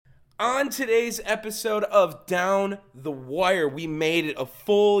On today's episode of Down the Wire, we made it a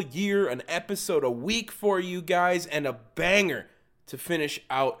full year, an episode a week for you guys, and a banger to finish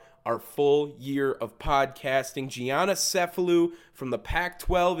out our full year of podcasting. Gianna Cefalu from the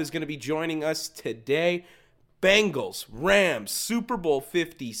Pac-12 is going to be joining us today. Bengals, Rams, Super Bowl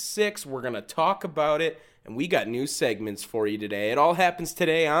 56. We're going to talk about it, and we got new segments for you today. It all happens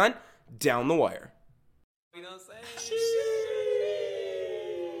today on Down the Wire. You know what I'm saying?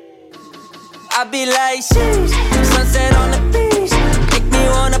 I be like, sheesh, sunset on the beach. Make me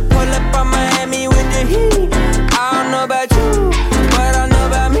wanna pull up on Miami with the heat. I don't know about you, but I know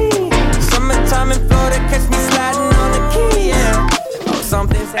about me. Summertime in Florida, catch me sliding on the key, yeah. Oh,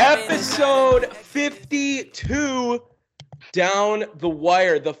 something's Episode 52, Down the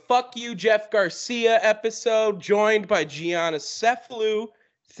Wire. The Fuck You, Jeff Garcia episode, joined by Gianna Cefalu.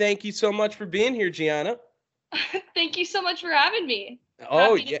 Thank you so much for being here, Gianna. Thank you so much for having me.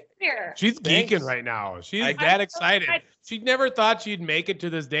 Oh, Happy to yeah. be here. She's Thanks. geeking right now. She's I'm that so excited. excited. She never thought she'd make it to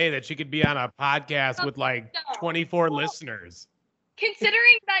this day that she could be on a podcast with like 24 listeners.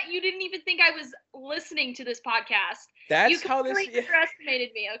 Considering that you didn't even think I was listening to this podcast, you That's how this... completely underestimated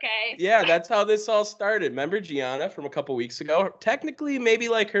me, okay? Yeah, that's how this all started. Remember Gianna from a couple weeks ago? Technically, maybe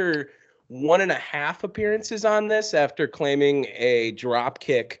like her 1.5 appearances on this after claiming a drop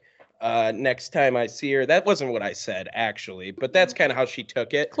kick next time I see her. That wasn't what I said, actually, but that's kind of how she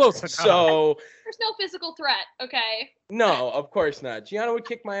took it. Close enough. So, There's no physical threat, okay? no, of course not. Gianna would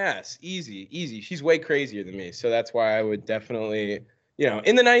kick my ass. Easy, easy. She's way crazier than me, so that's why I would definitely,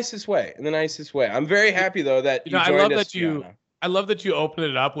 in the nicest way. I'm very happy, though, that you joined us, Gianna. I love that you open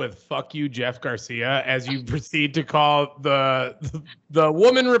it up with "fuck you, Jeff Garcia" as you proceed to call the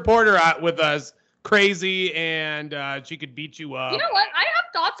woman reporter out with us crazy and she could beat you up. You know what? I have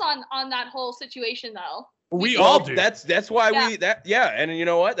thoughts on that whole situation, though. We Well, all do. That's why Yeah. and you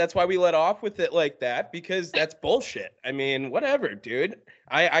know what? That's why we let off with it like that, because that's bullshit. I mean, whatever, dude.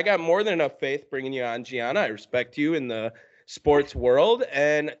 I got more than enough faith bringing you on, Gianna. I respect you in the sports world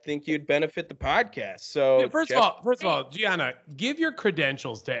and think you'd benefit the podcast. So Yeah, first of all, Gianna, give your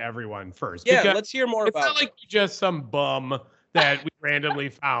credentials to everyone first. yeah, because let's hear more it's about not like you're just some bum that we randomly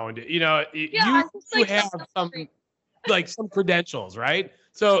found. You I'm just, like, have some credentials, right?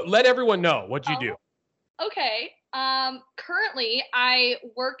 So let everyone know what you do. Okay. Currently, I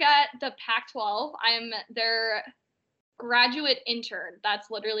work at the Pac-12. I'm their graduate intern.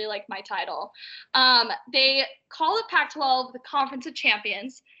 That's literally like my title. They call the Pac-12 the Conference of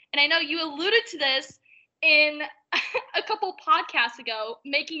Champions. And I know you alluded to this in a couple podcasts ago,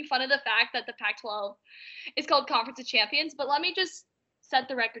 making fun of the fact that the Pac-12 is called Conference of Champions. But let me just set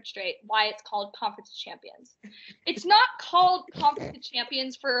the record straight why it's called Conference of Champions. It's not called Conference of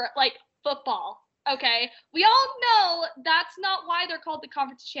Champions for like football. Okay, we all know that's not why they're called the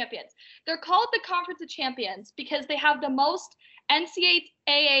Conference of Champions. They're called the Conference of Champions because they have the most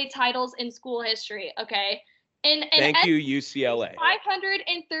NCAA titles in school history. Okay, Thank you, UCLA.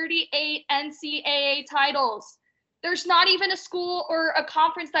 538 NCAA titles. There's not even a school or a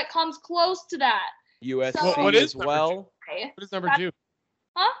conference that comes close to that. USC So- What is as well. Okay. What is number That- 2?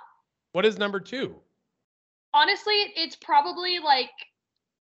 Huh? What is number 2? Honestly, it's probably like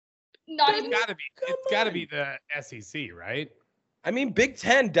not even. It's gotta be the SEC, right? I mean, Big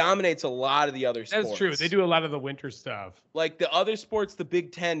Ten dominates a lot of the other sports. That's true. They do a lot of the winter stuff. Like the other sports, the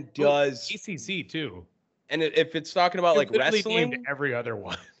Big Ten does. ACC too. And if it's talking about like They've literally wrestling, named every other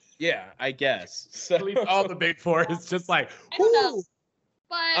one. yeah, I guess. So, At least all the big four. It's just like, I don't know. whoo.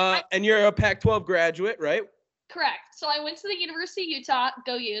 But and you're a Pac-12 graduate, right? correct. So I went to the University of Utah.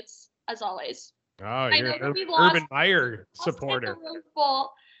 Go Utes, as always. Oh, I you're know an that we lost- Urban Meyer Lost in supporter. the Rose Bowl,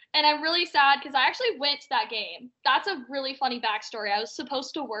 and I'm really sad because I actually went to that game. That's a really funny backstory. I was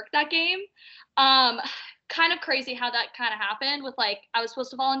supposed to work that game. Kind of crazy how that kind of happened with like I was supposed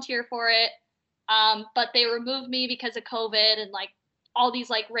to volunteer for it, but they removed me because of COVID and like all these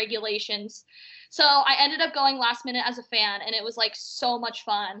like regulations. So I ended up going last minute as a fan, and it was like so much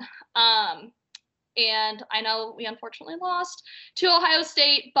fun. And I know we unfortunately lost to Ohio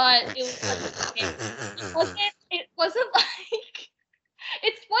State, but it wasn't like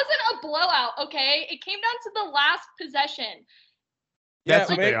it wasn't a blowout, okay? It came down to the last possession. That's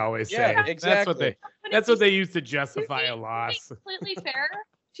Yeah, what they always say. yeah, exactly. That's what they use to justify a loss.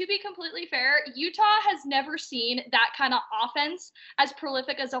 To be completely fair, Utah has never seen that kind of offense as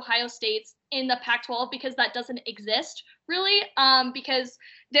prolific as Ohio State's in the Pac-12 because that doesn't exist really. Because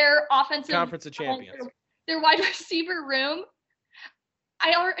their offensive Conference of Champions. Their wide receiver room.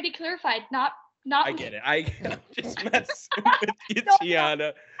 I already clarified, not. I get it. I'm just messing with you, No,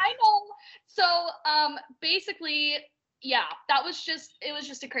 Gianna. I know. So basically, yeah, it was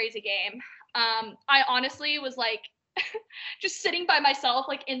just a crazy game. I honestly was like just sitting by myself,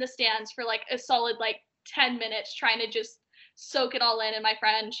 like in the stands for like a solid like 10 minutes trying to just soak it all in. And my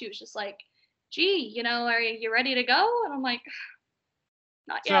friend, she was just like, gee, are you ready to go? And I'm like,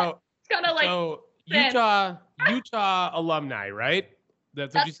 not yet. It's kind of like, so Utah alumni, right?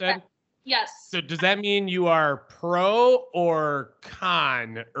 That's what you said? Correct. Yes. So does that mean you are pro or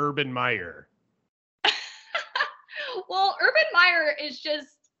con Urban Meyer? Well, Urban Meyer is just,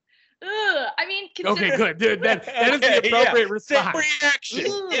 I mean, okay, good, dude. That is the appropriate response. Same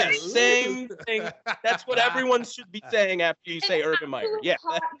reaction. Yeah, same thing. That's what everyone should be saying after you say Urban Meyer. Yeah.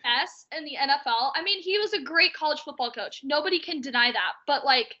 Hot mess in the NFL. I mean, he was a great college football coach. Nobody can deny that. But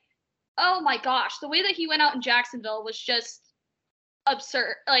like, oh my gosh, the way that he went out in Jacksonville was just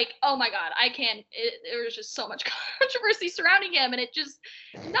absurd. Like, oh my God, there was just so much controversy surrounding him, and it just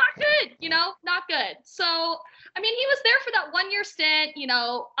not good, not good. So, I mean, he was there for that 1 year stint,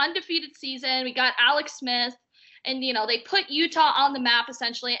 undefeated season. We got Alex Smith, and, they put Utah on the map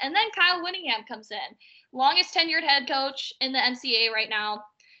essentially. And then Kyle Whittingham comes in, longest tenured head coach in the NCAA right now.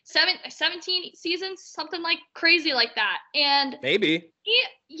 17 seasons, something like crazy like that. And maybe he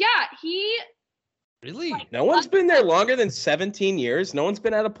really? Like, no one's been there longer than 17 years. No one's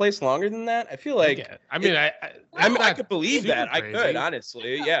been at a place longer than that. I feel like. I could believe that. Crazy. I could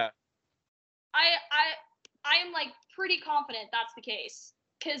honestly, yeah. I'm like pretty confident that's the case,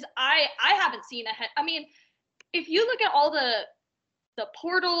 because I haven't seen a head. I mean, if you look at all the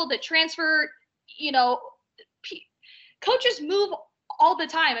portal, the transfer, coaches move all the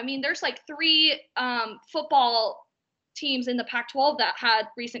time. I mean, there's like 3 football teams in the Pac-12 that had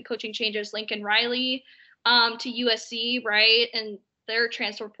recent coaching changes. Lincoln Riley to USC, right? And their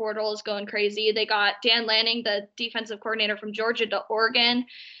transfer portal is going crazy. They got Dan Lanning, the defensive coordinator from Georgia, to Oregon.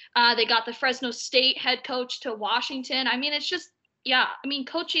 They got the Fresno State head coach to Washington. I mean, it's just, yeah. I mean,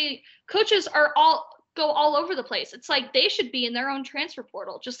 coaches go all over the place. It's like they should be in their own transfer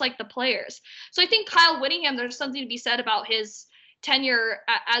portal, just like the players. So I think Kyle Whittingham, there's something to be said about his tenure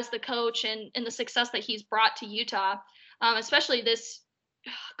as the coach and the success that he's brought to Utah. Especially this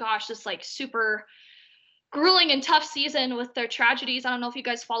like super grueling and tough season with their tragedies. I don't know if you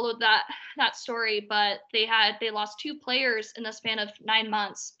guys followed that story, but they lost 2 players in the span of 9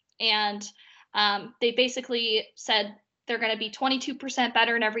 months. And they basically said they're going to be 22%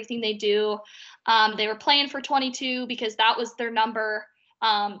 better in everything they do. They were playing for 22 because that was their number.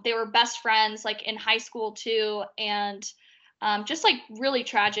 They were best friends like in high school too. And just like really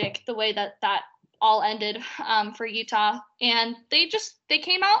tragic the way that all ended for Utah. And they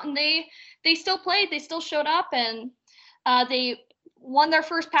came out and they still played, they still showed up, and they won their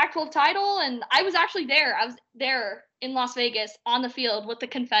first Pac-12 title. And I was actually there. I was there in Las Vegas on the field with the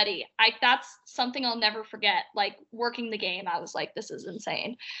confetti. That's something I'll never forget. Like working the game, I was like, this is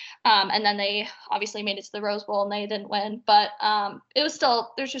insane. And then they obviously made it to the Rose Bowl and they didn't win, but it was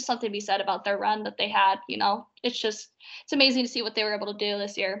still, there's just something to be said about their run that they had. It's amazing to see what they were able to do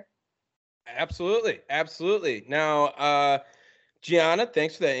this year. Absolutely. Now, Gianna,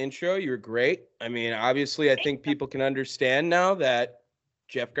 thanks for that intro. You were great. I mean, obviously, I think people can understand now that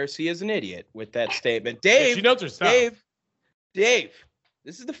Jeff Garcia is an idiot with that statement. Dave, she knows her stuff. Dave,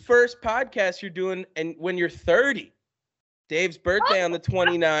 this is the first podcast you're doing, and when you're 30. Dave's birthday on the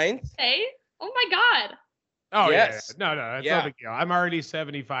 29th. Hey, oh my God. Oh yes. No, that's no big deal. I'm already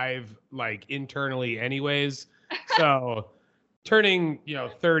 75, like internally, anyways. So. Turning,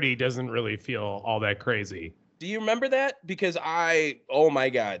 30 doesn't really feel all that crazy. Do you remember that? Because oh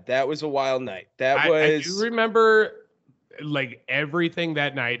my God, that was a wild night. I do remember like everything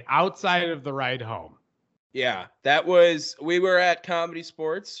that night outside of the ride home. Yeah, we were at Comedy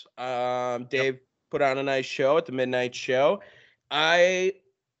Sports. Dave put on a nice show at the midnight show. I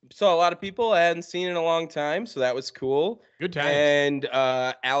saw a lot of people I hadn't seen in a long time, so that was cool. Good time. And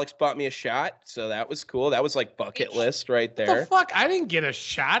Alex bought me a shot, so that was cool. That was like bucket list right there. What the fuck? I didn't get a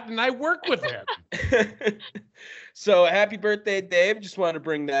shot, and I work with him. So happy birthday, Dave. Just wanted to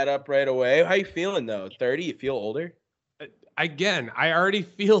bring that up right away. How you feeling, though? 30? You feel older? Again, I already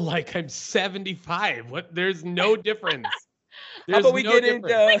feel like I'm 75. There's no difference. How about we get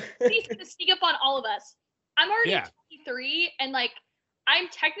into... He's going to sneak up on all of us. I'm already 23, and like, I'm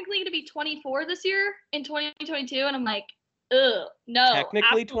technically going to be 24 this year in 2022, and I'm like, ugh, no.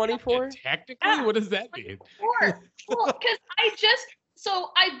 Technically 24? Technically? Yeah, what does that mean? Well, because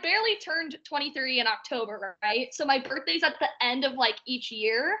I barely turned 23 in October, right? So my birthday's at the end of like each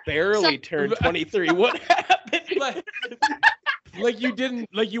year. Barely turned 23. What happened?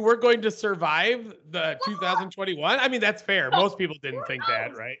 you weren't going to survive the 2021. I mean, that's fair. Most people didn't think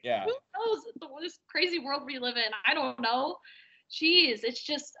that, right? Yeah. Who knows this crazy world we live in? I don't know. Jeez, it's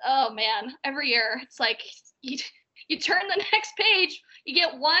just, oh man, every year it's like you turn the next page, you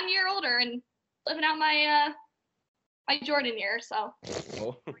get 1 year older, and living out my Jordan year. So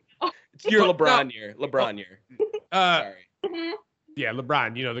It's your LeBron year. LeBron year. Sorry. Mm-hmm. Yeah,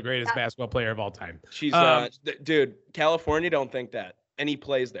 LeBron, the greatest basketball player of all time. She's dude, California don't think that. And he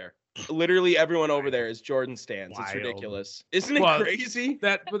plays there. Literally everyone over there is Jordan stans. It's Wild. ridiculous. Isn't it crazy?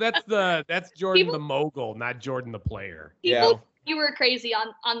 That's Jordan the mogul, not Jordan the player. People, you were crazy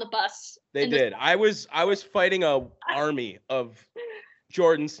on the bus. They did. I was fighting a army of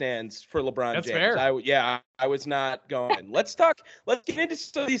Jordan stands for LeBron That's James. fair. I was not going. Let's get into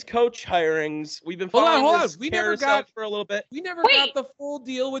some of these coach hirings. We've been Hold following on. this carousel for a little bit. We never got the full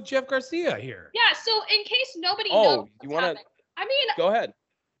deal with Jeff Garcia here. Yeah, so in case nobody knows you want to? I mean, go ahead.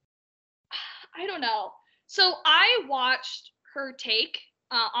 I don't know. So I watched her take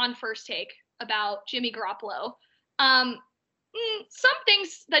on First Take about Jimmy Garoppolo. Some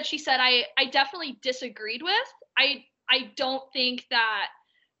things that she said I definitely disagreed with. I don't think that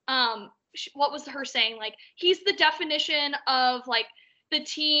what was her saying, like he's the definition of like the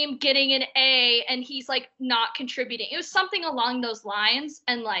team getting an A and he's like not contributing. It was something along those lines,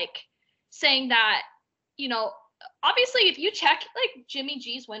 and like saying that, obviously if you check like Jimmy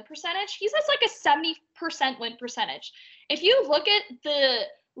G's win percentage, he's has like a 70% win percentage. If you look at the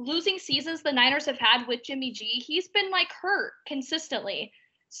losing seasons the Niners have had with Jimmy G, he's been like hurt consistently.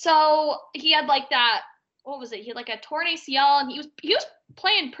 So he had like that, what was it? He had like a torn ACL, and he was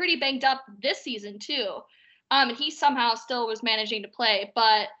playing pretty banged up this season too. And he somehow still was managing to play,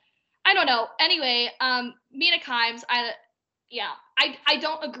 but I don't know. Anyway, Mina Kimes, I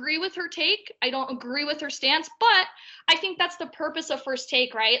don't agree with her take. I don't agree with her stance, but I think that's the purpose of First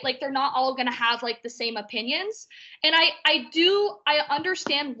Take, right? Like they're not all going to have like the same opinions. And I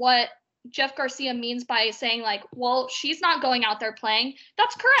understand what Jeff Garcia means by saying like, well, she's not going out there playing.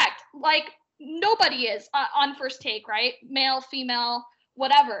 That's correct. Like nobody is on First Take, right? Male, female,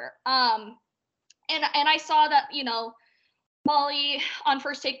 whatever. And I saw that, Molly on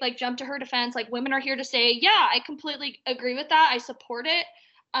First Take like jumped to her defense, like women are here to say, yeah, I completely agree with that. I support it.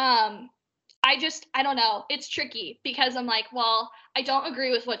 I don't know. It's tricky because I'm like, well, I don't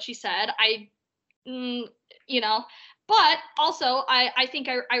agree with what she said. But also I think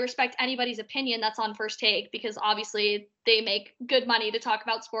I respect anybody's opinion that's on First Take, because obviously they make good money to talk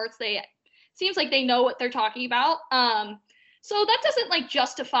about sports. Seems like they know what they're talking about. So that doesn't like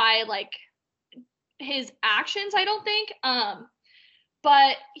justify like his actions, I don't think.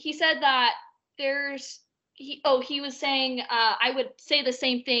 But he said that he was saying I would say the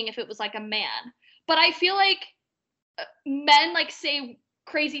same thing if it was like a man. But I feel like men like say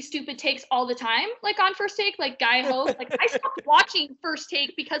crazy stupid takes all the time, like on First Take, like guy host. Like I stopped watching First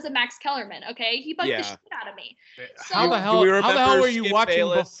Take because of Max Kellerman. Okay, he bugged the shit out of me. So, how the hell were you Skip watching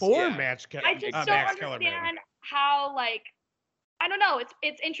Bayless? before Yeah. Max I just don't Max understand Kellerman? how like, I don't know.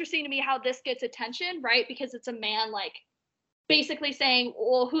 It's interesting to me how this gets attention, right? Because it's a man like basically saying,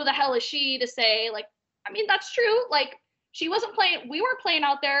 well, who the hell is she to say, like, I mean, that's true. Like we weren't playing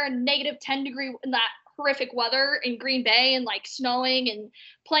out there in negative 10 degree in that horrific weather in Green Bay and like snowing and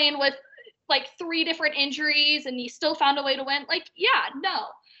playing with like 3 different injuries, and he still found a way to win. Like, yeah, no.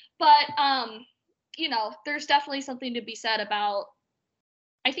 But there's definitely something to be said about,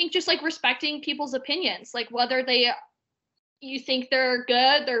 I think, just like respecting people's opinions, like whether you think they're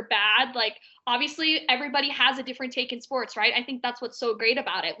good, they're bad. Like obviously everybody has a different take in sports, right? I think that's what's so great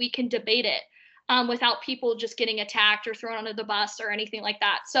about it. We can debate it without people just getting attacked or thrown under the bus or anything like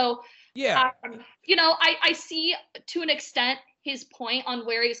that. So yeah, I see to an extent his point on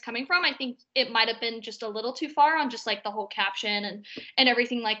where he's coming from. I think it might have been just a little too far on just like the whole caption and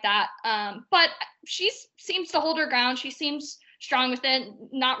everything like that. But she seems to hold her ground. She seems strong with it,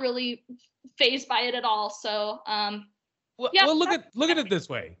 not really fazed by it at all. So Well, look at it this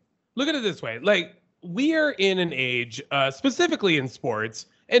way. Like we are in an age, specifically in sports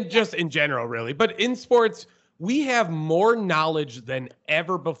and just in general, really, but in sports, we have more knowledge than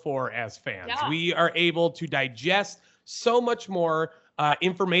ever before as fans. Yeah. We are able to digest so much more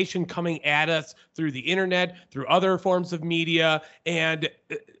information coming at us through the internet, through other forms of media, and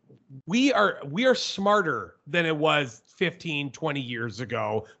we are smarter than it was 15, 20 years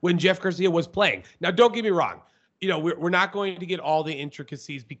ago when Jeff Garcia was playing. Now, don't get me wrong. We're not going to get all the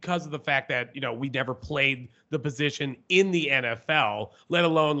intricacies because of the fact that, we never played the position in the NFL, let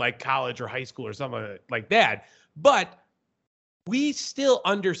alone like college or high school or something like that. But we still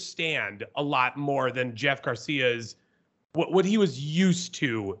understand a lot more than Jeff Garcia's what he was used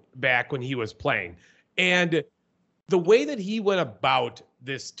to back when he was playing. And the way that he went about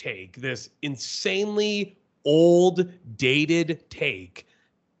this take, this insanely old, dated take,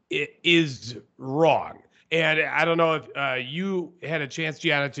 it is wrong. And I don't know if you had a chance,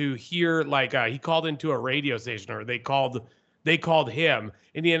 Gianna, to hear, like, he called into a radio station, or they called him,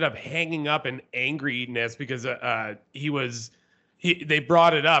 and he ended up hanging up in angriness because they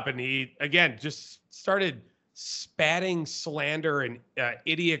brought it up, and he again just started spatting slander and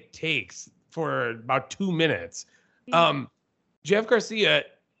idiot takes for about 2 minutes. Jeff Garcia,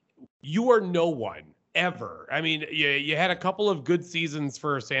 you are no one ever. I mean, you had a couple of good seasons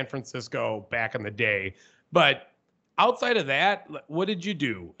for San Francisco back in the day, but outside of that, what did you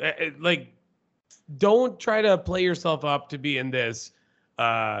do? Like, don't try to play yourself up to being this,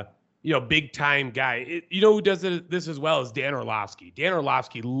 big time guy. Who does this as well is Dan Orlovsky. Dan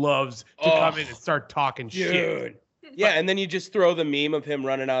Orlovsky loves to come in and start talking shit. Yeah, and then you just throw the meme of him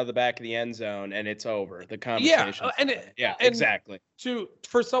running out of the back of the end zone, and it's over. The conversation. Yeah, exactly.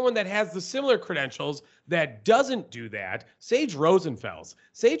 For someone that has the similar credentials that doesn't do that, Sage Rosenfels.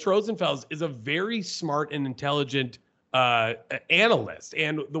 Sage Rosenfels is a very smart and intelligent analyst,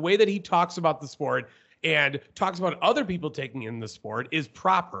 and the way that he talks about the sport and talks about other people taking in the sport is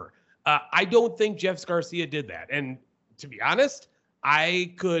proper. I don't think Jeff Garcia did that, and to be honest,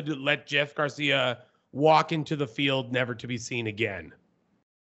 I could let Jeff Garcia walk into the field never to be seen again.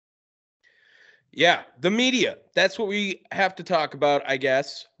 Yeah, the media. That's what we have to talk about, I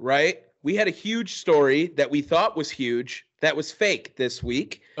guess, right? We had a huge story that we thought was huge that was fake this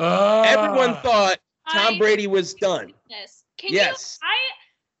week. Everyone thought Tom Brady was done.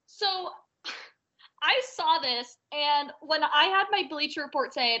 I saw this, and when I had my Bleacher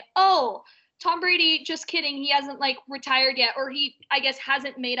Report saying, "Oh, Tom Brady, just kidding, he hasn't retired yet, or he, I guess,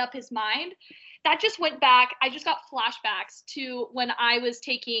 hasn't made up his mind," that just went back. I just got flashbacks to when I was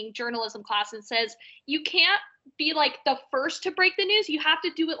taking journalism class, and says you can't be the first to break the news. You have to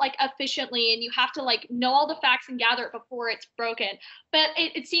do it efficiently, and you have to know all the facts and gather it before it's broken. But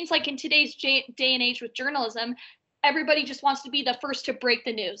it seems like in today's day and age with journalism, everybody just wants to be the first to break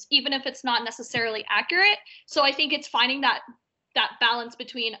the news, even if it's not necessarily accurate. So I think it's finding that balance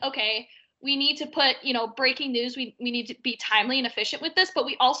between, okay, we need to put, breaking news, we need to be timely and efficient with this, but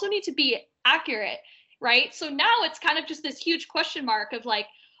we also need to be accurate, right? So now it's kind of just this huge question mark of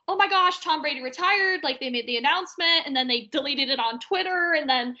oh my gosh, Tom Brady retired. They made the announcement, and then they deleted it on Twitter, and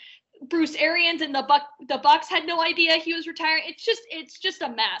then Bruce Arians and the Bucks had no idea he was retiring. It's just a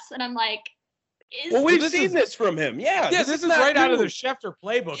mess. And I'm like, we've seen this from him. Yeah, this is right out of the Schefter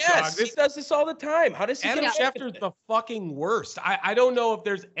playbook. Yes, dog. He does this all the time. How does he Adam Schefter's the fucking worst. I don't know if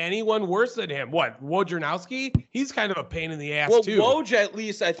there's anyone worse than him. What, Wojnarowski? He's kind of a pain in the ass, too. Well, Woj, at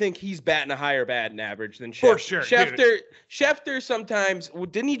least, I think he's batting a higher batting average than Schefter. For sure, Schefter sometimes,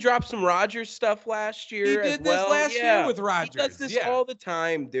 didn't he drop some Rodgers stuff last year? He did this last year with Rodgers. He does this all the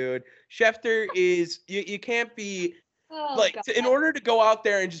time, dude. Schefter is, you can't be, in order to go out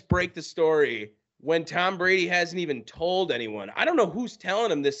there and just break the story when Tom Brady hasn't even told anyone. I don't know who's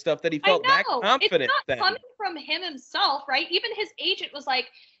telling him this stuff that he felt that confident. It's not coming from him himself, right? Even his agent was like,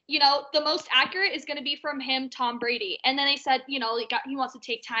 the most accurate is going to be from him, Tom Brady. And then they said, he wants to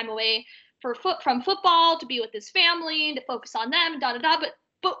take time away from football to be with his family and to focus on them,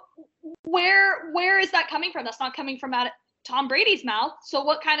 But where is that coming from? That's not coming from Tom Brady's mouth. So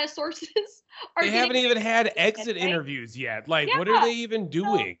what kind of sources are they haven't even had exit interviews yet? What are they even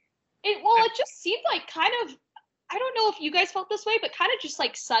doing? It just seemed kind of, I don't know if you guys felt this way, but kind of just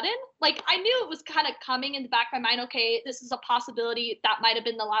sudden. I knew it was kind of coming in the back of my mind. Okay, this is a possibility. That might have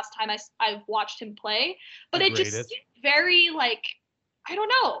been the last time I watched him play, but it just seemed very I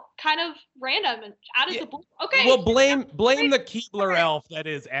don't know, kind of random and out of the blue. Okay. Well, blame the Keebler elf that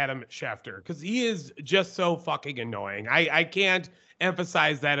is Adam Schefter, because he is just so fucking annoying. I can't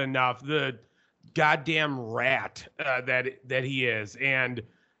emphasize that enough. The goddamn rat that he is, and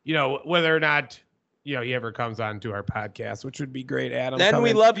whether or not he ever comes on to our podcast, which would be great, Adam. Then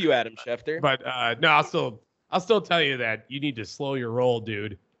we love you, Adam Schefter. But no, I'll still tell you that you need to slow your roll,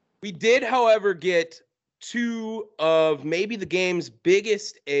 dude. We did, however, get two of maybe the game's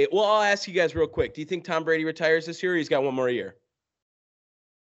biggest. I'll ask you guys real quick. Do you think Tom Brady retires this year, or he's got one more year?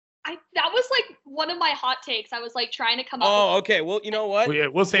 That was one of my hot takes. I was trying to come up. Oh, okay. Well, you know what?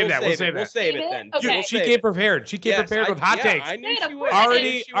 We'll save that. We'll save it then. Okay. She came prepared. She came prepared with hot takes. I knew she would.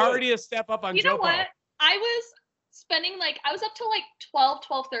 Already a step up on Joe. You know what? I was spending I was up till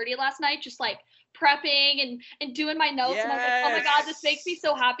 12:30 last night, just prepping and doing my notes. Yes. And I was like, oh my God, this makes me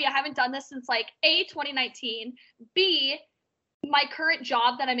so happy. I haven't done this since A, 2019. B, my current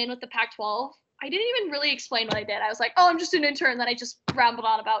job that I'm in with the Pac-12. I didn't even really explain what I did. I was like, oh, I'm just an intern. Then I just rambled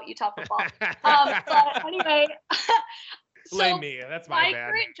on about Utah football. But anyway, so Blame me. That's my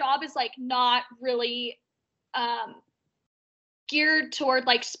bad. current job is like not really geared toward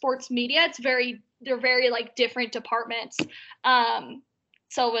like sports media. They're very like different departments.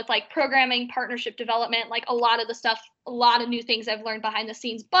 So with like programming, partnership development, like a lot of new things I've learned behind the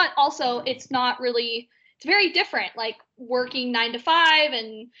scenes, but also it's very different, like working 9 to 5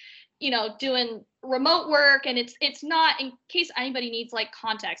 and, doing remote work. And it's not, in case anybody needs like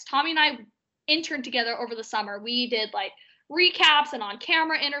context, Tommy and I interned together over the summer. We did like recaps and on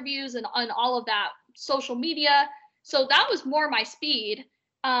camera interviews and all of that social media. So that was more my speed.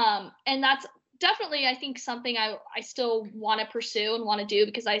 And that's definitely, I think, something I still want to pursue and want to do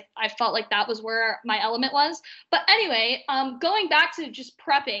because I felt like that was where my element was. But anyway, going back to just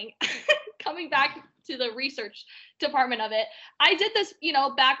prepping, coming back to the research department of it, I did this,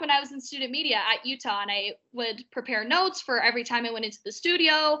 back when I was in student media at Utah, and I would prepare notes for every time I went into the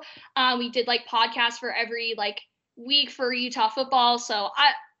studio. We did like podcasts for every like week for Utah football. So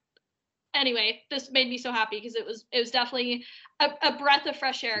anyway, this made me so happy because it was definitely a breath of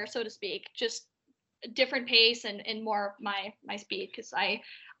fresh air, so to speak, just a different pace and more my speed, because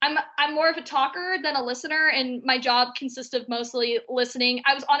I'm more of a talker than a listener, and my job consists of mostly listening.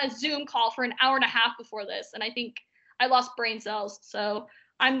 I was on a Zoom call for an hour and a half before this, and I think I lost brain cells. So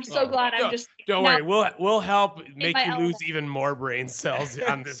I'm so glad I'm just. Don't worry, we'll help make you element. lose even more brain cells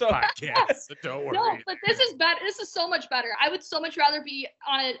on this podcast. So don't worry. No, but this is better. This is so much better. I would so much rather be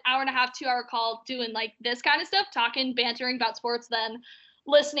on an hour and a half, 2-hour call doing like this kind of stuff, talking, bantering about sports, than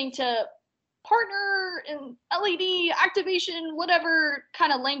listening to partner and LED activation, whatever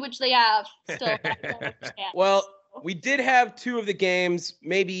kind of language they have. Still, I don't understand. Well, we did have 2 of the games,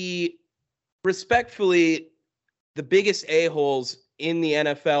 maybe respectfully, the biggest a-holes in the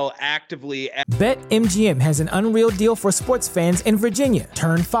NFL actively. BetMGM has an unreal deal for sports fans in Virginia.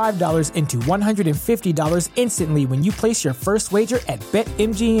 Turn $5 into $150 instantly when you place your first wager at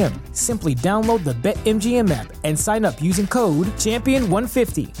BetMGM. Simply download the BetMGM app and sign up using code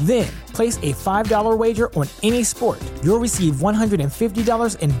Champion150. Then, place a $5 wager on any sport. You'll receive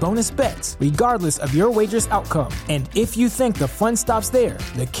 $150 in bonus bets, regardless of your wager's outcome. And if you think the fun stops there,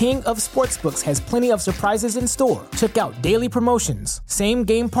 the king of sportsbooks has plenty of surprises in store. Check out daily promotions,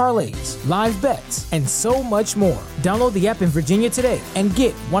 same-game parlays, live bets, and so much more. Download the app in Virginia today and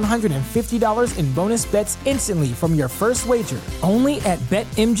get $150 in bonus bets instantly from your first wager. Only at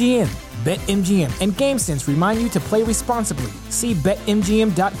BetMGM. BetMGM and GameSense remind you to play responsibly. See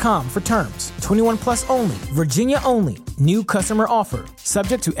BetMGM.com for terms. 21 plus only. Virginia only. New customer offer.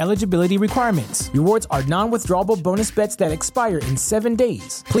 Subject to eligibility requirements. Rewards are non-withdrawable bonus bets that expire in 7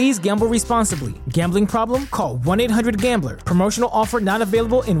 days. Please gamble responsibly. Gambling problem? Call 1-800-GAMBLER. Promotional offer not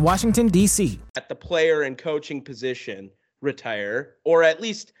available in Washington, D.C. At the player and coaching position, retire, or at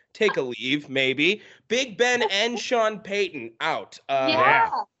least take a leave, maybe. Big Ben and Sean Payton out.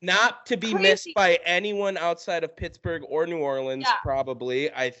 Not to be missed by anyone outside of Pittsburgh or New Orleans,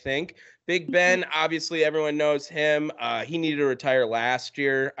 probably, I think. Big Ben, obviously, everyone knows him. He needed to retire last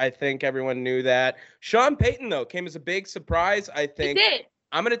year. I think everyone knew that. Sean Payton, though, came as a big surprise, I think. He did.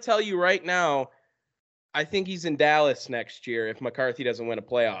 I'm going to tell you right now, I think he's in Dallas next year if McCarthy doesn't win a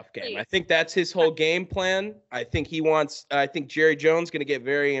playoff game. I think that's his whole game plan. I think Jerry Jones going to get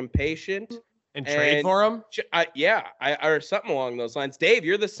very impatient. And trade for him? Or something along those lines. Dave,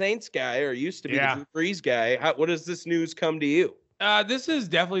 you're the Saints guy, or used to be the Drew Brees guy. What does this news come to you? This is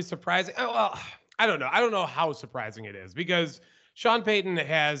definitely surprising. Well, I don't know. I don't know how surprising it is, because Sean Payton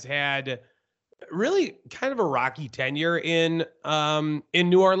has had really kind of a rocky tenure in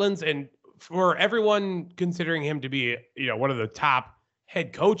New Orleans, and for everyone considering him to be, one of the top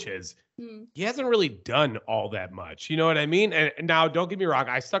head coaches, he hasn't really done all that much. You know what I mean? And now, don't get me wrong,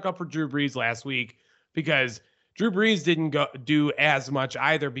 I stuck up for Drew Brees last week because Drew Brees didn't do as much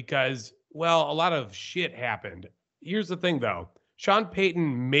either because, well, a lot of shit happened. Here's the thing, though. Sean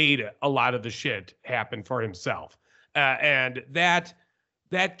Payton made a lot of the shit happen for himself. And that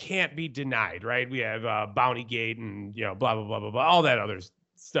can't be denied, right? We have Bountygate and, blah, blah, blah, blah, blah, all that other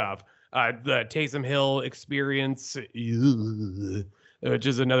stuff. The Taysom Hill experience, which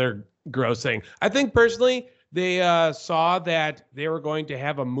is another gross thing. I think personally, they saw that they were going to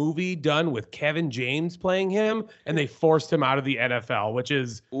have a movie done with Kevin James playing him, and they forced him out of the NFL, which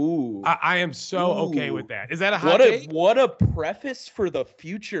is, I am so okay with that. Is that a hot take? What a preface for the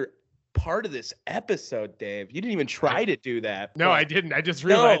future part of this episode, Dave. You didn't even try to do that. No, I didn't. I just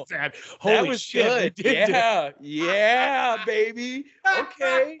realized that. Holy that was shit. Good. Yeah, baby.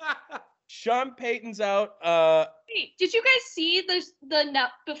 Okay. Sean Payton's out. Wait, did you guys see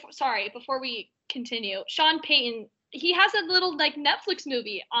before we continue? Sean Payton, he has a little like Netflix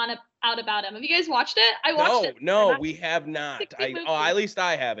movie out about him. Have you guys watched it? I watched it. No, we have not. Movie. At least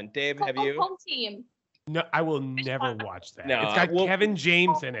I haven't. Dave, have you? Home Team. No, I will never watch that. No, it's got Kevin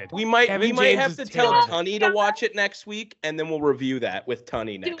James in it. We might have to tell terrible. Tunny to watch it next week, and then we'll review that with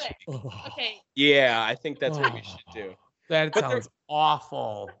Tunny next week. Okay. Yeah, I think that's what we should do. That sounds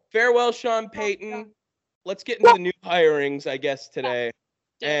awful. Farewell, Sean Payton. Let's get into the new hirings, I guess, today,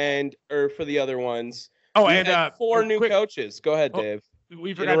 or for the other ones. Oh, we and had 4 new coaches. Go ahead, Dave.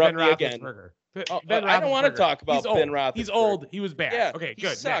 We forgot Ben Roethlisberger. Ben I don't want to talk about Ben Roethlisberger. He's old. He was bad. Yeah, okay, he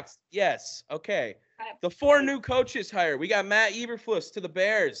good. Sucks. Next. Yes. Okay. The 4 new coaches hired. We got Matt Eberflus to the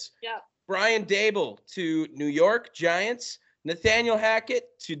Bears. Yeah. Brian Dable to New York Giants. Nathaniel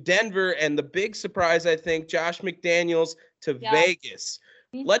Hackett to Denver, and the big surprise, I think, Josh McDaniels to Vegas.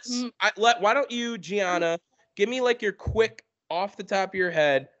 Why don't you, Gianna, give me like your quick off the top of your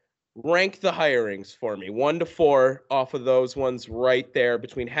head, rank the hirings for me, 1 to 4 off of those ones right there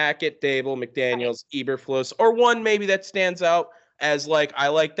between Hackett, Dable, McDaniels, Eberflus, or one maybe that stands out as like I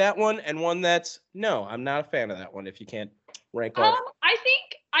like that one, and one that's no, I'm not a fan of that one. If you can't rank all.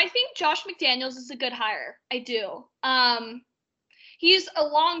 I think Josh McDaniels is a good hire. I do. He's a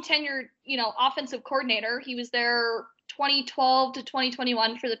long tenured, offensive coordinator. He was there 2012 to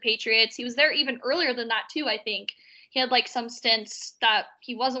 2021 for the Patriots. He was there even earlier than that too, I think. He had like some stints that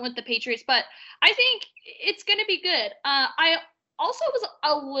he wasn't with the Patriots, but I think it's going to be good. I also was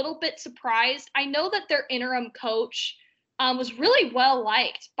a little bit surprised. I know that their interim coach was really well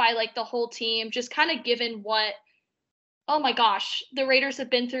liked by like the whole team, just kind of given what, oh my gosh, the Raiders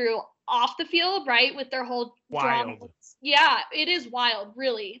have been through off the field, right? With their whole drama. Yeah, it is wild,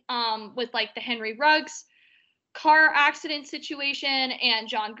 really. With like the Henry Ruggs car accident situation and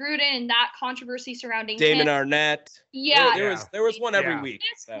John Gruden and that controversy surrounding Damon him. Arnett. Yeah. There was one every week.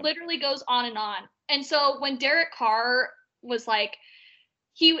 This literally goes on and on. And so when Derek Carr was like,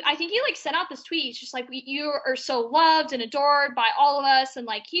 I think he like sent out this tweet. He's just like, you are so loved and adored by all of us. And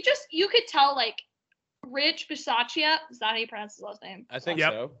like, you could tell like Rich Bisaccia, is that how you pronounce his last name? I think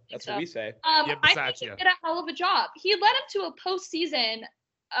so. That's what we say. I think he did a hell of a job. He led him to a postseason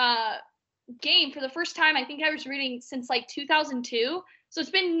game for the first time, I think I was reading, since like 2002. So it's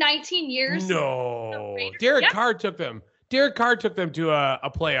been 19 years. No. Derek Carr took them. Derek Carr took them to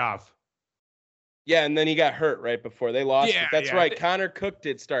a playoff. Yeah, and then he got hurt right before they lost it. That's right. Connor Cook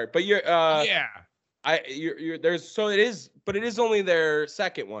did start. But it is only their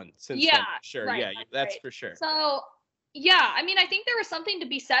second one since then, for sure. Right, that's for sure. So yeah, I mean, I think there was something to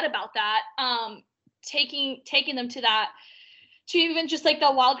be said about that. Taking them to even just like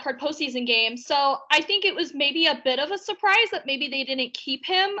the wild card postseason game. So I think it was maybe a bit of a surprise that maybe they didn't keep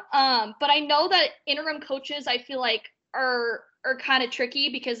him. But I know that interim coaches, I feel like are kind of tricky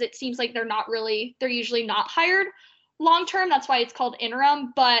because it seems like they're usually not hired long term. That's why it's called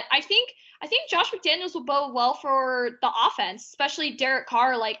interim. But I think Josh McDaniels will bode well for the offense, especially Derek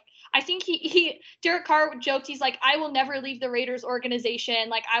Carr. Like, I think Derek Carr joked, he's like, I will never leave the Raiders organization.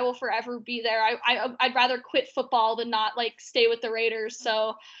 Like, I will forever be there. I'd rather quit football than not like stay with the Raiders.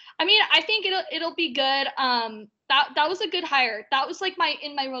 So, I mean, I think it'll be good. That was a good hire. That was like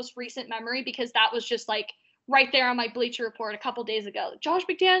in my most recent memory, because that was just like right there on my Bleacher Report a couple days ago. Josh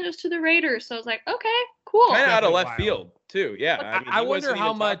McDaniels to the Raiders. So I was like, okay, cool. Kind of out of left field too. Yeah. I wonder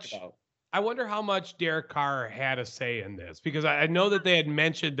how much. I wonder how much Derek Carr had a say in this, because I know that they had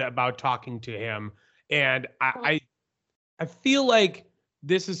mentioned about talking to him, and I feel like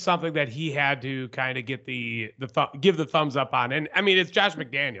this is something that he had to kind of get give the thumbs up on. And I mean, it's Josh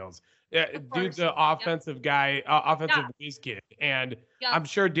McDaniels, dude's an offensive guy, offensive whiz kid, and I'm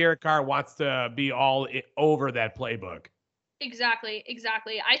sure Derek Carr wants to be all over that playbook. Exactly.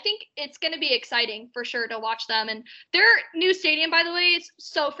 I think it's going to be exciting for sure to watch them. And their new stadium, by the way, it's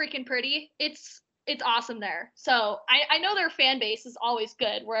so freaking pretty. It's awesome there. So I know their fan base is always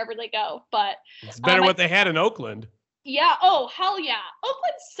good wherever they go, but it's better what they had in Oakland. Yeah. Oh, hell yeah.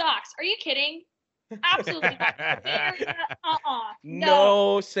 Oakland sucks. Are you kidding? Absolutely not.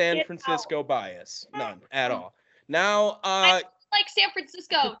 No San Francisco bias. None at all. Now, I like San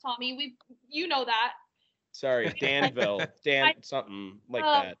Francisco, Tommy. You know that. Sorry, Danville, something like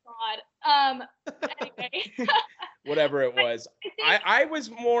that. Oh God. Anyway. Whatever it was. I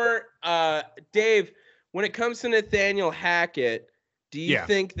was more, Dave, when it comes to Nathaniel Hackett, do you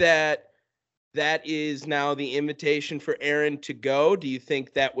think that is now the invitation for Aaron to go? Do you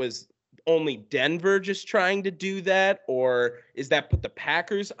think that was only Denver just trying to do that, or is that put the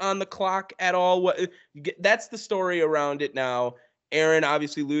Packers on the clock at all? That's the story around it now. Aaron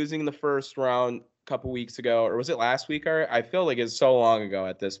obviously losing the first round. couple weeks ago, or was it last week? Or I feel like it's so long ago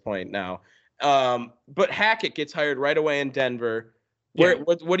at this point now. But Hackett gets hired right away in Denver.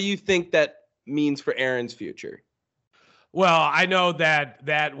 What do you think that means for Aaron's future? Well, I know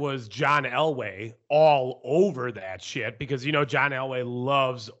that was John Elway all over that shit because John Elway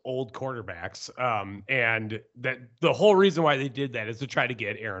loves old quarterbacks, and that the whole reason why they did that is to try to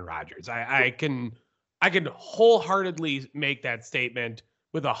get Aaron Rodgers. I can wholeheartedly make that statement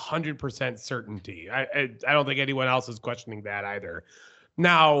with 100% certainty. I don't think anyone else is questioning that either.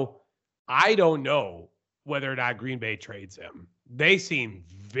 Now, I don't know whether or not Green Bay trades him. They seem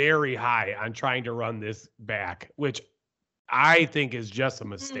very high on trying to run this back, which I think is just a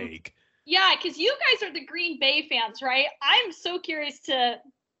mistake. Yeah, because you guys are the Green Bay fans, right? I'm so curious to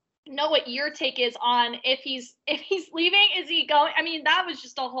know what your take is on if he's leaving. Is he going? I mean, that was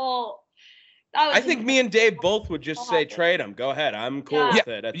just a whole. I think me and Dave both would just say trade him. Go ahead, I'm cool with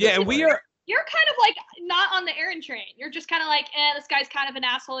it. And we are. You're kind of like not on the Aaron train. You're just kind of like, this guy's kind of an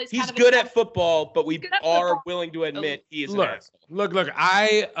asshole. He's kind of good at football, but we are willing to admit he is an asshole. Look.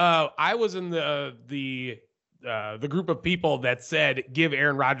 I was in the group of people that said give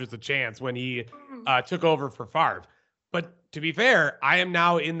Aaron Rodgers a chance when he took over for Favre. But to be fair, I am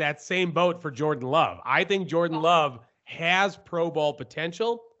now in that same boat for Jordan Love. I think Jordan Love has Pro Bowl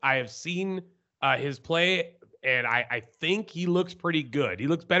potential. I have seen his play, and I think he looks pretty good. He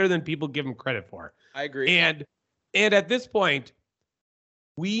looks better than people give him credit for. I agree. And at this point,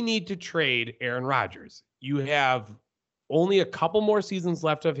 we need to trade Aaron Rodgers. You have only a couple more seasons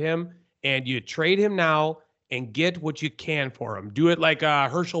left of him, and you trade him now and get what you can for him. Do it like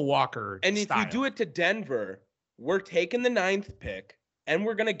Herschel Walker And style. if you do it to Denver, we're taking the 9th pick, and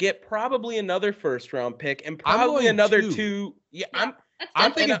we're going to get probably another first-round pick and probably another two. Yeah,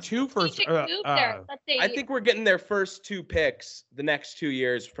 I'm thinking 2 first. I think we're getting their first 2 picks the next 2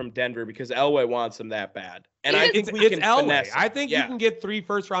 years from Denver because Elway wants them that bad. And I think we can Elway. finesse I think you can get 3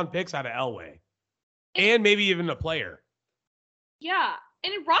 first-round picks out of Elway, and maybe even a player. Yeah,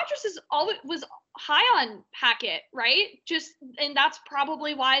 and Rodgers was high on Hackett, right? And that's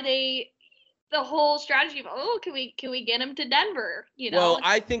probably why the whole strategy of can we get him to Denver? Well,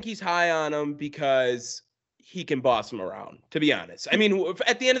 I think he's high on him because he can boss him around, to be honest. I mean,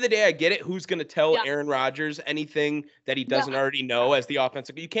 at the end of the day, I get it. Who's going to tell Aaron Rodgers anything that he doesn't already know as the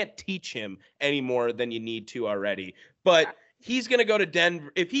offensive? You can't teach him any more than you need to already. But he's going to go to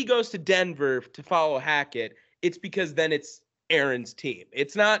Denver. If he goes to Denver to follow Hackett, it's because then it's Aaron's team.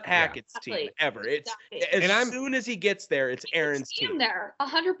 It's not Hackett's team ever. It's as soon as he gets there, it's Aaron's team. There,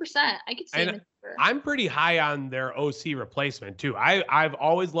 100%. I could see him. I'm pretty high on their OC replacement too. I've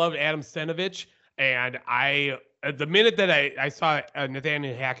always loved Adam Stenavich. And the minute that I saw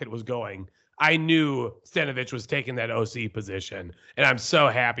Nathaniel Hackett was going, I knew Stenavich was taking that OC position, and I'm so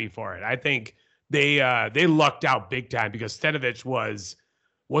happy for it. I think they lucked out big time because Stenavich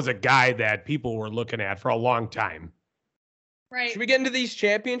was a guy that people were looking at for a long time. Right. Should we get into these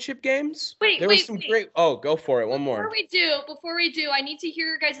championship games? Wait. Great. Oh, go for it. One more. Before we do, I need to hear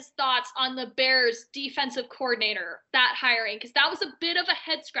your guys' thoughts on the Bears defensive coordinator, that hiring, because that was a bit of a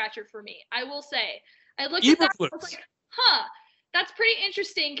head scratcher for me. I will say, I looked at that, I was like, that's pretty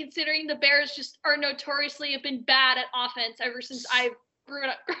interesting considering the Bears just are notoriously have been bad at offense ever since I've grown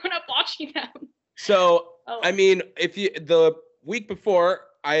up watching them. So, I mean, the week before,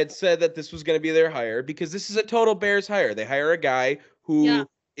 I had said that this was going to be their hire because this is a total Bears hire. They hire a guy who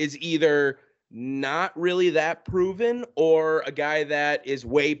is either not really that proven or a guy that is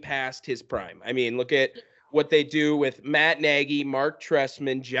way past his prime. I mean, look at what they do with Matt Nagy, Mark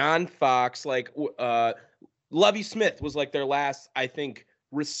Trestman, John Fox, like Lovie Smith was like their last, I think,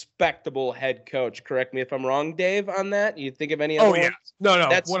 respectable head coach. Correct me if I'm wrong, Dave, on that. You think of any other ones? No.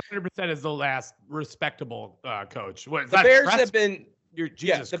 That's 100% is the last respectable coach. The Bears have been...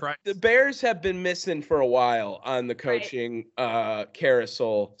 Christ. The Bears have been missing for a while on the coaching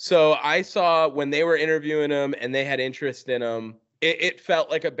carousel. So I saw when they were interviewing him and they had interest in him, it felt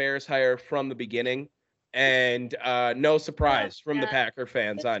like a Bears hire from the beginning. And no surprise from the Packer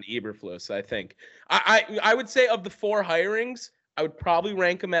fans on Eberflus, I think. I would say of the 4 hirings, I would probably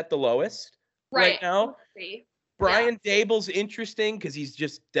rank him at the lowest right now. Brian Dable's interesting because he's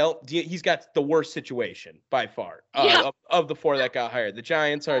got the worst situation by far of the 4 that got hired. The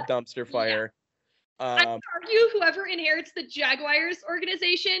Giants are a dumpster fire. I would argue whoever inherits the Jaguars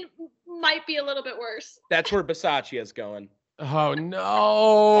organization might be a little bit worse. That's where Bisaccia is going. Oh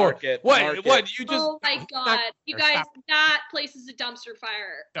no! Market. You just? Oh my God! You guys, that place is a dumpster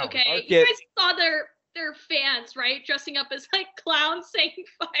fire. No, okay, you guys saw their fans, right, dressing up as like clowns saying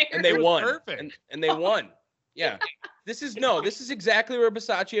fire. And they won. Perfect. And they won. Yeah. This is exactly where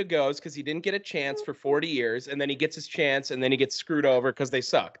Bisaccia goes because he didn't get a chance for 40 years, and then he gets his chance, and then he gets screwed over because they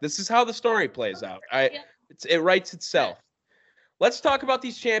suck. This is how the story plays out. It writes itself. Let's talk about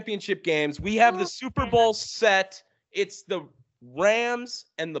these championship games. We have the Super Bowl set. It's the Rams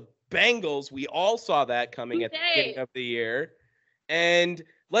and the Bengals. We all saw that coming at the beginning of the year. And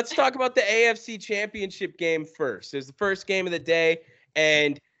let's talk about the AFC Championship game first. It's the first game of the day,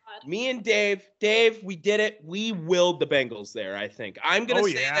 and me and Dave, we did it. We willed the Bengals there, I think. I'm going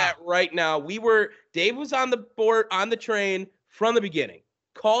to say that right now. Dave was on the board, on the train from the beginning.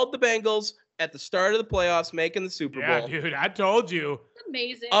 Called the Bengals at the start of the playoffs, making the Super Bowl. Yeah, dude, I told you.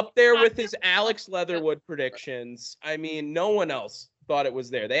 Amazing. Up there with his Alex Leatherwood predictions. I mean, no one else thought it was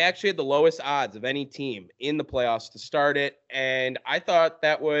there. They actually had the lowest odds of any team in the playoffs to start it, and I thought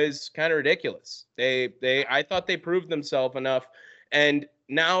that was kind of ridiculous. I thought they proved themselves enough, and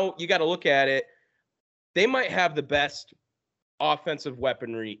now you got to look at it. They might have the best offensive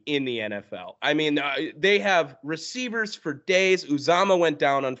weaponry in the NFL. I mean, they have receivers for days. Uzama went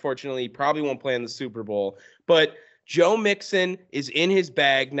down, unfortunately. He probably won't play in the Super Bowl. But Joe Mixon is in his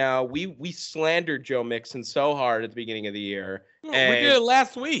bag now. We slandered Joe Mixon so hard at the beginning of the year. And we did it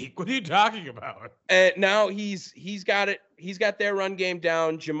last week. What are you talking about? And now he's got it. He's got their run game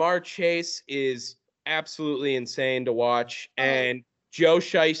down. Jamar Chase is absolutely insane to watch. And Joe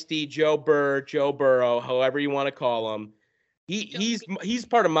Shiesty, Joe Burrow, however you want to call him. He's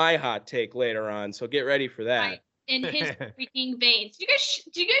part of my hot take later on, so get ready for that. Right. In his freaking veins. Do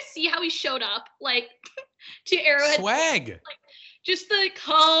you guys see how he showed up to Arrowhead? Swag. Just the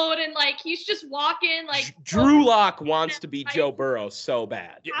code and he's just walking Drew Lock wants to be Joe Burrow so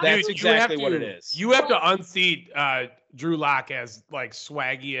bad. That's exactly what it is. You have to unseat Drew Lock as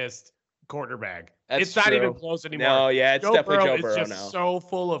swaggiest quarterback. It's not even close anymore. No, yeah, it's definitely Joe Burrow now. He's just so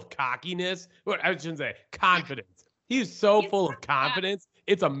full of cockiness. I shouldn't say confidence. He's so full of confidence.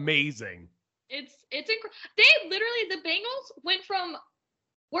 It's amazing. It's incredible. The Bengals went from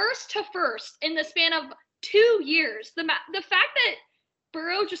worst to first in the span of 2 years. The fact that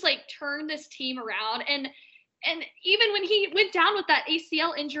Burrow just turned this team around, and even when he went down with that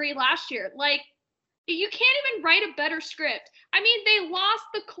ACL injury last year, you can't even write a better script. I mean, they lost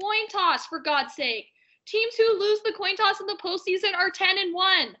the coin toss, for God's sake. Teams who lose the coin toss in the postseason are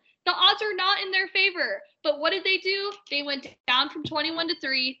 10-1. The odds are not in their favor. But what did they do? They went down from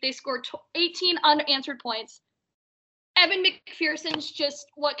 21-3. They scored 18 unanswered points. Evan McPherson's just,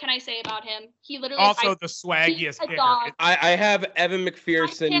 what can I say about him? He literally also the swaggiest kicker. I have Evan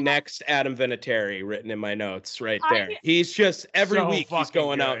McPherson next Adam Vinatieri written in my notes right there. He's just every week he's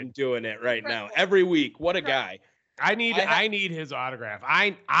going out and doing it right now. Every week. What a guy. I need his autograph.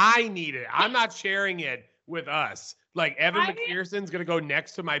 I need it. I'm not sharing it with us. Evan McPherson's gonna go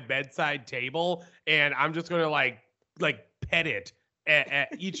next to my bedside table, and I'm just gonna pet it at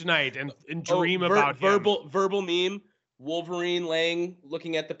each night and dream about him. Verbal meme. Wolverine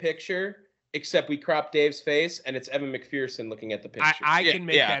looking at the picture, except we crop Dave's face, and it's Evan McPherson looking at the picture. I can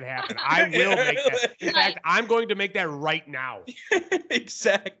make that happen. I will make that. In fact, I'm going to make that right now.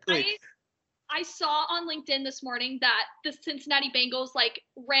 Exactly. I saw on LinkedIn this morning that the Cincinnati Bengals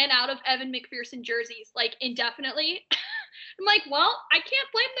ran out of Evan McPherson jerseys indefinitely. I'm well, I can't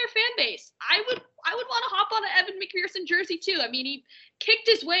blame their fan base. I would want to hop on an Evan McPherson jersey too. I mean, he kicked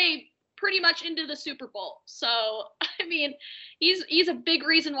his way pretty much into the Super Bowl. So, I mean, he's a big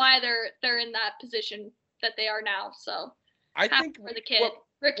reason why they're in that position that they are now. So, I think for the kid.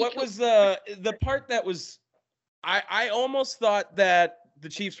 What was the part that was I almost thought that the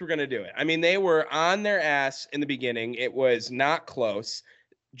Chiefs were going to do it. I mean, they were on their ass in the beginning. It was not close.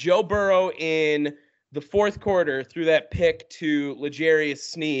 Joe Burrow in the fourth quarter threw that pick to L'Jarius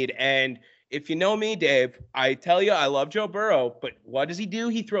Sneed. And if you know me, Dave, I tell you, I love Joe Burrow, but what does he do?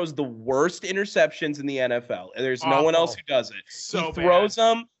 He throws the worst interceptions in the NFL. There's no one else who does it. He throws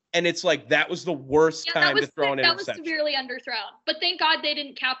them, and it's that was the worst time to throw an interception. That was severely underthrown. But thank God they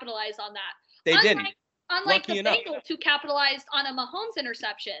didn't capitalize on that. They didn't. Unlike the Bengals, who capitalized on a Mahomes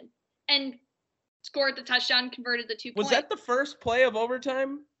interception and scored the touchdown, converted the 2 points. Was that the first play of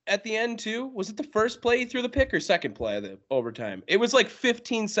overtime at the end, too? Was it the first play he threw the pick or second play of the overtime? It was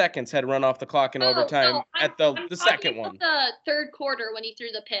 15 seconds had run off the clock in overtime at the second one. The third quarter when he threw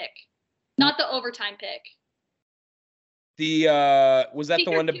the pick, not the overtime pick. Was that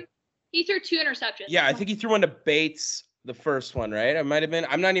the one to... He threw 2 interceptions. Yeah, I think he threw one to Bates. The first one, right? It might have been.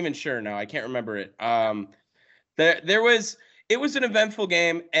 I'm not even sure now. I can't remember it. It was an eventful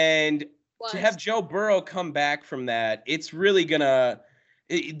game, and to have Joe Burrow come back from that, it's really the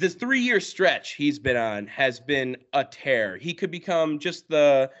 3-year stretch he's been on has been a tear. He could become just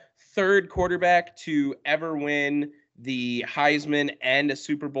the third quarterback to ever win the Heisman and a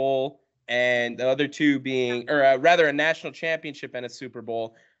Super Bowl, and the other two being, or rather a national championship and a Super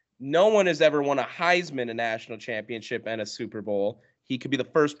Bowl. No one has ever won a Heisman, a national championship, and a Super Bowl. He could be the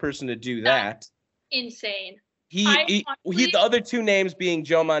first person to do that. Insane. The other two names being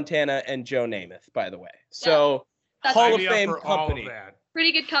Joe Montana and Joe Namath, by the way. So That's Hall of Sign me up Fame for all of company. that.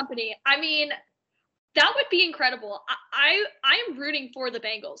 pretty good company. I mean, that would be incredible. I'm rooting for the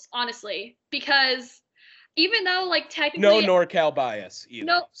Bengals, honestly, because even though like technically No NorCal bias either.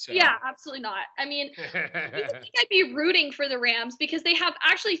 no, so. yeah, absolutely not. I mean, I think I'd be rooting for the Rams because they have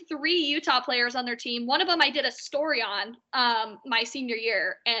actually 3 Utah players on their team. One of them I did a story on my senior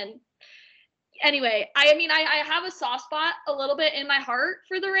year. And anyway, I mean, I have a soft spot a little bit in my heart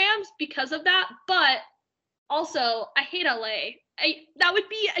for the Rams because of that. But also, I hate LA. That would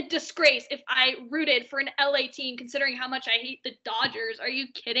be a disgrace if I rooted for an LA team, considering how much I hate the Dodgers. Are you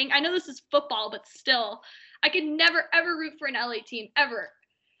kidding? I know this is football, but still, I could never ever root for an LA team ever.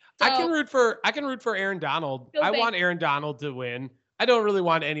 So, I can root for Aaron Donald. Go I Bengals. want Aaron Donald to win. I don't really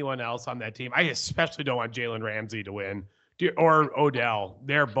want anyone else on that team. I especially don't want Jalen Ramsey to win or Odell.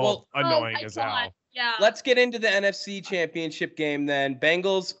 They're both annoying my as God. hell. Yeah. Let's get into the NFC Championship game then.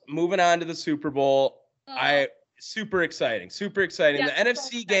 Bengals moving on to the Super Bowl. Super exciting. Yeah, The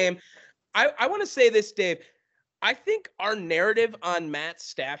NFC game, I want to say this, Dave. I think our narrative on Matt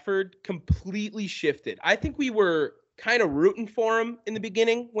Stafford completely shifted. I think we were kind of rooting for him in the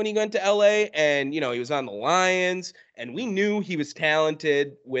beginning when he went to LA, and, he was on the Lions, and we knew he was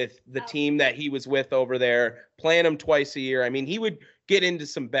talented with the team that he was with over there, playing him twice a year. I mean, he would get into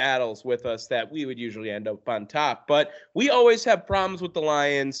some battles with us that we would usually end up on top, but we always have problems with the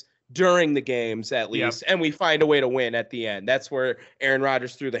Lions during the games, at least, and we find a way to win at the end. That's where Aaron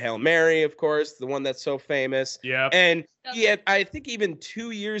Rodgers threw the Hail Mary, of course, the one that's so famous. And I think even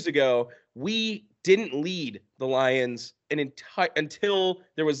 2 years ago, we didn't lead the Lions until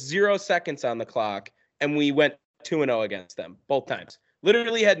there was 0 seconds on the clock, and we went 2-0 against them both times.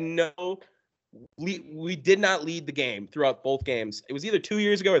 Literally had we did not lead the game throughout both games. It was either 2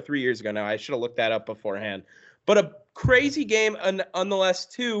 years ago or 3 years ago now. I should have looked that up beforehand. But a crazy game nonetheless,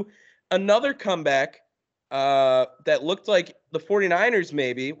 too. Another comeback that looked like the 49ers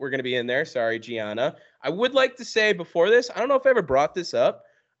maybe were going to be in there. Sorry, Gianna. I would like to say before this, I don't know if I ever brought this up,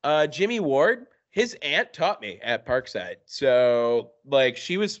 Jimmy Ward, his aunt taught me at Parkside. So, like,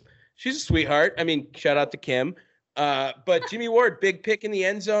 she's a sweetheart. I mean, shout out to Kim. But Jimmy Ward, big pick in the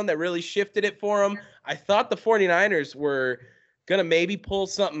end zone that really shifted it for him. I thought the 49ers were going to maybe pull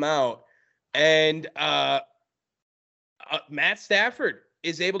something out. And Matt Stafford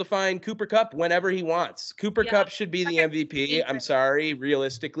is able to find Cooper Kupp whenever he wants. Cooper Kupp should be the MVP. I'm sorry.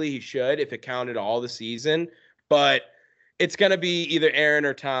 Realistically, he should if it counted all the season. But it's going to be either Aaron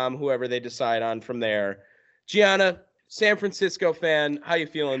or Tom, whoever they decide on from there. Gianna, San Francisco fan, how you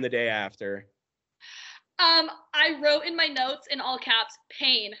feeling the day after? I wrote in my notes in all caps,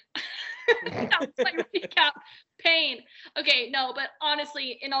 pain. That was my recap, pain. Okay, no, but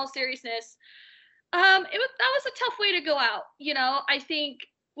honestly, in all seriousness, that was a tough way to go out. I think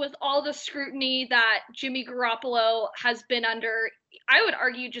with all the scrutiny that Jimmy Garoppolo has been under, I would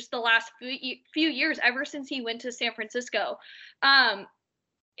argue just the last few years, ever since he went to San Francisco,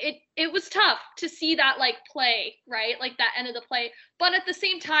 it was tough to see that play, right? Like that end of the play. But at the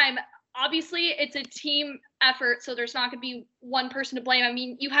same time, obviously it's a team effort, so there's not going to be one person to blame. I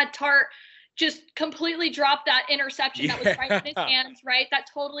mean, you had Tart just completely drop that interception that was right in his hands, right? That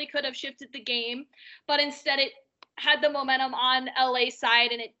totally could have shifted the game, but instead it had the momentum on LA's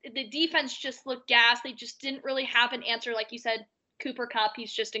side, and the defense just looked gassed. They just didn't really have an answer. Like you said, Cooper Kupp,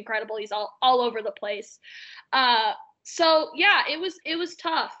 he's just incredible. He's all over the place. So yeah, it was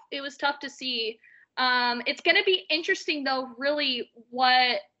tough. It was tough to see. It's going to be interesting though, really,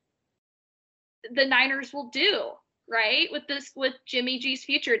 what the Niners will do, right? With Jimmy G's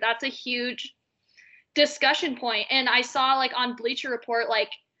future. That's a huge discussion point. And I saw on Bleacher Report,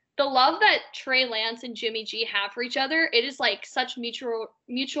 the love that Trey Lance and Jimmy G have for each other, it is such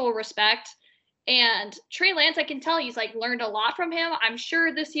mutual respect. And Trey Lance, I can tell he's learned a lot from him, I'm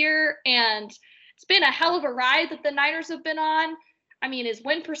sure, this year. And it's been a hell of a ride that the Niners have been on. I mean, his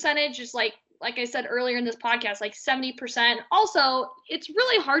win percentage is like I said earlier in this podcast, 70%. Also, it's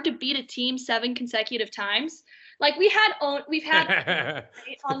really hard to beat a team 7 consecutive times. We've had on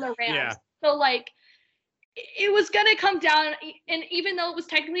the Rams. Yeah. So it was going to come down, and even though it was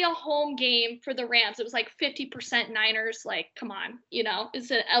technically a home game for the Rams, it was 50% Niners. Come on,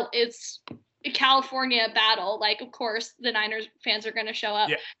 it's a California battle. Of course the Niners fans are going to show up.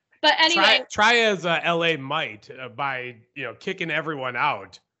 Yeah. But anyway, try as LA might by kicking everyone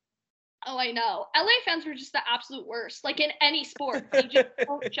out. Oh, I know. LA fans were just the absolute worst. Like in any sport, they just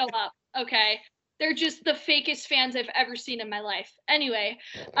don't show up. Okay. They're just the fakest fans I've ever seen in my life. Anyway,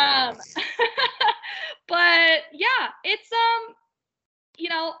 but yeah, it's you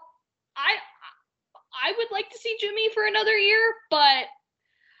know, I would like to see Jimmy for another year, but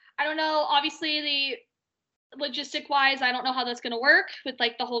I don't know. Obviously, the logistic wise, I don't know how that's going to work with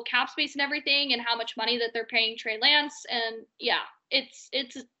like the whole cap space and everything, and how much money that they're paying Trey Lance. And yeah, it's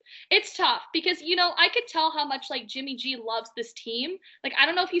tough because I could tell how much like Jimmy G loves this team. Like I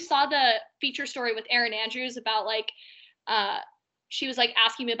don't know if you saw the feature story with Erin Andrews about like she was like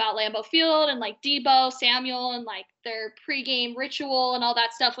asking me about Lambeau Field and like Debo Samuel and like their pregame ritual and all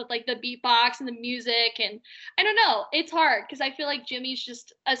that stuff with like the beatbox and the music. And I don't know, it's hard because I feel like Jimmy's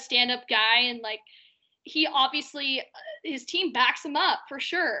just a stand-up guy, and like he obviously his team backs him up for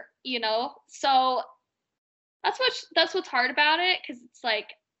sure, so that's what's hard about it, because it's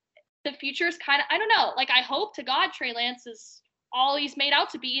like the future is kind of, I don't know, like I hope to God Trey Lance is all he's made out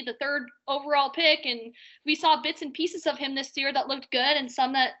to be, the 3rd overall pick, and we saw bits and pieces of him this year that looked good and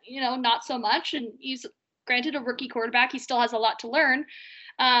some that not so much, and he's granted a rookie quarterback, he still has a lot to learn,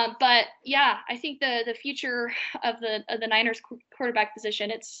 but yeah, I think the future of the Niners quarterback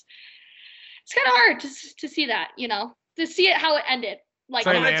position, it's kind of hard to see that, to see it how it ended. Like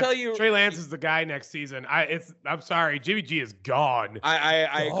Trey I'm gonna Lance, tell you, Trey Lance is the guy next season. I'm sorry, Jimmy G is gone.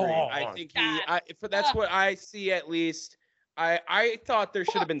 I agree. I think that's what I see at least. I thought there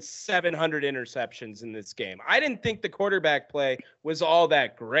should have been 700 interceptions in this game. I didn't think the quarterback play was all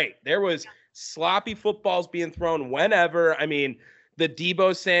that great. There was sloppy footballs being thrown whenever. I mean, the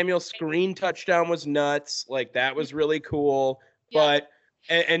Debo Samuel screen touchdown was nuts. Like that was really cool. Yeah. But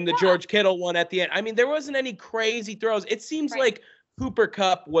and the George Kittle one at the end. I mean, there wasn't any crazy throws. It seems like Cooper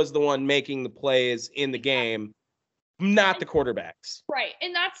Kupp was the one making the plays in the game, not the quarterbacks. Right.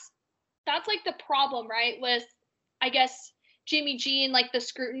 And that's like the problem, right? With, I guess, Jimmy G and like the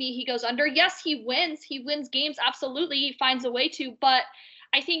scrutiny he goes under. Yes, he wins games. Absolutely. He finds a way to, but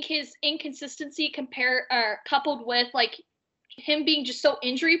I think his inconsistency coupled with like him being just so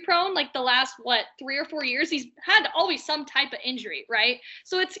injury prone, like the last 3 or 4 years, he's had always some type of injury, right?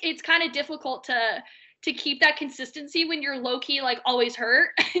 So it's kind of difficult to keep that consistency when you're low-key like always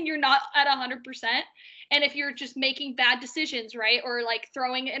hurt and you're not at 100%, and if you're just making bad decisions, right, or like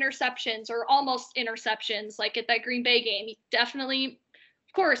throwing interceptions or almost interceptions, like at that Green Bay game, he definitely,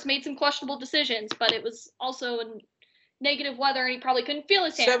 of course, made some questionable decisions, but it was also in negative weather and he probably couldn't feel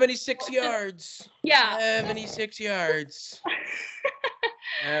his hands. 76 yards. Yeah. 76 yards.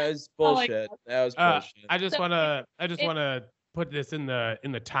 That was bullshit. That was bullshit. I just want to put this in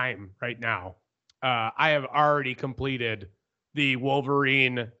the time right now. I have already completed the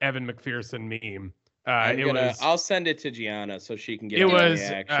Wolverine Evan McPherson meme. I'll send it to Gianna so she can get it. Was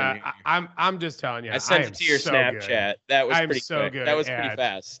reaction. I'm just telling you. I sent it to your Snapchat. Good. That was I'm pretty so quick. good. That was pretty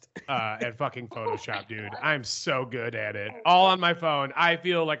fast. At fucking Photoshop, dude. I'm so good at it. All on my phone. I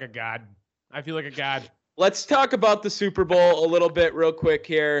feel like a god. Let's talk about the Super Bowl a little bit real quick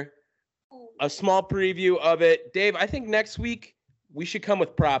here. A small preview of it. Dave, I think next week we should come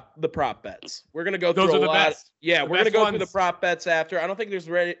with the prop bets. We're going to go through a lot. Best. Yeah, we're going to go through the prop bets after. I don't think there's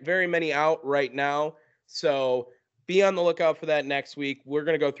very many out right now. So be on the lookout for that next week. We're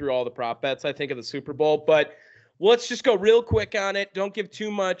going to go through all the prop bets, I think, of the Super Bowl. But let's just go real quick on it. Don't give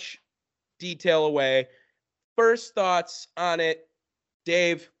too much detail away. First thoughts on it.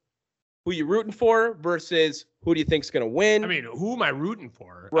 Dave, who you rooting for versus who do you think's going to win? I mean, who am I rooting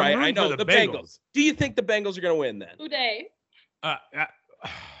for? Right, I know. The Bengals. Do you think the Bengals are going to win then? Who dey?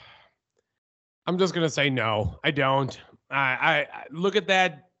 I'm just gonna say no. I don't. I look at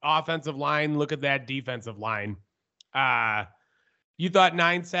that offensive line. Look at that defensive line. You thought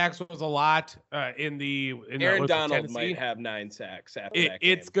 9 sacks was a lot in Aaron Donald might have 9 sacks after that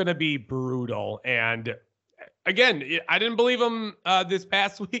game. It's gonna be brutal. And again, I didn't believe him this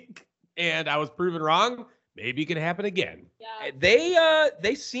past week, and I was proven wrong. Maybe it can happen again. Yeah.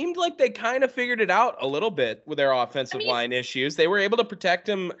 They seemed like they kind of figured it out a little bit with their offensive line issues. They were able to protect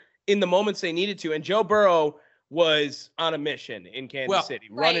him in the moments they needed to, and Joe Burrow was on a mission in Kansas City,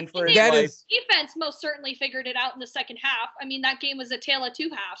 running for his life. Defense most certainly figured it out in the second half. I mean, that game was a tale of two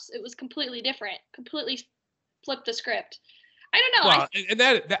halves. It was completely different, completely flipped the script. I don't know. Well, and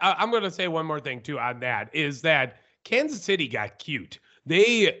that I'm going to say one more thing too on that is that Kansas City got cute.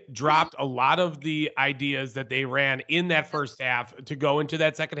 They dropped a lot of the ideas that they ran in that first half to go into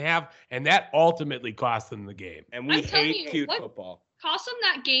that second half, and that ultimately cost them the game. And we hate cute football. Cost them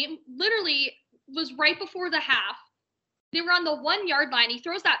that game literally was right before the half. They were on the 1 yard line. He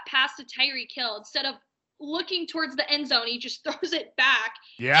throws that pass to Tyreek Hill instead of looking towards the end zone. He just throws it back.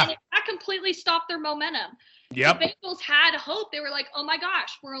 Yeah. And that completely stopped their momentum. Yep. The Bengals had hope. They were like, oh my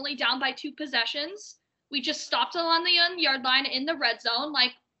gosh, we're only down by 2 possessions. We just stopped them on the 1-yard line in the red zone.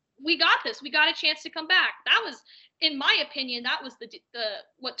 Like, we got this. We got a chance to come back. That was, in my opinion, that was the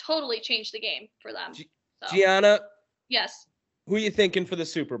what totally changed the game for them. So, Gianna, yes. who are you thinking for the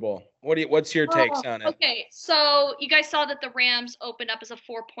Super Bowl? What's your takes on it? Okay, so you guys saw that the Rams opened up as a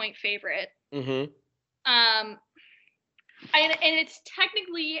 4-point favorite. Mm-hmm. And it's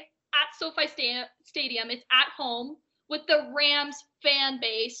technically at SoFi Stadium. It's at home with the Rams fan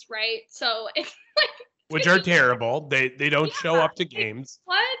base, right? So it's like, which are terrible. They don't show up to games.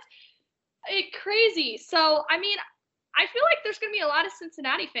 What? It's crazy. So I mean, I feel like there's gonna be a lot of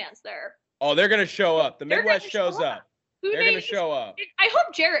Cincinnati fans there. Oh, they're gonna show up. The Midwest shows up. They're gonna show up. I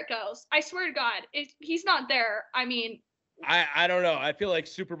hope Jarrett goes. I swear to God, if he's not there, I mean. I don't know. I feel like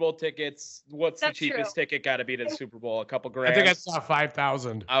Super Bowl tickets. What's the cheapest ticket got to be to the Super Bowl? A couple grand. I think I saw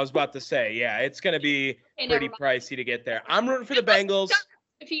 5,000. I was about to say, yeah, it's gonna be pretty pricey to get there. I'm rooting for the Bengals.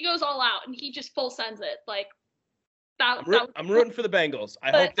 If he goes all out and he just full sends it, like that. I'm rooting for the Bengals.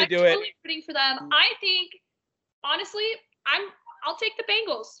 I hope they do it. I'm totally rooting for them. I think, honestly, I'll take the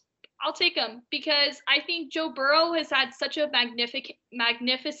Bengals. I'll take them because I think Joe Burrow has had such a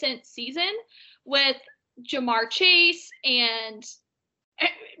magnificent season with Jamar Chase and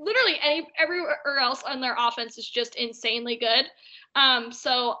literally everywhere else on their offense is just insanely good.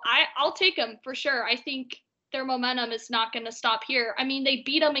 So I'll take them for sure. I think their momentum is not going to stop here. I mean, they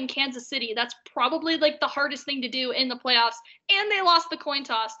beat them in Kansas City. That's probably like the hardest thing to do in the playoffs, and they lost the coin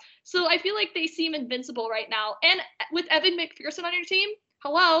toss. So I feel like they seem invincible right now. And with Evan McPherson on your team,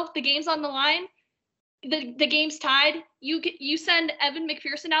 hello, the game's on the line. The game's tied. You send Evan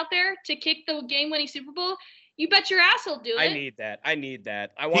McPherson out there to kick the game-winning Super Bowl. You bet your ass he'll do it. I need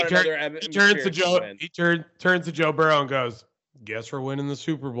that. I want another Evan He turns to Joe Burrow and goes, "Guess we're winning the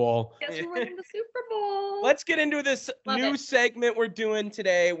Super Bowl." Guess we're winning the Super Bowl. Let's get into this new segment we're doing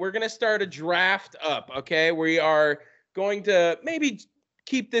today. We're gonna start a draft up. Okay, we are going to maybe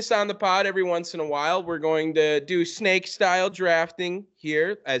keep this on the pod every once in a while. We're going to do snake style drafting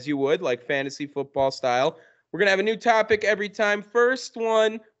here, as you would, like fantasy football style. We're going to have a new topic every time. First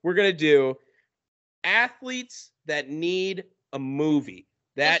one, we're going to do athletes that need a movie.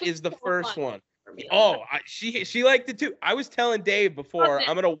 That is the first one. Oh, she liked it too. I was telling Dave before,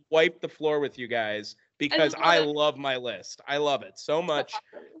 I'm going to wipe the floor with you guys because I love my list. I love it so much.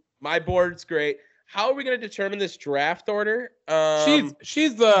 My board's great. How are we going to determine this draft order?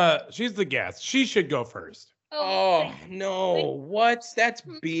 She's the guest. She should go first. Oh no! That's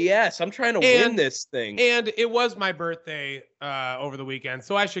BS. I'm trying to win this thing. And it was my birthday over the weekend,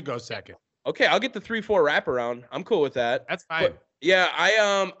 so I should go second. Okay, I'll get the 3-4 wraparound. I'm cool with that. That's fine. But, yeah,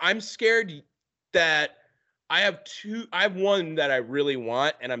 I'm scared that I have one that I really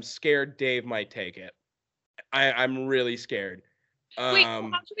want, and I'm scared Dave might take it. I'm really scared. Wait, how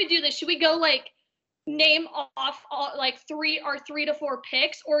should we do this? Should we go like name off all, like 3 to 4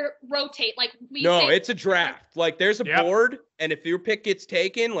 picks, or rotate? Like it's a draft. Like there's a board, and if your pick gets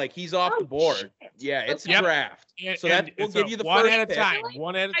taken, like he's off the board. Shit. Yeah, it's a draft. So that we'll give you the one first at a pick. time.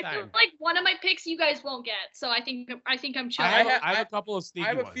 One at a I time. feel like one of my picks you guys won't get, so I think I'm chill. I have a couple of sneaky I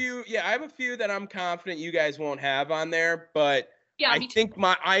have a ones. few. Yeah, I have a few that I'm confident you guys won't have on there, but yeah, I think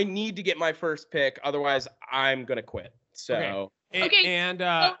I need to get my first pick, otherwise I'm gonna quit. So Okay. And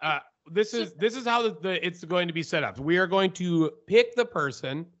this is how it's going to be set up. We are going to pick the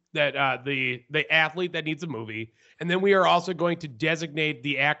person that the athlete that needs a movie, and then we are also going to designate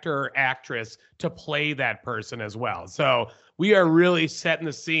the actor or actress to play that person as well. So we are really setting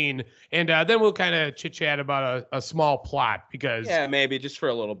the scene, and then we'll kind of chit chat about a small plot because maybe just for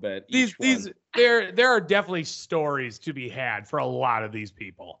a little bit. There are definitely stories to be had for a lot of these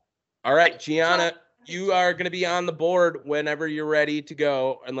people. All right, Gianna. You are going to be on the board whenever you're ready to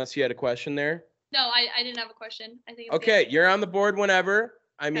go, unless you had a question there. No, I didn't have a question. I think. Okay, you're on the board whenever.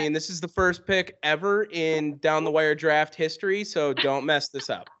 I mean, this is the first pick ever in Down the Wire draft history, so don't mess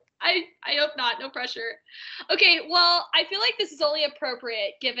this up. I hope not. No pressure. Okay, well, I feel like this is only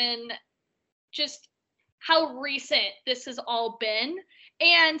appropriate given just how recent this has all been.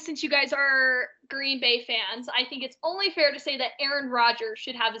 And since you guys are Green Bay fans, I think it's only fair to say that Aaron Rodgers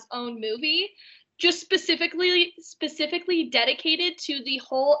should have his own movie, just specifically dedicated to the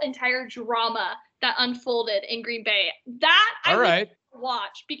whole entire drama that unfolded in Green Bay. That I would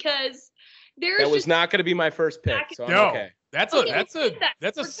watch because that was not going to be my first pick. So I'm okay. That's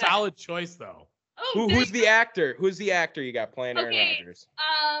a solid choice though. Oh, who's the actor? Who's the actor you got playing Aaron Rodgers?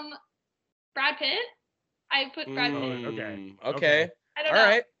 Brad Pitt. I put Brad Pitt. Okay. I don't know.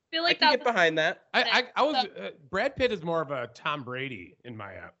 Right. feel I like can that get was behind that. I was Brad Pitt is more of a Tom Brady in my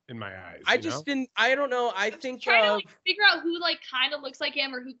eyes. I just didn't. I don't know. I was think trying to like figure out who like kind of looks like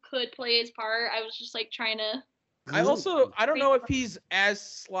him or who could play his part. I was just like trying to. I don't know if he's as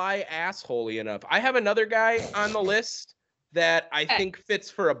sly assholey enough. I have another guy on the list that I think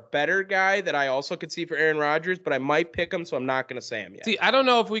fits for a better guy that I also could see for Aaron Rodgers, but I might pick him, so I'm not going to say him yet. See, I don't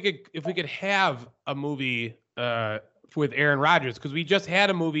know if we could have a movie with Aaron Rodgers, because we just had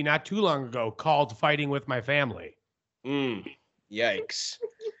a movie not too long ago called Fighting with My Family. Yikes.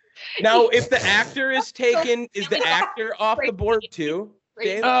 Now, if the actor is taken, is the actor off the board too?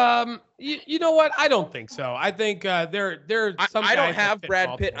 Dave? You know what? I don't think so. I think there some. I don't guys that have fit Brad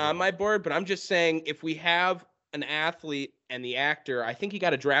Pitt multiple on my board, but I'm just saying if we have an athlete and the actor, I think you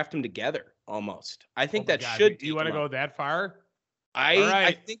got to draft them together almost. I think Oh my that God. should. Do you want to go that far?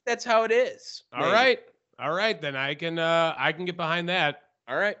 I think that's how it is. All right. Then I can get behind that.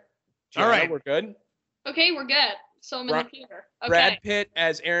 All right. All right. We're good. Okay, we're good. So I'm in the theater. Okay. Brad Pitt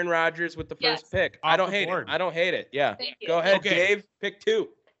as Aaron Rodgers with the first pick. I don't hate it. I don't hate it. Yeah. Thank you. Go ahead, Okay. Dave. Pick 2.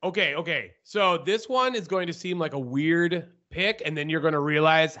 Okay. So this one is going to seem like a weird pick, and then you're going to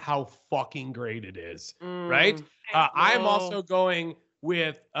realize how fucking great it is, right? I'm also going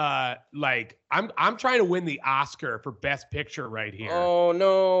with I'm trying to win the Oscar for Best Picture right here. Oh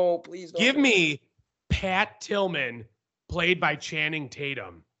no, please don't. Give me Pat Tillman, played by Channing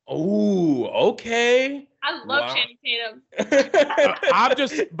Tatum. Oh, okay. I love Channing Tatum.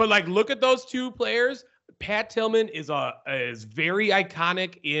 But like, look at those two players. Pat Tillman is very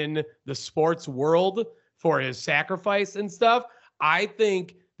iconic in the sports world for his sacrifice and stuff. I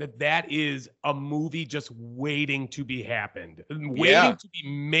think that is a movie just waiting to be happened, waiting to be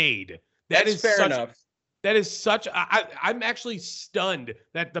made. That's fair enough. That is such. I'm actually stunned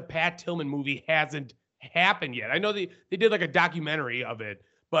that the Pat Tillman movie hasn't happened yet. I know they did like a documentary of it,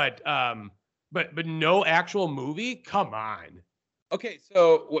 but no actual movie. Come on. Okay,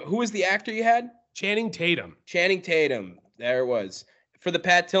 so who was the actor you had? Channing Tatum. Channing Tatum. There it was. For the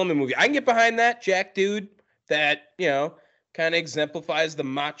Pat Tillman movie. I can get behind that. Jack dude that, kind of exemplifies the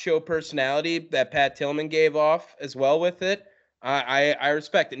macho personality that Pat Tillman gave off as well with it. I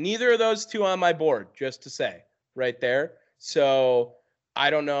respect it. Neither of those two on my board, just to say, right there. So I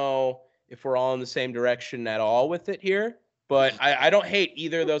don't know if we're all in the same direction at all with it here, but I don't hate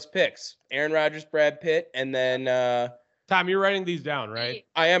either of those picks. Aaron Rodgers, Brad Pitt, and then Tom, you're writing these down, right?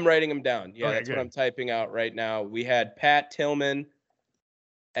 I am writing them down. Yeah, Okay, that's good. what I'm typing out right now. We had Pat Tillman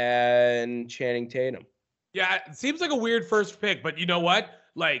and Channing Tatum. Yeah, it seems like a weird first pick, but you know what?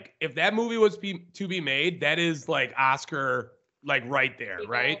 Like, if that movie was to be made, that is like Oscar, like right there,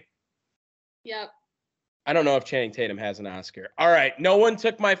 right? Yep. I don't know if Channing Tatum has an Oscar. All right, no one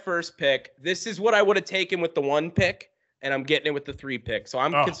took my first pick. This is what I would have taken with the 1 pick, and I'm getting it with the 3 pick. So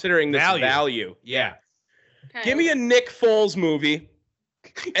I'm considering this value. Yeah. Okay. Give me a Nick Foles movie,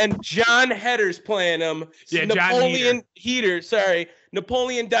 and John Hetter's playing him. Yeah, Napoleon Heater. Sorry,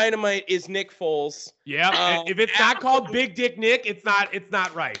 Napoleon Dynamite is Nick Foles. Yeah. If it's not called Big Dick Nick, it's not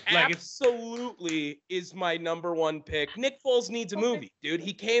right. Like, absolutely is my number 1 pick. Nick Foles needs a movie, dude.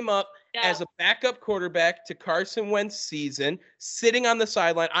 He came up as a backup quarterback to Carson Wentz's season, sitting on the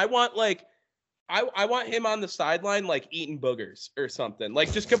sideline. I want him on the sideline, like eating boogers or something,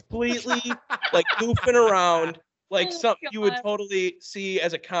 like just completely like goofing around, like something you would totally see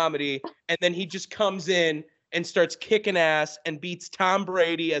as a comedy. And then he just comes in and starts kicking ass and beats Tom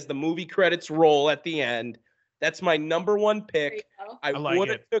Brady as the movie credits roll at the end. That's my number 1 pick. I would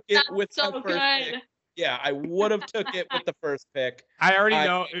have took it with the first pick. Yeah, I would have took it with the first pick. I already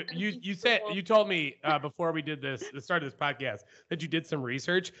know. You told me before we did the start of this podcast that you did some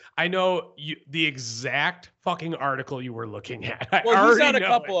research. I know the exact fucking article you were looking at. Well, he's on a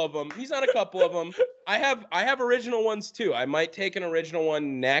couple of them. I have original ones too. I might take an original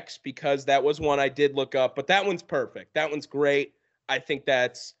one next because that was one I did look up, but that one's perfect. That one's great. I think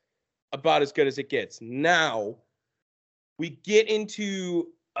that's about as good as it gets. Now we get into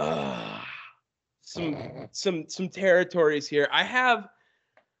some territories here. I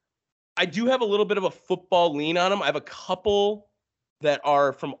do have a little bit of a football lean on them. I have a couple that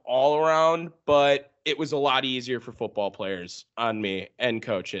are from all around, but it was a lot easier for football players on me and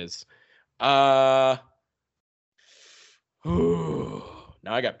coaches. Now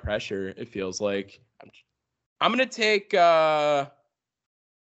I got pressure. It feels like I'm gonna take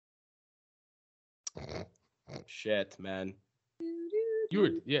shit, man.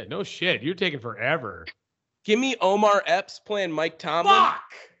 No shit. You're taking forever. Give me Omar Epps playing Mike Tomlin. Fuck!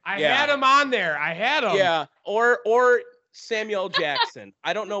 I had him on there. I had him. Yeah. Or Samuel Jackson.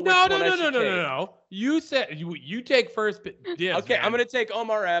 I don't know which No, one I should take. no. You said you take first dibs. Okay, man. I'm gonna take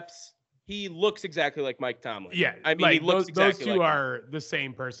Omar Epps. He looks exactly like Mike Tomlin. Yeah, I mean, like he looks those exactly two like him. are the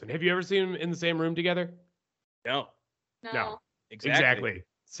same person. Have you ever seen them in the same room together? No, No. exactly.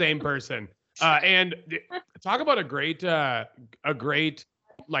 Same person. And talk about a great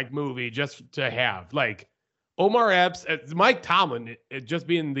like movie just to have. Like Omar Epps, Mike Tomlin, just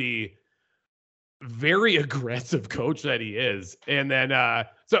being the very aggressive coach that he is. And then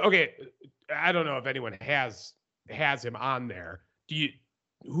so okay, I don't know if anyone has him on there.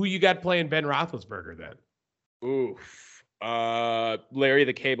 Who you got playing Ben Roethlisberger then? Oof. Larry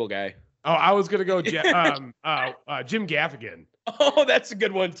the Cable Guy. Oh, I was gonna go Jim Gaffigan. Oh, that's a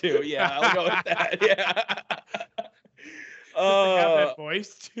good one too. Yeah, I'll go with that. Yeah. Got that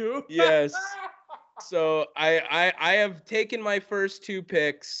voice too. Yes. So I have taken my first two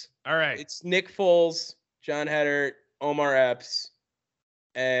picks. All right. It's Nick Foles, John Hedert, Omar Epps,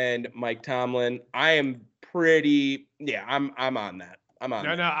 and Mike Tomlin. I am pretty. Yeah, I'm on that. I'm on.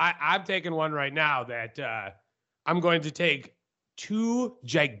 No, I'm taking one right now that I'm going to take two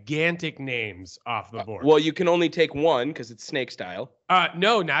gigantic names off the board. Well, you can only take one because it's snake style.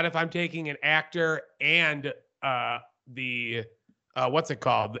 No, not if I'm taking an actor and the what's it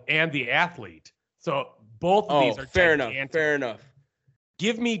called? And the athlete. So both of these are fair gigantic. enough. Fair enough.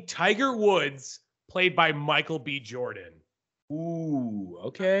 Give me Tiger Woods played by Michael B. Jordan. Ooh,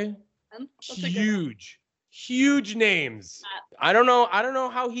 okay. Huge names. I don't know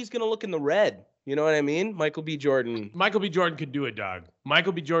how he's gonna look in the red. You know what I mean? Michael B. Jordan. Michael B. Jordan can do it, dog.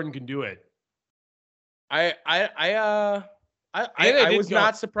 Michael B. Jordan can do it. I was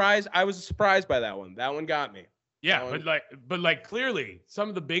not surprised. I was surprised by that one. That one got me. Yeah, but like clearly some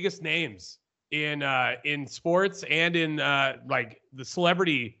of the biggest names in sports and in like the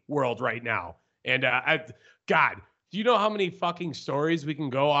celebrity world right now. And God, do you know how many fucking stories we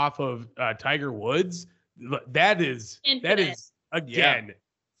can go off of Tiger Woods? That is again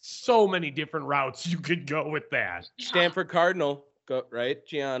so many different routes you could go with that. Stanford Cardinal, go right,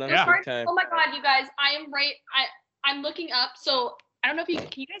 Gianna. Yeah. Oh my God, you guys! I am right. I'm looking up. So I don't know if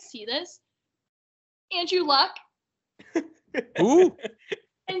can you guys see this? Andrew Luck. Ooh.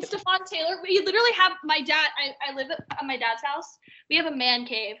 And Stephon Taylor. We literally have my dad. I live at my dad's house. We have a man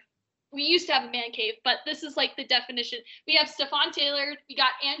cave. We used to have a man cave, but this is like the definition. We have Stephon Taylor. We got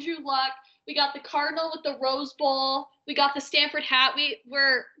Andrew Luck. We got the Cardinal with the Rose Bowl. We got the Stanford hat.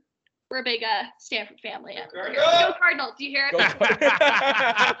 We're a big Stanford family. Go Cardinals. Do you hear it?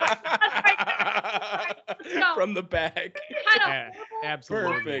 From the back.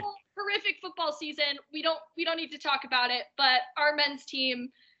 Absolutely. Horrific football season. We don't need to talk about it, but our men's team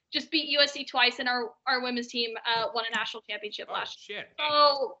just beat USC twice, and our women's team won a national championship last year.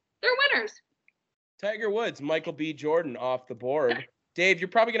 So they're winners. Tiger Woods, Michael B. Jordan off the board. Dave, you're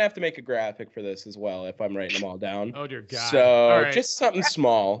probably gonna have to make a graphic for this as well if I'm writing them all down. Oh dear God. So just something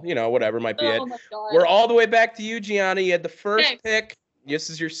small, whatever might be it. We're all the way back to you, Gianna. You had the first pick. This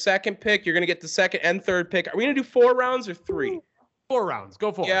is your second pick. You're gonna get the second and third pick. Are we gonna do 4 rounds or 3? 4 rounds.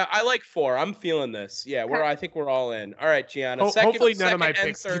 Go for it. Yeah, I like 4. I'm feeling this. Yeah, I think we're all in. All right, Gianna. Hopefully none of my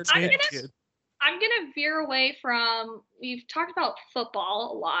picks. I'm gonna veer away from. We've talked about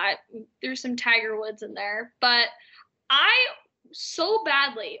football a lot. There's some Tiger Woods in there, but I so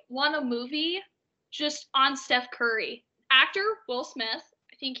badly want a movie just on Steph Curry. Actor Will Smith.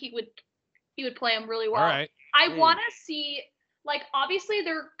 I think he would play him really well. All right. I want to see. Like, obviously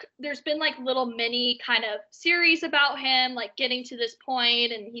there's been like little mini kind of series about him, like getting to this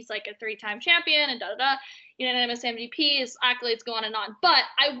point, and he's like a 3-time champion and unanimous MVP, his accolades go on and on. But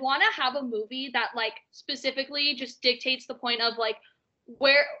I want to have a movie that like specifically just dictates the point of like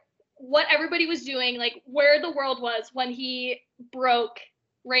what everybody was doing, like where the world was when he broke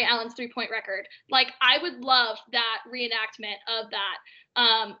Ray Allen's 3-point record. Like, I would love that reenactment of that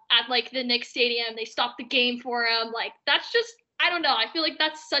at like the Knicks stadium. They stopped the game for him. Like, that's just, I don't know. I feel like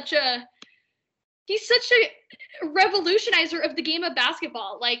he's such a revolutionizer of the game of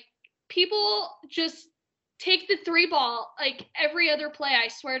basketball. Like, people just take the 3-ball like every other play, I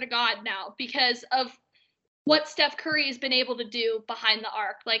swear to God, now, because of what Steph Curry has been able to do behind the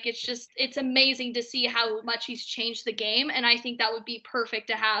arc. Like, it's amazing to see how much he's changed the game. And I think that would be perfect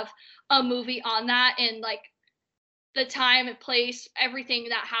to have a movie on that, and like the time and place, everything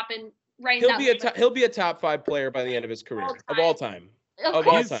that happened right now. He'll be a top 5 player by the end of his career of all time.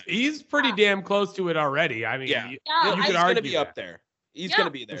 He's pretty damn close to it already. I mean, you could argue he's going to be up there. He's going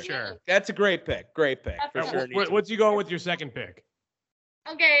to be there. For sure. That's a great pick. For sure. What's you going with your second pick?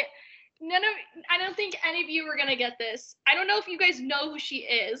 Okay. I don't think any of you are going to get this. I don't know if you guys know who she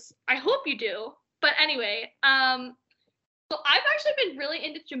is. I hope you do. But anyway, So I've actually been really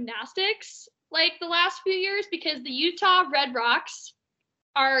into gymnastics like the last few years because the Utah Red Rocks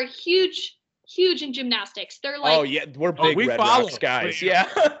are huge in gymnastics. They're like, Oh yeah, we're big we Red follow. Rocks guys. Wait. Yeah.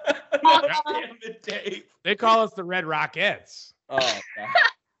 Uh, Damn it, Dave. They call us the Red Rockettes. Oh, God.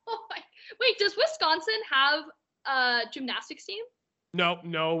 oh my, wait, does Wisconsin have a gymnastics team?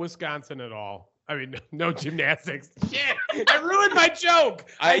 No Wisconsin at all. I mean, no gymnastics. Shit, I ruined my joke.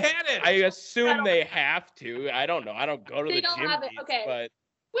 I had it. I assume they have to. I don't know. I don't go to They the don't gym have it. meets, Okay. but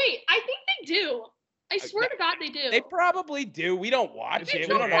Wait, I think they do. I swear to God they do. they probably do. We don't watch They it. We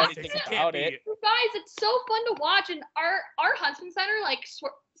don't don't know watch anything it. about it. You guys, it's so fun to watch, and our Huntsman Center like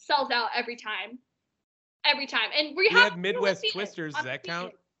sells out every time. And we have two Midwest Olympians Twisters. Does that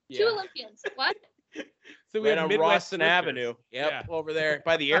count? Two Olympians. What? So we Right have on Midwest Rawson Twisters. Avenue. Yep, over there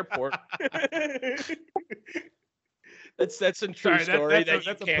by the airport. that's a true Sorry, story that's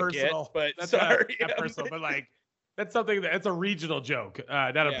that a you can't personal. get. But That's sorry, not personal, but like that's something that's a regional joke,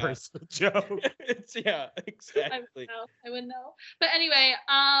 not a Yeah. personal joke. yeah, I exactly. wouldn't know. But anyway,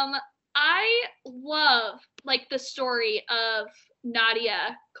 I love like the story of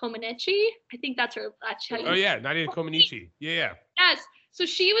Nadia Comaneci. I think that's how you Oh yeah, Nadia Comaneci. Yeah. Yes. So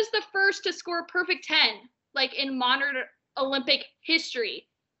she was the first to score a perfect 10, like in modern Olympic history.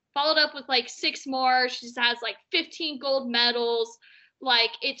 Followed up with like 6 more. She has like 15 gold medals.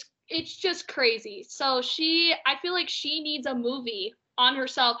 Like it's just crazy. So I feel like she needs a movie on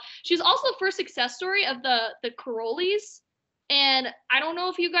herself. She's also the first success story of the Carollis. And I don't know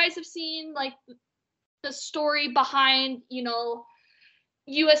if you guys have seen like the story behind,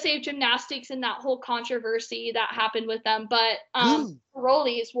 USA Gymnastics and that whole controversy that happened with them, but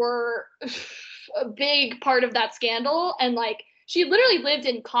Carollis were a big part of that scandal, and like she literally lived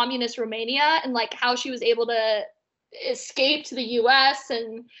in communist Romania, and like how she was able to escape to the US,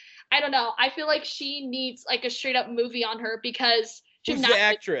 and I don't know. I feel like she needs like a straight up movie on her because Who's the gymnastics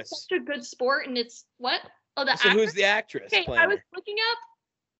actress? is such a good sport, and it's what? Oh, the So actress? who's the actress Okay, playing I was her? looking up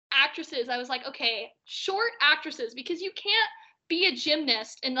actresses. I was like, okay, short actresses, because you can't be a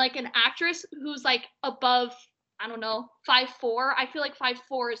gymnast and like an actress who's like above, I don't know, 5'4". I feel like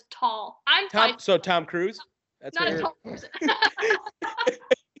 5'4" is tall. I'm Tom Cruise? That's not what a you're... tall person.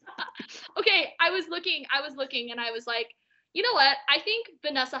 Okay, I was looking and I was like, you know what? I think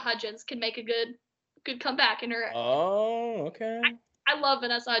Vanessa Hudgens can make a good comeback in her. Oh, okay. I love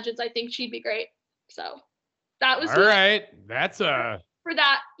Vanessa Hudgens. I think she'd be great. So that was All right. That's a for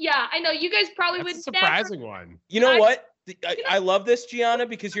that. Yeah, I know you guys probably would surprising one. You know what? I love this, Gianna,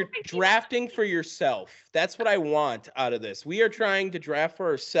 because you're drafting for yourself. That's what I want out of this. We are trying to draft for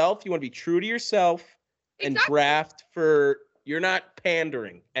ourselves. You want to be true to yourself and draft for. You're not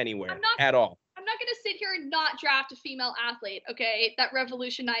pandering anywhere at all. I'm not going to sit here and not draft a female athlete, okay? That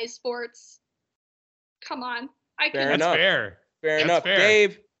revolutionized sports. Come on. Fair enough. Fair. Fair That's enough. fair.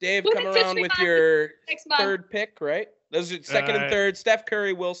 Dave, come around with your third pick, right? Those are second and third. Steph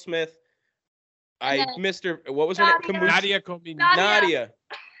Curry, Will Smith. I missed her. What was her name? Nadia Comaneci.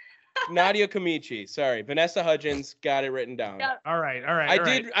 Nadia Comaneci. Sorry, Vanessa Hudgens. Got it written down. Yep. All right.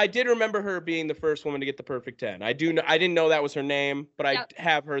 I did remember her being the first woman to get the perfect 10. I didn't know that was her name, but I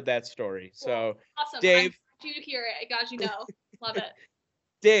have heard that story. Cool. So, awesome. Dave, I glad you hear it. I got you know. Love it.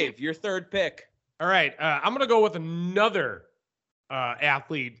 Dave, your third pick. All right. I'm gonna go with another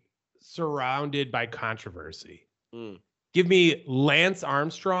athlete surrounded by controversy. Give me Lance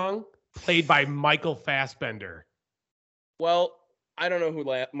Armstrong, played by Michael Fassbender. Well, I don't know who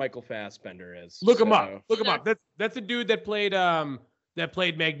Michael Fassbender is. Look him up. Look him up. That's a dude that played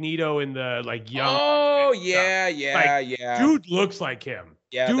Magneto in the like young. Oh yeah. Dude looks like him.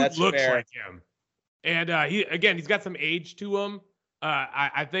 Yeah, dude that's looks fair. like him. And he's got some age to him.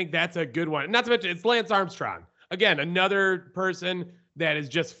 I think that's a good one. Not to mention it's Lance Armstrong. Again, another person that is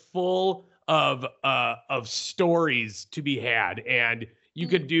just full of stories to be had, and you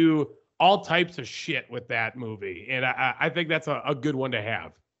could do all types of shit with that movie, and I think that's a good one to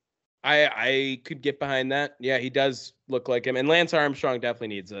have. I could get behind that. Yeah, he does look like him, and Lance Armstrong definitely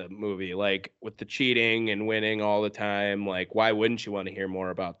needs a movie, like with the cheating and winning all the time. Like, why wouldn't you want to hear more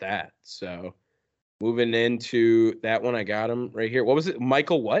about that? So, moving into that one, I got him right here. What was it?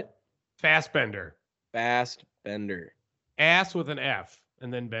 Michael what? Fassbender. Fassbender. Ass with an F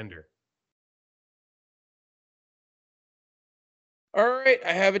and then Bender. All right,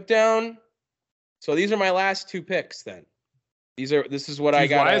 I have it down. So these are my last two picks then. This is what I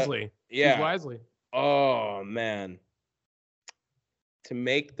got. Wisely. Yeah. Choose wisely. Oh man. To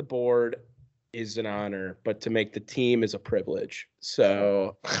make the board is an honor, but to make the team is a privilege.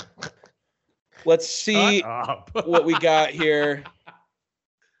 So let's see what we got here.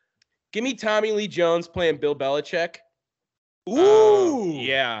 Give me Tommy Lee Jones playing Bill Belichick. Ooh.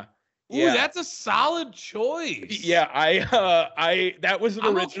 Yeah. Ooh, Yeah. that's a solid choice. Yeah, that was an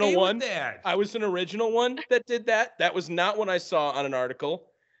I'm original okay one. with that. I was an original one that did that. That was not one I saw on an article.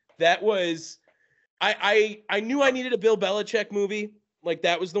 That was I knew I needed a Bill Belichick movie. Like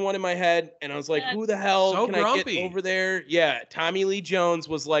that was the one in my head, and I was like, who the hell So can I grumpy. get over there? Yeah, Tommy Lee Jones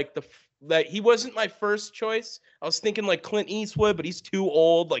was like that. He wasn't my first choice. I was thinking like Clint Eastwood, but he's too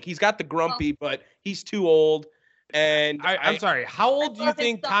old. Like he's got the grumpy, but he's too old. And I'm sorry. How old do you love his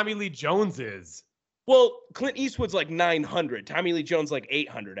think son. Tommy Lee Jones is? Well, Clint Eastwood's like 900. Tommy Lee Jones like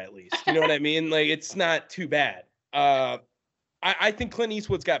 800 at least. You know what I mean? Like it's not too bad. I think Clint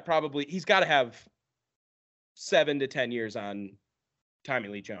Eastwood's he's got to have 7 to 10 years on Tommy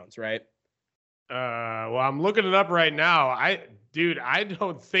Lee Jones, right? Well, I'm looking it up right now. I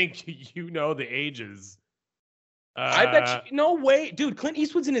don't think you know the ages. I bet you, no way, dude. Clint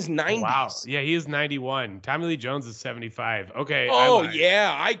Eastwood's in his 90s. Wow. Yeah, he is 91. Tommy Lee Jones is 75. Okay. Oh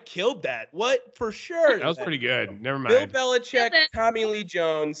yeah, I killed that. What for sure? That was pretty good. Never Bill mind. Belichick, Tommy Lee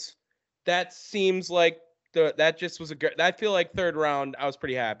Jones. That seems like that just was a good. I feel like third round. I was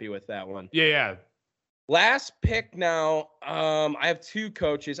pretty happy with that one. Yeah. Last pick now. I have 2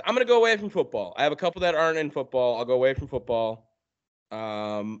 coaches. I'm gonna go away from football. I have a couple that aren't in football. I'll go away from football.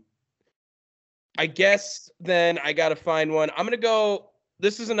 I guess then I gotta find one. I'm gonna go.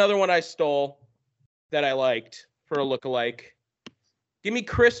 This is another one I stole that I liked for a lookalike. Give me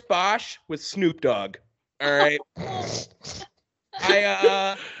Chris Bosh with Snoop Dogg. All right.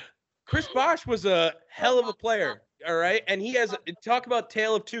 Chris Bosh was a hell of a player. All right, and he has talk about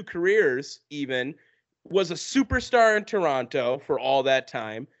tale of 2 careers. Even was a superstar in Toronto for all that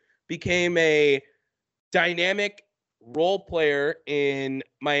time. Became a dynamic role player in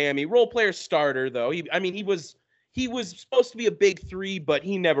Miami. Role player starter though. He was supposed to be a big 3, but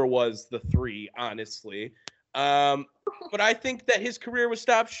he never was the 3, honestly. But I think that his career was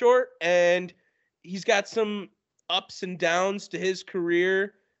stopped short, and he's got some ups and downs to his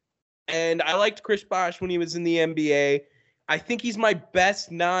career. And I liked Chris Bosh when he was in the NBA. I think he's my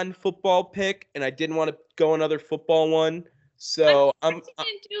best non-football pick, and I didn't want to go another football one. So I'm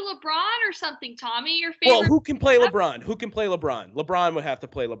do LeBron or something, Tommy. Your favorite. Well, who can play LeBron? Who can play LeBron? LeBron would have to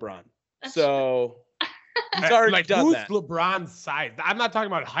play LeBron. That's so he's already like, done who's that. LeBron's size? I'm not talking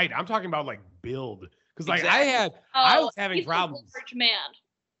about height. I'm talking about like build. Because like Exactly. I was having he's problems. A large man.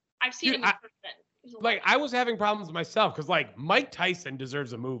 I've seen Dude, him in person. He's a Like large- I was having problems myself because like Mike Tyson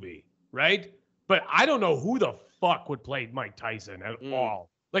deserves a movie, right? But I don't know who the fuck would play Mike Tyson at all.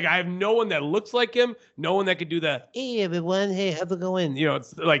 Like I have no one that looks like him, no one that could do the "Hey everyone, hey how's it going?" You know,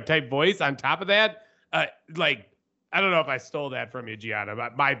 it's like type voice. On top of that, like I don't know if I stole that from you, Gianna.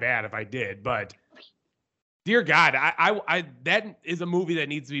 But my bad if I did. But dear God, I that is a movie that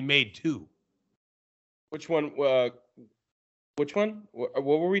needs to be made too. Which one? Which one? What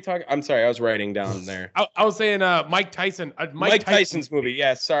were we talking? I'm sorry, I was writing down there. I was saying Mike Tyson. Mike Tyson's movie.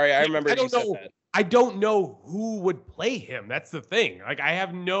 Yeah, sorry, I remember. I don't you said know. that. I don't know who would play him. That's the thing. Like I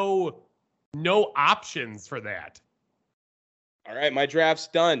have no options for that. All right, my draft's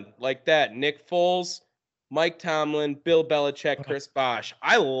done. Like that. Nick Foles, Mike Tomlin, Bill Belichick, Chris Bosh.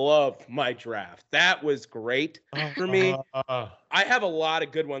 I love my draft. That was great for me. I have a lot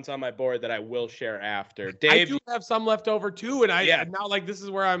of good ones on my board that I will share after. Dave, I do have some left over too, and and now like this is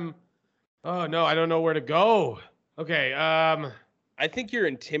where I'm. Oh no, I don't know where to go. Okay. I think you're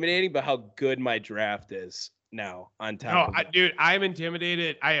intimidating by how good my draft is now on top of it. Dude, I'm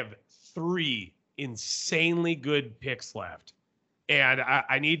intimidated. I have 3 insanely good picks left. And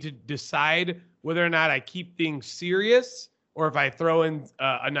I need to decide whether or not I keep things serious or if I throw in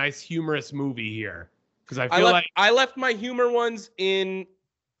a nice humorous movie here. Because I left my humor ones in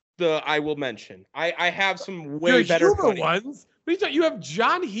the I will mention. I have some way better humor funny ones. But you have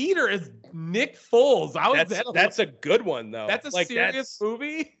John Heater as Nick Foles. That's a good one though. That's a serious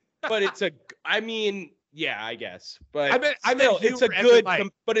movie. But it's yeah, I guess. But I meant it's a good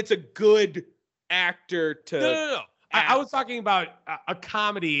but it's a good actor to No. I was talking about a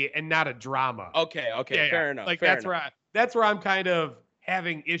comedy and not a drama. Okay, Yeah, fair enough. Like fair that's enough. that's where I'm kind of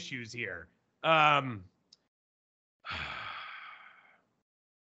having issues here.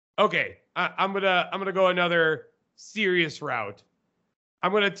 Okay, I'm gonna go another serious route.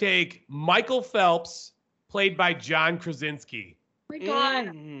 I'm gonna take Michael Phelps, played by John Krasinski. Oh my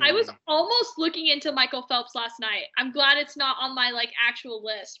God. I was almost looking into Michael Phelps last night. I'm glad it's not on my like actual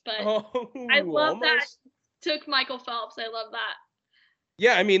list, but I love that. Took Michael Phelps. I love that.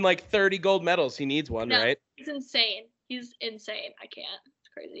 Yeah, I mean, like 30 gold medals. He needs one, right? He's insane. He's insane. I can't. It's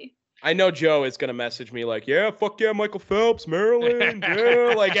crazy. I know Joe is gonna message me like, "Yeah, fuck yeah, Michael Phelps, Maryland,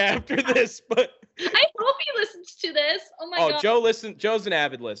 yeah," like after this. But I hope he listens to this. Oh my god. Joe's an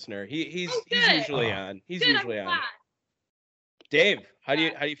avid listener. He's usually on. He's Good, usually I'm on. glad. Dave, how do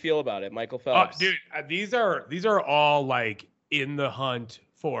you feel about it? Michael Phelps. Dude, these are all like in the hunt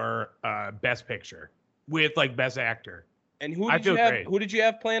for best picture with like best actor. And who did you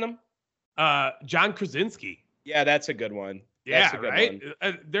have playing him? John Krasinski. Yeah, that's a good one. Yeah, right.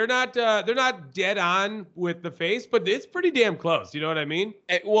 They're not dead on with the face, but it's pretty damn close. You know what I mean?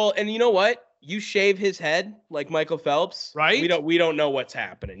 And you know what? You shave his head like Michael Phelps, right? We don't know what's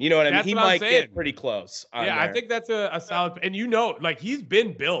happening. You know what I mean? He might get pretty close. I think that's a solid. And like he's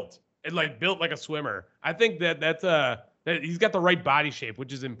been built and like built like a swimmer. I think that he's got the right body shape,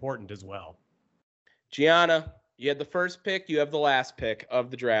 which is important as well. Gianna, you had the first pick. You have the last pick of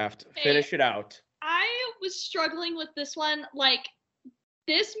the draft. Hey, finish it out. I was struggling with this one. Like,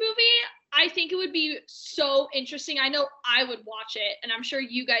 this movie, I think it would be so interesting. I know I would watch it, and I'm sure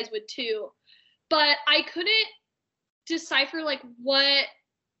you guys would too. But I couldn't decipher, like, what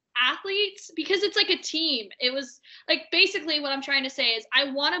athletes, because it's like a team. It was, like, basically what I'm trying to say is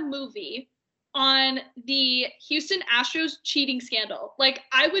I want a movie on the Houston Astros cheating scandal. Like,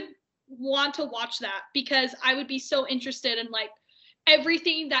 I would want to watch that because I would be so interested in, like,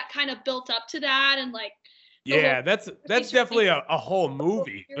 everything that kind of built up to that, and like that's definitely a whole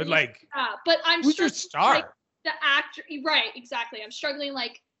movie, but like but I'm who's your star? Like, the actor, right? Exactly. I'm struggling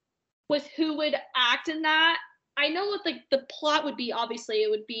like with who would act in that. I know what like the plot would be. Obviously,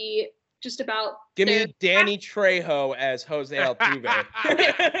 it would be just about give me Danny Trejo as Jose Altuve.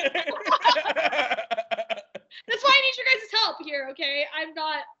 That's why I need your guys' help here, okay?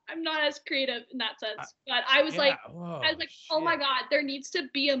 I'm not as creative in that sense. But I was oh my god, there needs to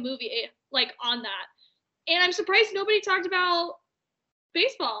be a movie like on that. And I'm surprised nobody talked about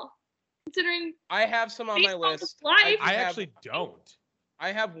baseball, considering I have some on my list. I actually don't. I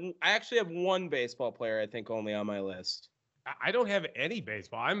actually have one baseball player I think only on my list. I don't have any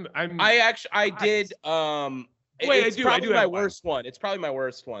baseball. I did Wait, it's probably my worst one. It's probably my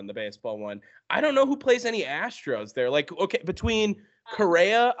worst one, the baseball one. I don't know who plays any Astros there. Like, okay, between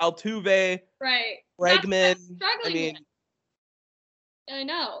Correa, Altuve, right, Bregman. I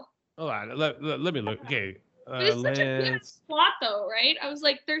know. Hold on, let me look. Okay, but it's such a good plot, though, right? I was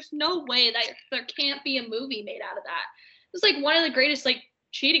like, there's no way that there can't be a movie made out of that. It's like one of the greatest like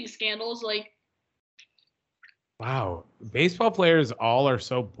cheating scandals. Like, wow, baseball players all are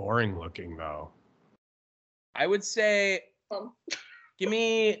so boring looking, though. I would say, give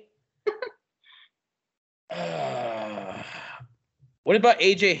me. What about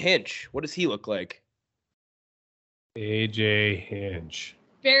AJ Hinch? What does he look like? AJ Hinch.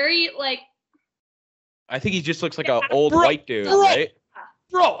 Very like. I think he just looks like an old white dude, right?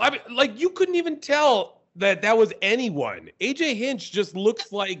 Bro, I mean, like you couldn't even tell that was anyone. AJ Hinch just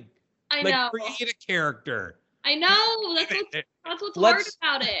looks like create a character. I know. That's what's hard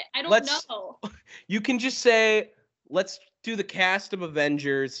about it. I don't know. You can just say, let's do the cast of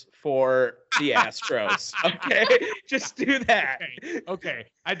Avengers for the Astros. Okay? Just do that. Okay.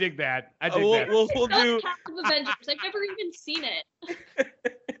 I dig that. We'll do cast of Avengers. I've never even seen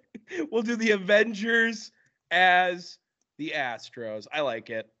it. We'll do the Avengers as the Astros. I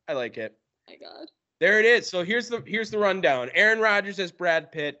like it. Oh my God. There it is. So here's the rundown. Aaron Rodgers as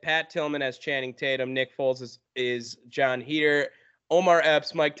Brad Pitt, Pat Tillman as Channing Tatum, Nick Foles is John Heater, Omar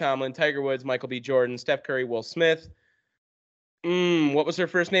Epps, Mike Tomlin, Tiger Woods, Michael B. Jordan, Steph Curry, Will Smith. What was her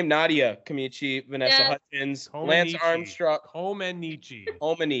first name? Nadia Comaneci, Vanessa Hudgens, Lance Armstrong, Comaneci.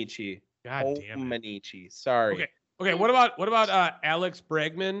 God damn it. Sorry. Okay. What about Alex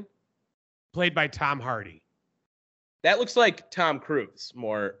Bregman, played by Tom Hardy? That looks like Tom Cruise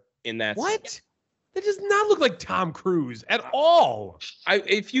more in that. What? Sense. That does not look like Tom Cruise at all.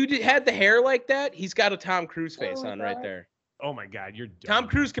 If you had the hair like that, he's got a Tom Cruise face on right there. Oh my God, you're dumb. Tom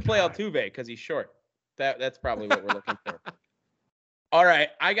Cruise could play Altuve because he's short. That's probably what we're looking for. All right,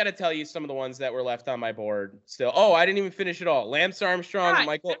 I got to tell you some of the ones that were left on my board still. Oh, I didn't even finish it all. Lance Armstrong,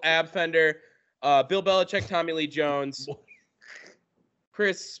 Michael Abfender, Bill Belichick, Tommy Lee Jones,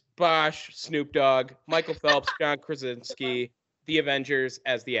 Chris Bosh, Snoop Dogg, Michael Phelps, John Krasinski, the Avengers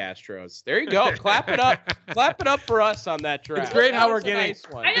as the Astros. There you go. Clap it up. Clap it up for us on that draft. It's great how we're getting. Nice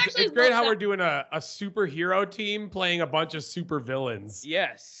one. It's great how we're doing a superhero team playing a bunch of super villains.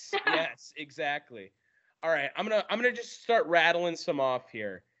 Yes, exactly. All right, I'm gonna just start rattling some off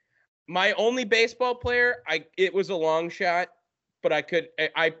here. My only baseball player, it was a long shot, but I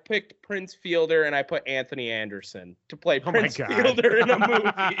picked Prince Fielder and I put Anthony Anderson to play Prince Fielder in a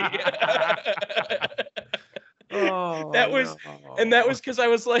movie. That was because I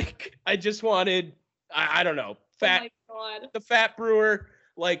was like, I just wanted, I don't know, the Fat Brewer,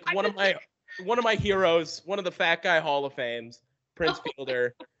 like one of my one of my heroes, one of the Fat Guy Hall of Fames, Prince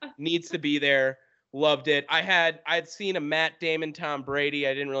Fielder, needs to be there. Loved it. I'd seen a Matt Damon Tom Brady.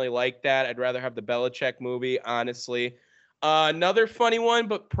 I didn't really like that. I'd rather have the Belichick movie, honestly. Another funny one,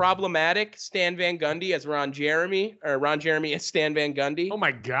 but problematic. Stan Van Gundy as Ron Jeremy as Stan Van Gundy. Oh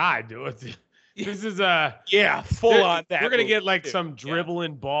my God, dude. This is full on that. We're gonna get like too. some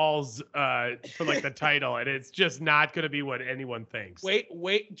dribbling balls for like the title, and it's just not gonna be what anyone thinks.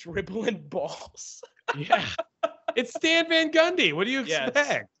 Wait, dribbling balls. Yeah, it's Stan Van Gundy. What do you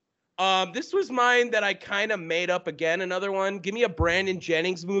expect? This was mine that I kind of made up again. Another one. Give me a Brandon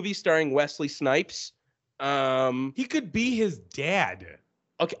Jennings movie starring Wesley Snipes. He could be his dad.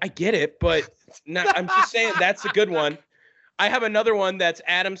 Okay, I get it, but I'm just saying that's a good one. I have another one that's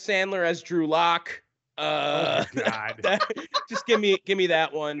Adam Sandler as Drew Lock. Oh my God. Just give me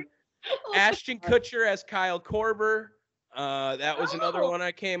that one. Ashton Kutcher as Kyle Korver. That was another one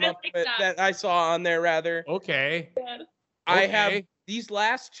I came up with that I saw on there rather. Okay. I have these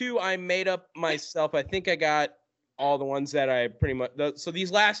last two I made up myself. I think I got all the ones that I pretty much. So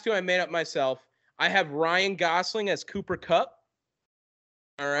these last two I made up myself. I have Ryan Gosling as Cooper Kupp.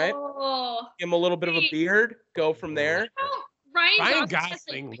 All right. Oh, Give him a little bit of a beard. Go from there. Ryan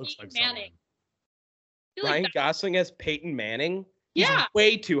Gosling looks like Manning. Ryan Gosling as Peyton Manning. He's Yeah.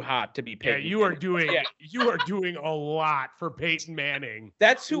 way too hot to be Peyton. Yeah, you are doing a lot for Peyton Manning.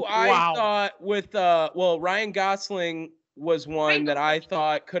 That's who I Wow. thought with Ryan Gosling was one that I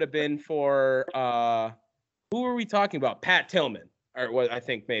thought could have been for who were we talking about? Pat Tillman. Or what I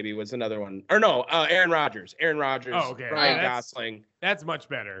think maybe was another one. Or no, Aaron Rodgers. Oh, okay. Ryan Gosling. That's much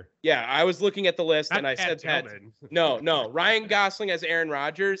better. Yeah, I was looking at the list and I Pat said Pat. Tillman. No. Ryan Gosling as Aaron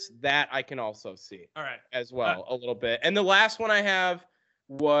Rodgers, that I can also see. All right. As well, a little bit. And the last one I have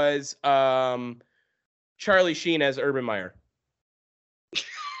was Charlie Sheen as Urban Meyer.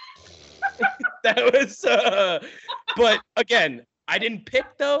 That was but again, I didn't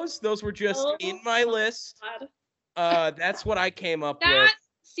pick those. Those were just in my list. That's what I came up with. That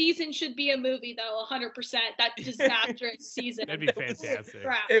season should be a movie, though, 100%. That disastrous season. That'd be fantastic.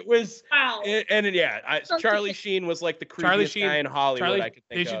 It was, Wow. Charlie Sheen was like the creepiest guy in Hollywood I could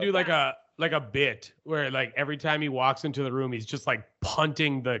think They should of. do like a bit where like every time he walks into the room, he's just like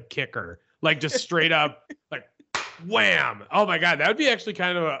punting the kicker, like just straight up, like wham. Oh my God, that would be actually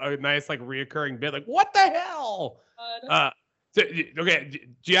kind of a nice like reoccurring bit. Like what the hell? So, okay,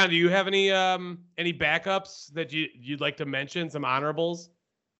 Gianna, do you have any backups that you'd like to mention? Some honorables?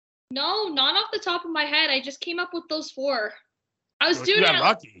 No, not off the top of my head. I just came up with those four. I was doing You it. got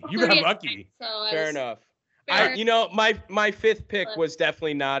lucky. You got lucky. Fair enough. My fifth pick was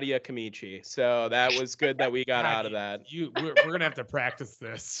definitely Nadia Comaneci, so that was good that we got out of that. We're gonna have to practice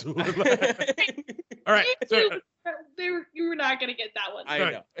this. All right. So, you were not gonna get that one. I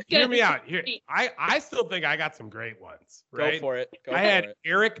know. Hear me out. Here, I still think I got some great ones. Right? Go for it. I had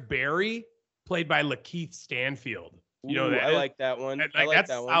Eric Berry, played by Lakeith Stanfield. You know that? I like that one. Like, I like that's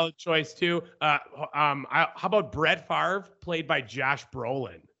that a one. solid choice too. How about Brett Favre, played by Josh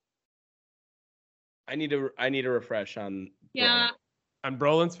Brolin? I need to refresh on. Yeah. On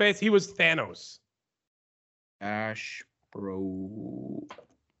Brolin's face, he was Thanos. Josh Bro.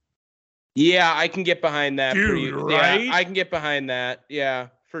 Yeah, I can get behind that. Dude, right? Yeah, I can get behind that. Yeah,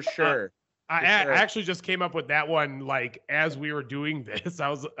 for sure. I actually just came up with that one like as we were doing this. I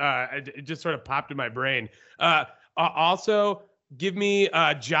was it just sort of popped in my brain. Also, give me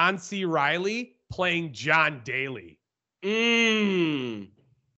John C. Reilly playing John Daly.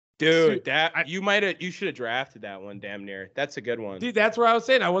 Dude, you should have drafted that one damn near. That's a good one. Dude, that's what I was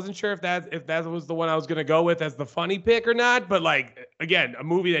saying. I wasn't sure if that was the one I was gonna go with as the funny pick or not. But like again, a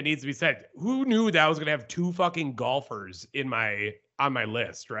movie that needs to be said. Who knew that I was gonna have two fucking golfers on my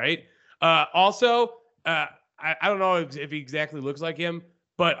list, right? Also, I don't know if he exactly looks like him,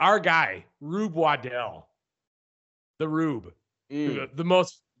 but our guy, Rube Waddell, the Rube,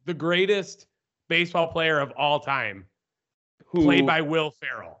 the greatest baseball player of all time, played by Will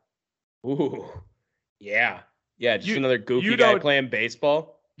Ferrell. Ooh, yeah, just another goofy guy playing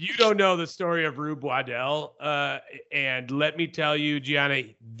baseball. You don't know the story of Rube Waddell, and let me tell you, Gianna,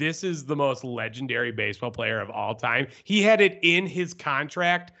 this is the most legendary baseball player of all time. He had it in his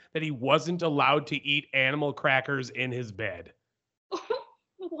contract that he wasn't allowed to eat animal crackers in his bed.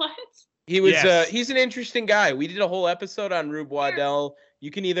 What? He was. Yes. He's an interesting guy. We did a whole episode on Rube Waddell. You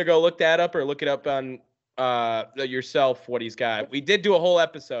can either go look that up or look it up on yourself. What he's got. We did do a whole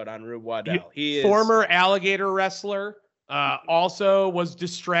episode on Rube Waddell. He is former alligator wrestler. Also was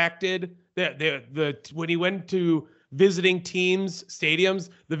distracted. When he went to visiting teams' stadiums,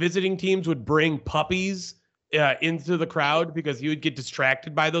 the visiting teams would bring puppies into the crowd because he would get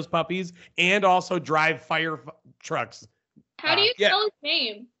distracted by those puppies and also drive fire trucks. How do you yeah. spell his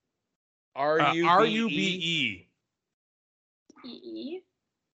name? Rube. E-E?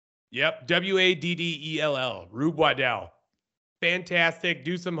 Yep. Waddell. Rube Waddell. Fantastic.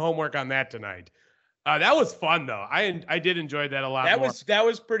 Do some homework on that tonight. That was fun though. I did enjoy that a lot. That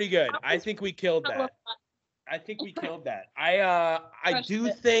was pretty good. That I was think we killed hella that. fun. I think we killed that. I Crushed do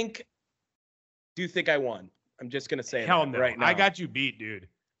it. think I won. I'm just gonna say Hell that no. right now. I got you beat, dude.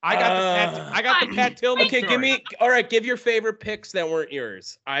 I got the Pat Tillman Okay, story. give your favorite picks that weren't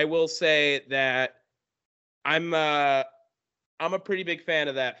yours. I will say that I'm a pretty big fan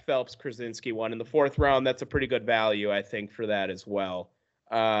of that Phelps Krasinski one in the 4th round. That's a pretty good value, I think, for that as well.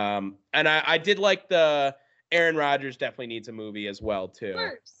 And I did like the Aaron Rodgers definitely needs a movie as well too. Of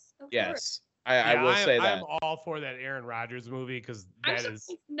course. Yes. I will say that. I'm all for that Aaron Rodgers movie because I'm that is.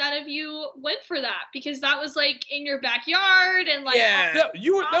 surprised none of you went for that because that was like in your backyard and like Yeah. That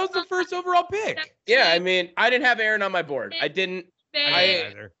was the first overall pick. Yeah, I mean, I didn't have Aaron on my board. I didn't. I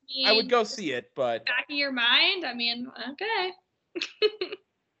Either. I would go see it, but back of your mind. I mean, okay.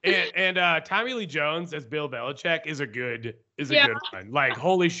 And Tommy Lee Jones as Bill Belichick is a good Yeah. good one. Like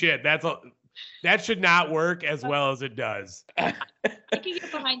holy shit, that should not work as well as it does. I can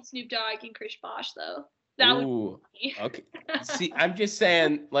get behind Snoop Dogg and Chris Bosh though. That would ooh, be okay. See, I'm just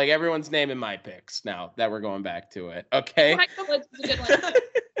saying, like everyone's naming my picks now that we're going back to it. Okay. Michael Woods is a good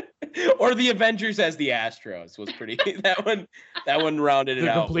one. Or the Avengers as the Astros was pretty. That one rounded it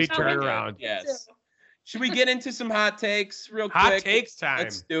The out. complete Was pretty good. turnaround. Yes. Should we get into some hot takes real quick? Hot takes time.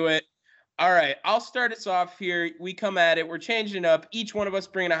 Let's do it. All right, I'll start us off here. We come at it. We're changing it up. Each one of us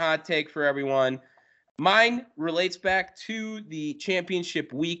bringing a hot take for everyone. Mine relates back to the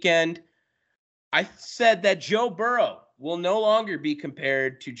championship weekend. I said that Joe Burrow will no longer be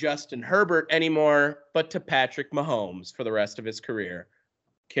compared to Justin Herbert anymore, but to Patrick Mahomes for the rest of his career.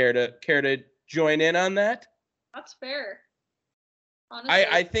 Care to join in on that? That's fair. Honestly.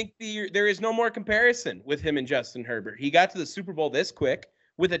 I think there is no more comparison with him and Justin Herbert. He got to the Super Bowl this quick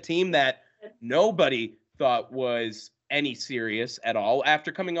with a team that nobody thought was any serious at all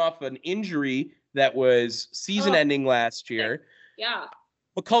after coming off an injury that was season-ending last year. Yeah.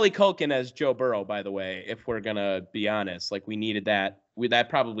 Macaulay Culkin as Joe Burrow, by the way, if we're going to be honest. Like, we needed that. That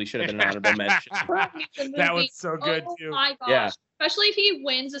probably should have been an honorable mention. That was so good, oh too. My gosh. Yeah. Especially if he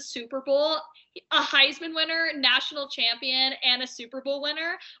wins a Super Bowl, a Heisman winner, national champion, and a Super Bowl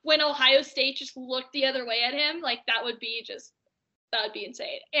winner, when Ohio State just looked the other way at him, like that would be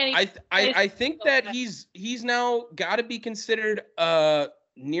insane. And I think that he's now got to be considered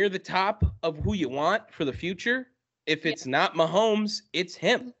near the top of who you want for the future. If it's not Mahomes, it's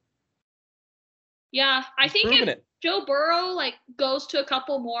him. Yeah, I think Proving if it. Joe Burrow like goes to a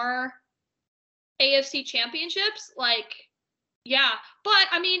couple more AFC championships, like yeah. But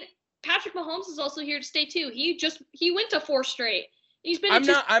I mean, Patrick Mahomes is also here to stay too. He went to 4 straight. He's been.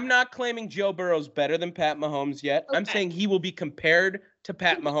 I'm not claiming Joe Burrow's better than Pat Mahomes yet. Okay. I'm saying he will be compared to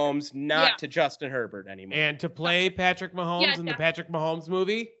Pat Mahomes, not to Justin Herbert anymore. And to play Patrick Mahomes in the Patrick Mahomes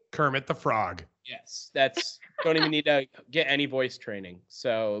movie, Kermit the Frog. Yes, don't even need to get any voice training,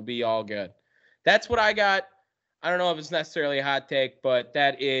 so it'll be all good. That's what I got. I don't know if it's necessarily a hot take, but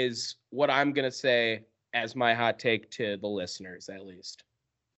that is what I'm gonna say as my hot take to the listeners, at least.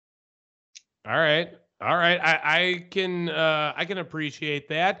 All right. I can appreciate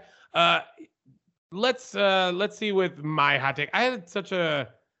that. Let's see with my hot take. I had such a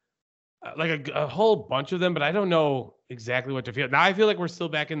whole bunch of them, but I don't know exactly what to feel. Now I feel like we're still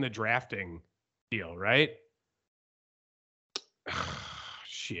back in the drafting deal, right?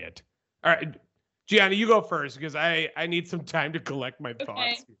 Shit. All right. Gianna, you go first because I need some time to collect my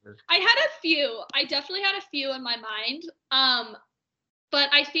thoughts here. I had a few. I definitely had a few in my mind. But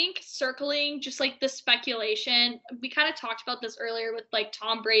I think circling just like the speculation, we kind of talked about this earlier with like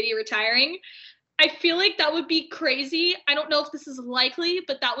Tom Brady retiring. I feel like that would be crazy. I don't know if this is likely,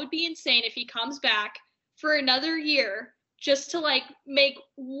 but that would be insane if he comes back for another year just to like make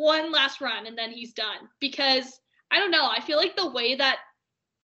one last run and then he's done. Because I don't know. I feel like the way that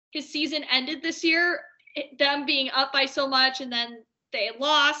his season ended this year, them being up by so much and then they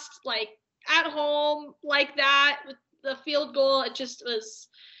lost like at home like that with the field goal, it just was.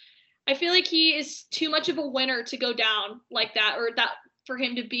 I feel like he is too much of a winner to go down like that, or that for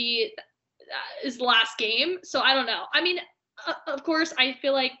him to be his last game. So I don't know. I mean, of course, I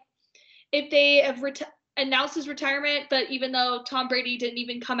feel like if they have announced his retirement, but even though Tom Brady didn't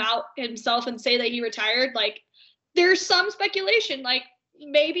even come out himself and say that he retired, like there's some speculation, like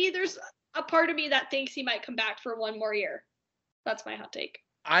maybe there's a part of me that thinks he might come back for one more year. That's my hot take.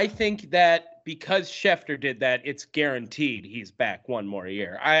 I think that because Schefter did that, it's guaranteed he's back one more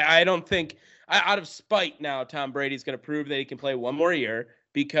year. I don't think, out of spite now, Tom Brady's going to prove that he can play one more year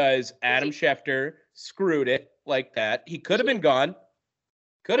because Adam Schefter screwed it like that. He could have been gone.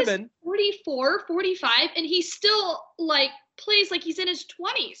 Could have been 44, 45, and he still like plays like he's in his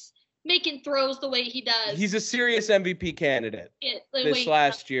 20s, making throws the way he does. He's a serious MVP candidate. This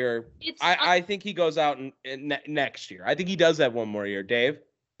last year, I think he goes out in next year. I think he does have one more year. Dave?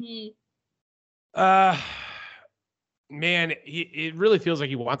 Man, it really feels like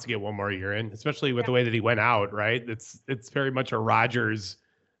he wants to get one more year in, especially with the way that he went out. Right? It's very much a Rodgers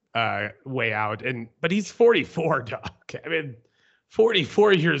way out, but he's 44, Doug. I mean,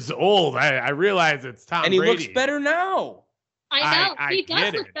 44 years old. I realize it's Tom and he Brady. looks better now. I know. I he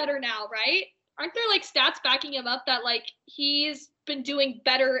does look it. better now, right? Aren't there like stats backing him up that like he's been doing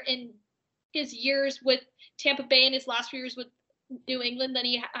better in his years with Tampa Bay and his last few years with New England than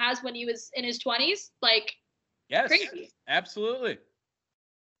he has when he was in his 20s? Like, yes, crazy. Absolutely.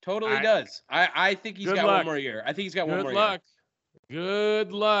 Totally does. I think he's got one more year. I think he's got one more year.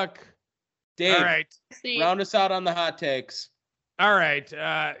 Good luck. Dave, all right. Round us out on the hot takes. All right.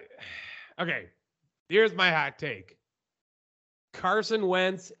 Okay. Here's my hot take. Carson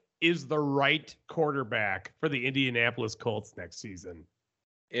Wentz is the right quarterback for the Indianapolis Colts next season.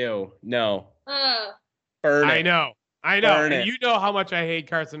 Ew, no. Burn it. I know. And you know how much I hate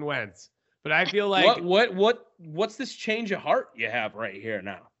Carson Wentz, but I feel like what's this change of heart you have right here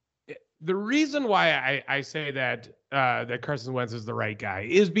now? The reason why I say that that Carson Wentz is the right guy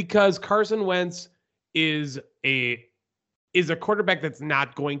is because Carson Wentz is a quarterback that's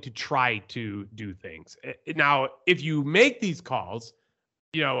not going to try to do things. Now, if you make these calls,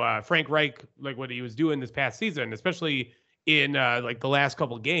 Frank Reich, like what he was doing this past season, especially in like the last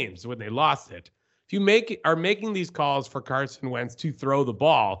couple of games when they lost it, if you are making these calls for Carson Wentz to throw the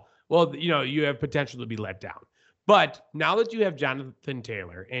ball, well, you have potential to be let down. But now that you have Jonathan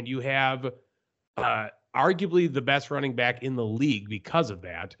Taylor and you have arguably the best running back in the league because of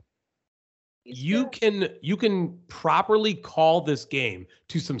that, you can properly call this game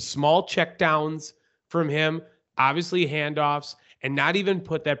to some small checkdowns from him, obviously handoffs, and not even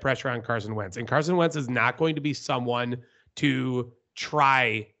put that pressure on Carson Wentz. And Carson Wentz is not going to be someone to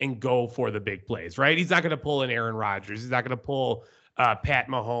try and go for the big plays, right? He's not going to pull an Aaron Rodgers. He's not going to pull Pat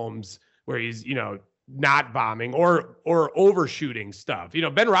Mahomes where he's, not bombing or overshooting stuff.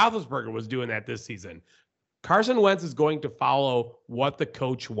 Ben Roethlisberger was doing that this season. Carson Wentz is going to follow what the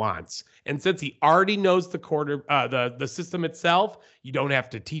coach wants. And since he already knows the system itself, you don't have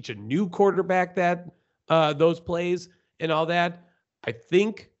to teach a new quarterback that those plays and all that. I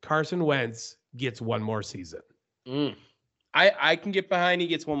think Carson Wentz gets one more season. I can get behind he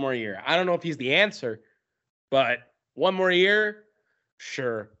gets one more year. I don't know if he's the answer, but one more year,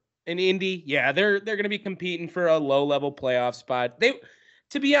 sure. In Indy, yeah, they're going to be competing for a low-level playoff spot.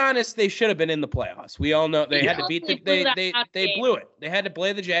 To be honest, they should have been in the playoffs. We all know they had to beat they blew it. They had to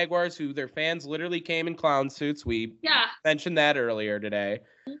play the Jaguars, who their fans literally came in clown suits. We mentioned that earlier today.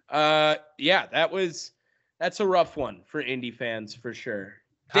 That's a rough one for Indy fans for sure.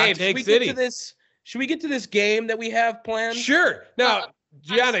 Dave, should we get to this game that we have planned? Sure. Now,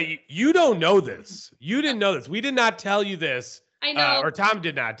 Gianna, you don't know this. You didn't know this. We did not tell you this. I know. Or Tom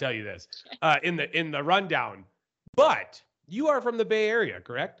did not tell you this in the rundown. But you are from the Bay Area,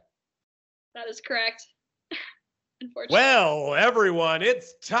 correct? That is correct. Unfortunately. Well, everyone,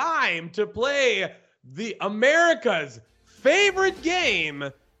 it's time to play the America's favorite game,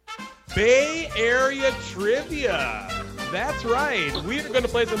 Bay Area Trivia. That's right. We are going to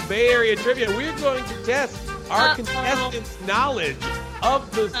play some Bay Area Trivia. We're going to test our contestants' knowledge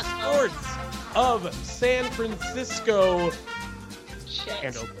of the sports of San Francisco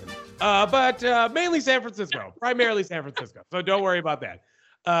and Oakland. But mainly San Francisco. Primarily San Francisco. So don't worry about that.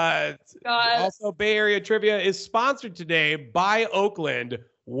 Also, Bay Area Trivia is sponsored today by Oakland.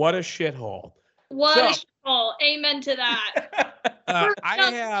 What a shithole. What a shithole. Amen to that.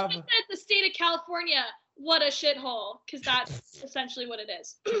 I have said the state of California. What a shithole, because that's essentially what it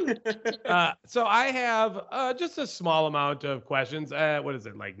is. So I have just a small amount of questions. What is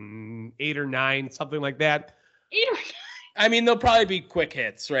it, like 8 or 9, something like that? 8 or 9. I mean, they'll probably be quick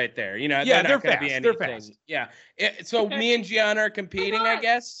hits right there. They're not going to fast. be anything. They're fast. Yeah. So me and Gianna are competing, I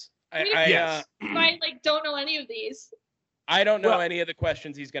guess. I don't know any of these. I don't know any of the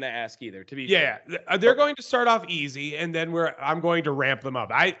questions he's going to ask either, to be fair. They're going to start off easy, and then I'm going to ramp them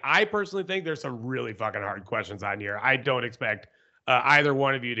up. I personally think there's some really fucking hard questions on here. I don't expect either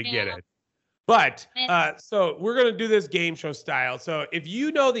one of you to get it. But so we're going to do this game show style. So if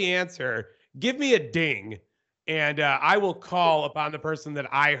you know the answer, give me a ding. and I will call upon the person that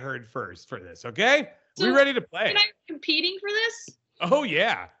I heard first for this. Okay, So, we ready to play? Am I competing for this? Oh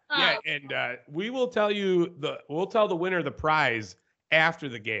yeah, yeah, Oh. and we will tell we'll tell the winner the prize after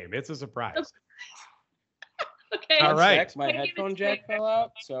the game. It's a surprise. Okay. All right. Check. My headphone jack fell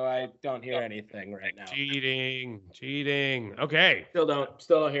out, so I don't hear anything right now. Cheating. Okay. Still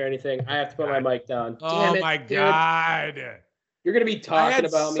don't hear anything. I have to put my mic down. Oh Damn it, my dude. God. You're gonna be I talking had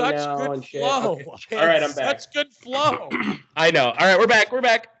about me such now good and shit. flow. Okay. I All right, had I'm back. Such good flow. I know. All right, we're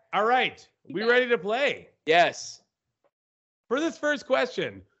back. All right. We ready to play? Yes. For this first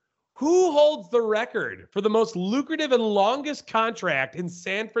question, who holds the record for the most lucrative and longest contract in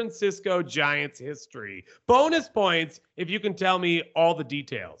San Francisco Giants history? Bonus points if you can tell me all the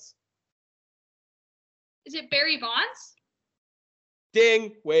details. Is it Barry Bonds?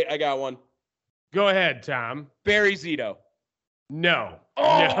 Ding. Wait, I got one. Go ahead, Tom. Barry Zito. No.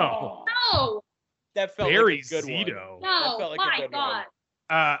 Oh, No. that felt Barry like a good one. Zito. No. felt like a My good God.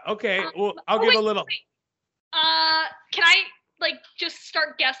 one. Okay. Well, I'll give wait, a little. wait. Can I just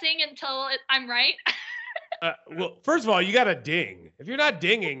start guessing until I'm right? Well, first of all, you got a ding. If you're not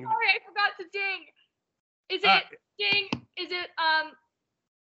dinging, Sorry, I forgot to ding. Is it ding? Is it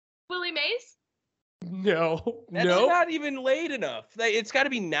Willie Mays? no. That's not even late enough. It's got to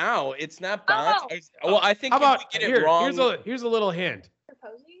be now. It's not Bonds. Oh. Well, I think How if about we get it wrong. here's a little hint.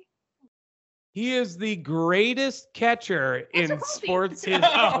 Posey? He is the greatest catcher in That's a sports history.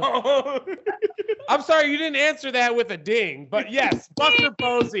 I'm sorry, you didn't answer that with a ding, but yes, Buster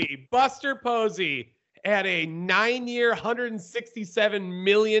Posey. Buster Posey had a 9-year, $167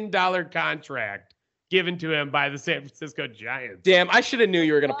 million contract given to him by the San Francisco Giants. Damn, I should have knew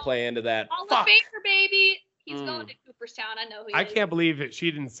you were gonna play into that. Hall of Fuck. Famer, baby. He's going to Cooperstown. I know who he I is. can't believe that she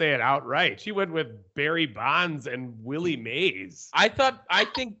didn't say it outright. She went with Barry Bonds and Willie Mays. I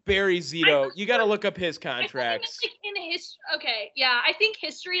think Barry Zito. You got to look up his I thought contracts. it was, in history. Okay, yeah. I think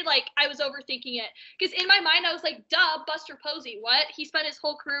history, I was overthinking it. Because in my mind, I was like, duh, Buster Posey. What? He spent his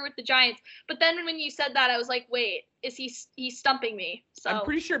whole career with the Giants. But then when you said that, I was like, wait, is he's stumping me? So I'm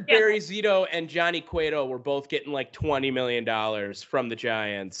pretty sure Barry Zito and Johnny Cueto were both getting like $20 million from the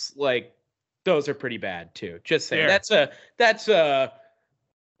Giants. Like, those are pretty bad too. Just saying. Fair. That's a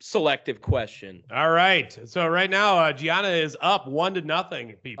selective question. All right. So right now, Gianna is up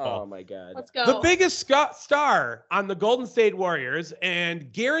 1-0, people. Oh my God. Let's go. The biggest star on the Golden State Warriors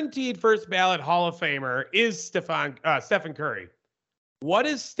and guaranteed first ballot Hall of Famer is Stephen Curry. What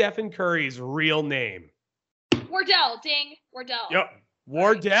is Stephen Curry's real name? Wardell. Ding. Wardell. Yep.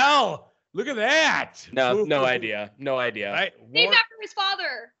 Wardell. Look at that. No idea. No idea. Right. Named after his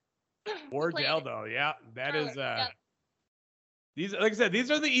father. Wardell, though. Yeah. That is. Yep. These, like I said,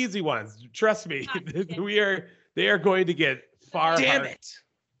 these are the easy ones. Trust me. Yeah. They are going to get far. Damn harder. it.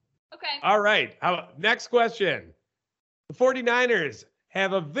 Okay. All right. Next question. The 49ers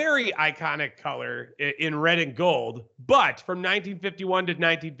have a very iconic color in red and gold, but from 1951 to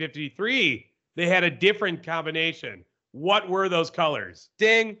 1953, they had a different combination. What were those colors?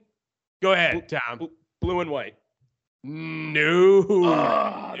 Ding. Go ahead, Tom. Blue and white. No.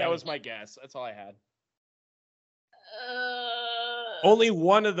 That was my guess. That's all I had. Only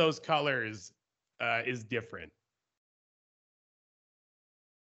one of those colors is different.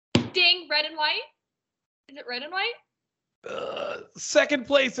 Ding. Red and white. Is it red and white? Second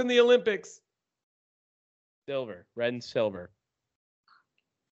place in the Olympics. Silver. Red and silver.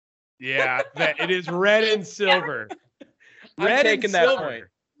 Yeah, it is red and silver. I'm taking that point.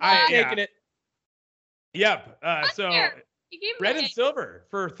 I'm taking it. Yep. So Fair. You gave him red a and hint. silver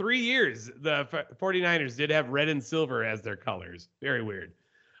for 3 years. The 49ers did have red and silver as their colors. Very weird.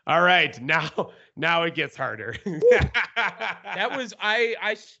 All right, now it gets harder. That was I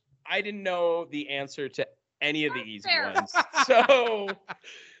didn't know the answer to any of the easy Fair. ones. So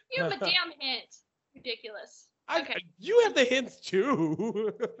You have a damn hint. Ridiculous. Okay. You have the hints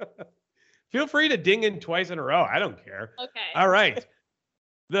too. Feel free to ding in twice in a row. I don't care. Okay. All right.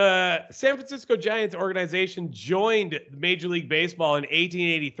 The San Francisco Giants organization joined Major League Baseball in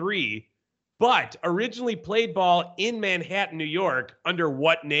 1883, but originally played ball in Manhattan, New York, under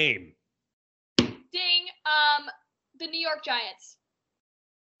what name? Ding. The New York Giants.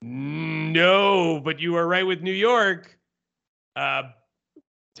 No, but you are right with New York.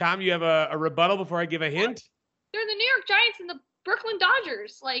 Tom, you have a rebuttal before I give a hint? They're the New York Giants and the Brooklyn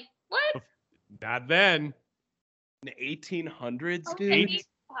Dodgers. Like, what? Not then. in the 1800s, Okay, dude.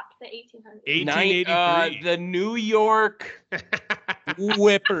 fuck, the 1800s. 1883. The New York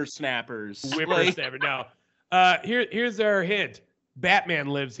whippersnappers. Whippersnapper. No. Here's our hint. Batman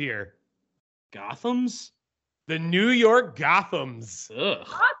lives here. Gotham's? The New York Gothams. Ugh.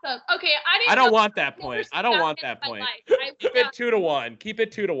 Awesome. Okay, I don't know want that I've never point. seen I don't that want in that my point. life. Keep it 2-1. Keep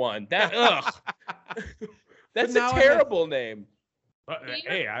it 2-1. That ugh. That's a now I terrible name.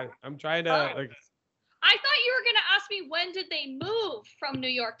 Hey, I'm trying to like. I thought you were gonna ask me when did they move from New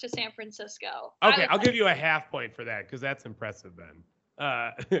York to San Francisco. Okay, I'll give you a half point for that because that's impressive then.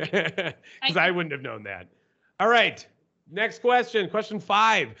 Because I wouldn't have known that. All right. Next question, question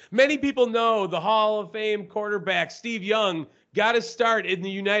 5. Many people know the Hall of Fame quarterback Steve Young got his start in the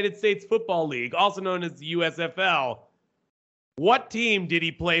United States Football League, also known as the USFL. What team did he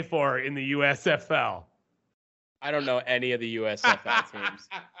play for in the USFL? I don't know any of the USFL teams.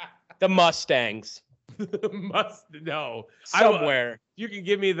 The Mustangs. No. Somewhere. You can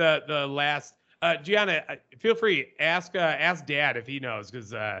give me the last. Gianna, feel free. Ask Dad if he knows,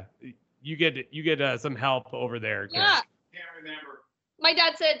 because you get some help over there. Yeah. Can't remember. My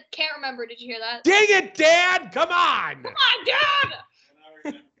dad said, can't remember. Did you hear that? Dang it, Dad! Come on! Come on,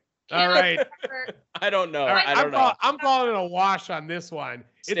 Dad! All right. I don't know. All right. I don't know. I'm calling it a wash on this one.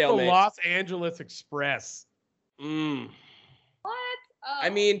 Stalemate. It's the Los Angeles Express. Mm. What? Oh. I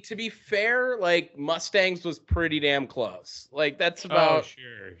mean, to be fair, like Mustangs was pretty damn close. Like that's Oh, about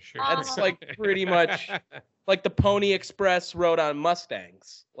sure. that's like pretty much like the Pony Express rode on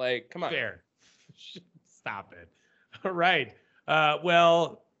Mustangs. Like, come on. Fair. Stop it. All right.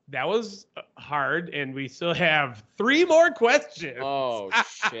 Well, that was hard, and we still have 3 more questions. Oh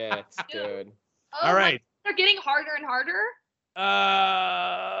shit, dude. Oh, All right. They're getting harder and harder.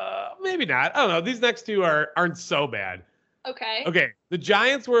 Maybe not. I don't know. These next 2 aren't so bad. Okay. Okay. The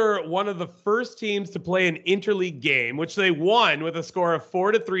Giants were one of the first teams to play an interleague game, which they won with a score of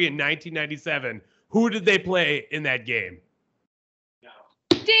 4-3 in 1997. Who did they play in that game?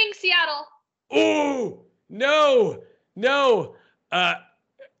 Ding, Seattle. Oh, no.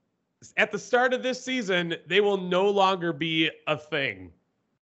 At the start of this season, they will no longer be a thing.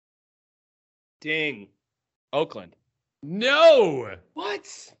 Ding. Oakland. No.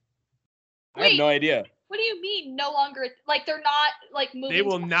 What? I Wait. have no idea. What do you mean no longer? Like they're not like moving. They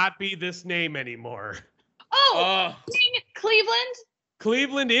will not be this name anymore. Oh, ding, Cleveland.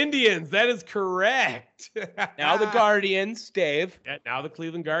 Cleveland Indians. That is correct. Now the Guardians, Dave. Yeah, now the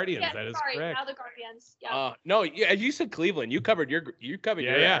Cleveland Guardians. Yeah, That is sorry. correct. Now the Guardians. Yeah. No, you said Cleveland. You covered your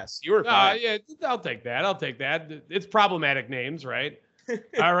Yeah. ass. You were fine. Yeah, I'll take that. It's problematic names, right?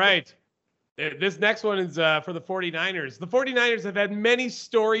 All right. This next one is for the 49ers. The 49ers have had many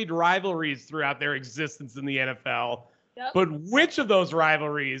storied rivalries throughout their existence in the NFL. Yep. But which of those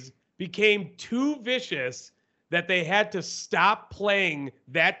rivalries became too vicious that they had to stop playing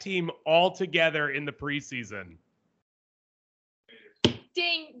that team altogether in the preseason?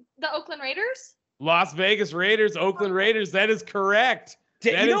 Ding, the Oakland Raiders. Las Vegas Raiders, Oakland Raiders. That is correct.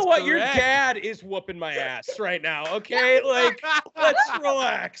 That You know is what? Your correct. dad is whooping my ass right now. Okay, like let's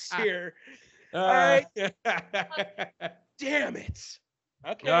relax here. All right. Damn it.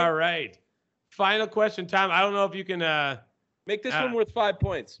 Okay. All right. Final question, Tom. I don't know if you can Make this one worth 5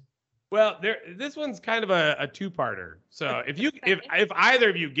 points. well, this one's kind of a two-parter. So if either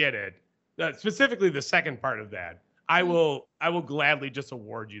of you get it, specifically the second part of that, I will gladly just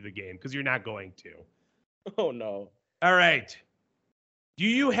award you the game because you're not going to. Oh no. All right. Do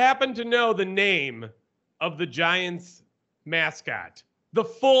you happen to know the name of the Giants mascot? The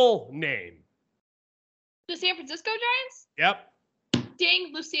full name. The San Francisco Giants. Yep.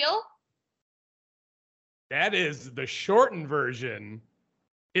 Ding, Lucille. That is the shortened version.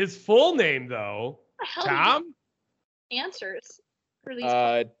 His full name, though, What the hell Tom? answers for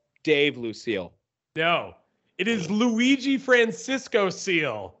these. Dave Lucille. No. It is Luigi Francisco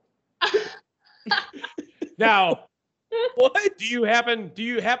Seal. Now, What? do you happen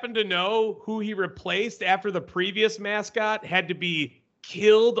to know who he replaced after the previous mascot had to be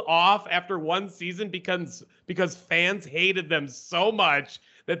killed off after one season because fans hated them so much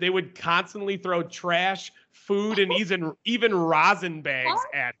that they would constantly throw trash, food, and even rosin bags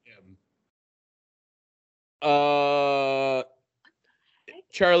at him?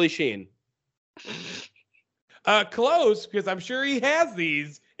 Charlie Sheen. Close, because I'm sure he has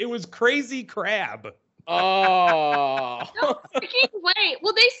these. It was Crazy Crab. Oh. No freaking way.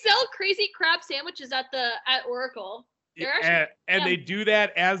 Well, they sell Crazy Crab sandwiches at Oracle. They're actually, And they do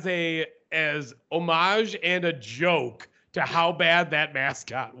that as homage and a joke to how bad that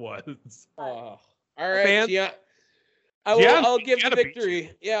mascot was. Oh. All right. Fans- Yeah. Yeah, I'll give the gotta beat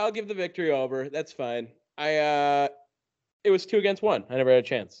victory. Yeah, I'll give the victory over. That's fine. It was 2 against 1. I never had a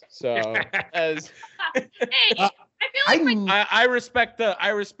chance. So as hey, I feel like I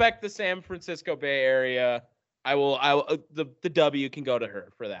respect the San Francisco Bay Area. I will. The W can go to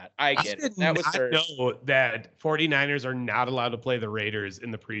her for that. I get it. That was her. Know that 49ers are not allowed to play the Raiders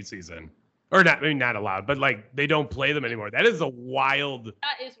in the preseason. Or not, I mean, not allowed, but like they don't play them anymore. That is a wild.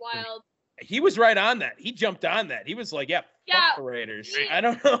 That is wild. He was right on that. He jumped on that. He was like, "Yeah, fuck the Raiders." I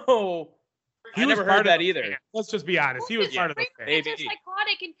don't know. I never heard that either. Fan. Let's just be honest. He was part of the fan. Raiders are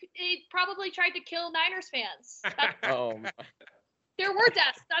psychotic, and they probably tried to kill Niners fans. There were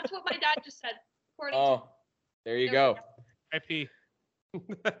deaths. That's what my dad just said. There you go. IP.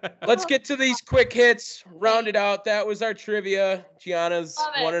 Let's get to these quick hits. Round it out. That was our trivia. Gianna's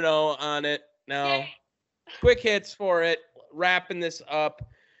 1-0 on it. Now, quick hits for it. Wrapping this up.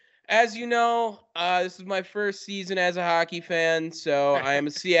 As you know, this is my first season as a hockey fan, so I am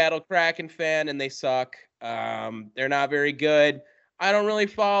a Seattle Kraken fan, and they suck. They're not very good. I don't really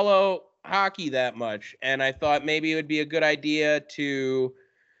follow hockey that much, and I thought maybe it would be a good idea to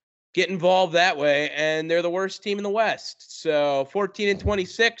get involved that way, and they're the worst team in the West. So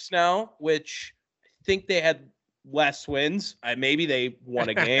 14-26 now, which I think they had less wins. Maybe they won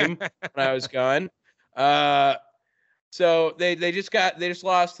a game when I was gone. So they just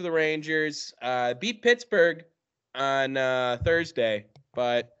lost to the Rangers, beat Pittsburgh on Thursday,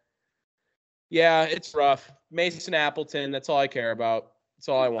 but yeah, it's rough. Mason Appleton, that's all I care about. That's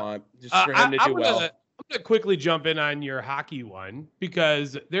all I want, just for him to do well. I'm going to quickly jump in on your hockey one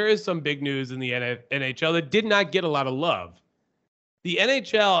because there is some big news in the NHL that did not get a lot of love. The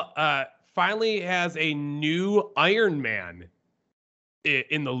NHL finally has a new Iron Man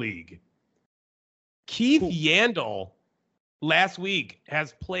in the league. Keith Yandel last week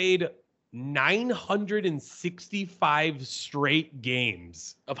has played 965 straight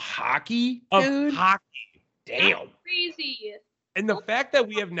games of hockey. Damn. That's crazy. And the fact that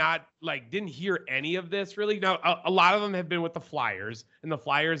we have not didn't hear any of this really. Now, a lot of them have been with the Flyers, and the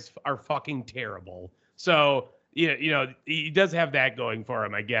Flyers are fucking terrible. So, he does have that going for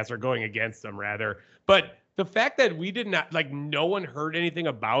him, I guess, or going against them rather. But the fact that we did not, no one heard anything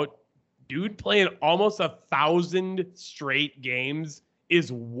about dude playing almost 1,000 straight games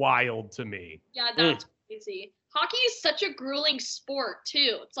is wild to me. Yeah, that's crazy. Hockey is such a grueling sport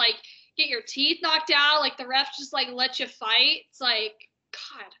too. It's like get your teeth knocked out, the refs just let you fight. It's like,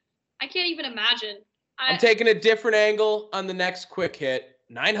 God, I can't even imagine. I'm taking a different angle on the next quick hit.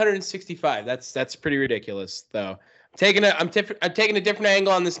 965. That's pretty ridiculous though. I'm taking a different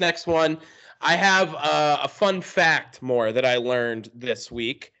angle on this next one. I have a fun fact more that I learned this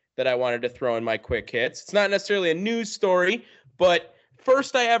week that I wanted to throw in my quick hits. It's not necessarily a news story, but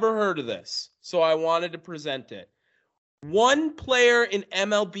first I ever heard of this, so I wanted to present it. One player in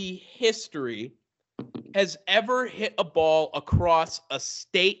MLB history has ever hit a ball across a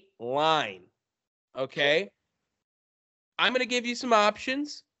state line. Okay? I'm going to give you some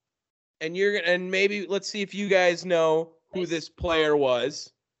options, and maybe let's see if you guys know who this player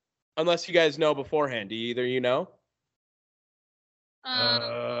was, unless you guys know beforehand. Do either you know?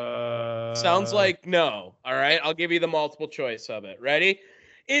 Sounds like no. All right, I'll give you the multiple choice of it. Ready?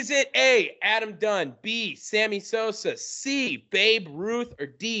 Is it A, Adam Dunn, B, Sammy Sosa, C, Babe Ruth, or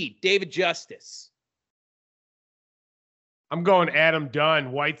D, David Justice? I'm going Adam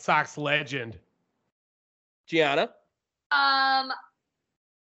Dunn, White Sox legend. Gianna?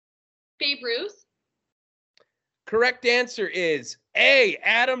 Babe Ruth. Correct answer is A,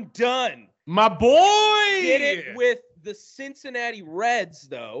 Adam Dunn. My boy! Did it with the Cincinnati Reds,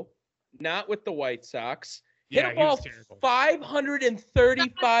 though, not with the White Sox. Hit a ball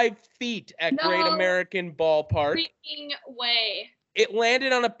 535 feet at Great American Ballpark. Freaking way. It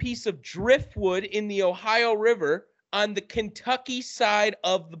landed on a piece of driftwood in the Ohio River on the Kentucky side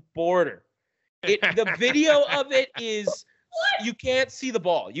of the border. The video of it is you can't see the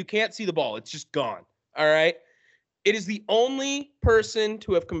ball. You can't see the ball. It's just gone. All right. It is the only person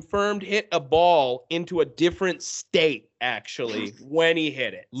to have confirmed hit a ball into a different state, actually, when he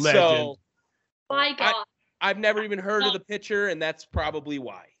hit it. Legend. So, my God. I've never even heard of the pitcher, and that's probably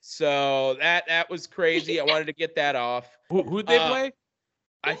why. So that was crazy. I wanted to get that off. Who'd they play?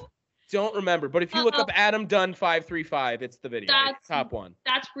 I don't remember, but if you look up Adam Dunn 535, it's the video. It's top one.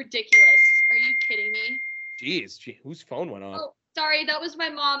 That's ridiculous. Are you kidding me? Jeez, whose phone went off? Oh, sorry, that was my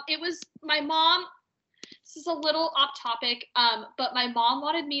mom. It was my mom. This is a little off topic, but my mom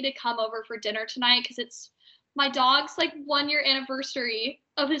wanted me to come over for dinner tonight because it's my dog's 1 year anniversary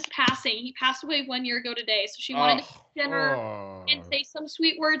of his passing. He passed away 1 year ago today, so she wanted to cook dinner and say some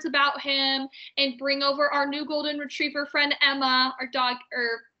sweet words about him and bring over our new golden retriever friend Emma, our dog,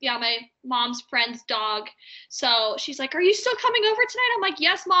 my mom's friend's dog. So she's like, "Are you still coming over tonight?" I'm like,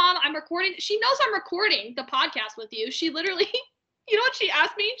 "Yes, Mom. I'm recording." She knows I'm recording the podcast with you. She literally, you know what she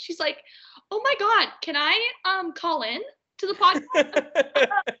asked me? She's like, Oh my God, can I call in to the podcast?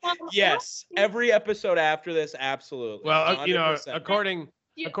 Yes, every episode after this, absolutely. Well, 100%. according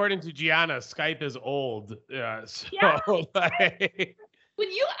to Gianna, Skype is old. So Yeah. like, When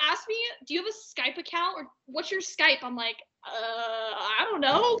you ask me, do you have a Skype account or what's your Skype? I'm like, I don't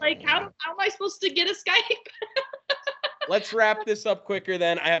know. Like, how am I supposed to get a Skype? Let's wrap this up quicker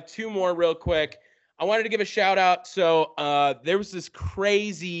then. I have two more real quick. I wanted to give a shout out. So there was this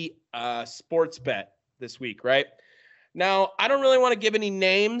crazy sports bet this week, right? Now, I don't really want to give any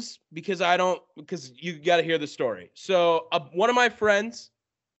names because you got to hear the story. So one of my friends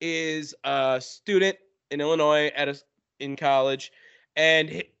is a student in Illinois in college,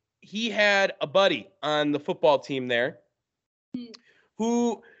 and he had a buddy on the football team there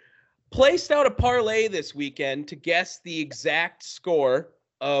who placed out a parlay this weekend to guess the exact score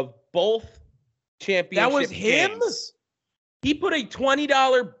of both championship that was him? games. He put a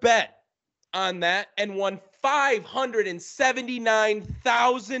 $20 bet on that and won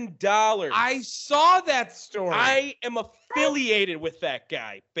 $579,000. I saw that story. I am affiliated with that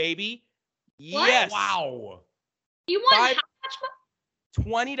guy, baby. What? Yes. Wow. You won how much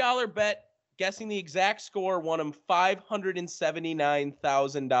money? $20 bet guessing the exact score won him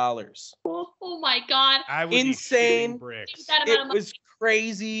 $579,000. Oh my God. I would be Insane. shooting bricks. That amount It of money. was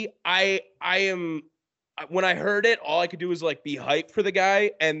crazy. When I heard it, all I could do was like be hyped for the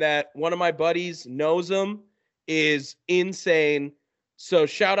guy, and that one of my buddies knows him is insane. So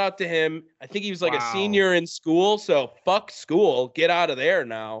shout out to him. I think he was like a senior in school. So fuck school. Get out of there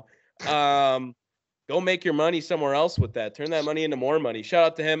now. Go make your money somewhere else with that. Turn that money into more money. Shout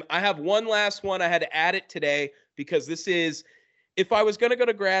out to him. I have one last one. I had to add it today because this is, if I was going to go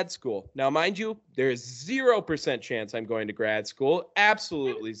to grad school. Now, mind you, there is 0% chance I'm going to grad school.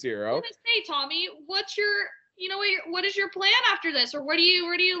 Absolutely zero. I was gonna say, Tommy, what is your plan after this, or what are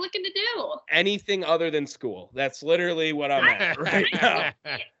you looking to do? Anything other than school. That's literally what I'm at right now.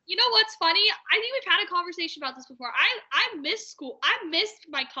 You know what's funny? I think we've had a conversation about this before. I miss school. I missed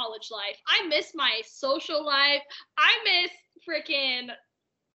my college life. I miss my social life. I miss freaking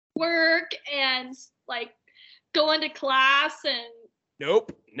work and like going to class and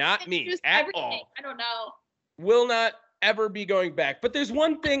Nope, not me just at everything. all. I don't know. Will not ever be going back. But there's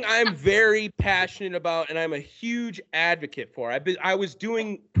one thing I'm very passionate about and I'm a huge advocate for. I was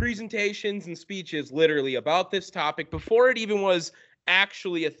doing presentations and speeches literally about this topic before it even was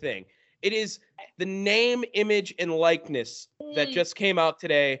actually a thing. It is the name, image, and likeness that just came out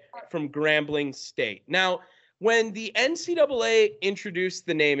today from Grambling State. Now, when the NCAA introduced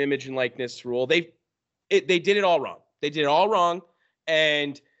the name, image, and likeness rule, they did it all wrong. They did it all wrong,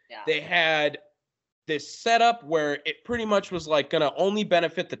 and they had this setup where it pretty much was like going to only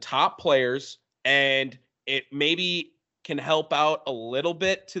benefit the top players, and it maybe can help out a little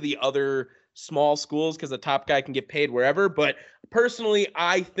bit to the other small schools because the top guy can get paid wherever. But personally,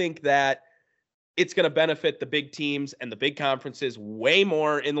 I think that it's going to benefit the big teams and the big conferences way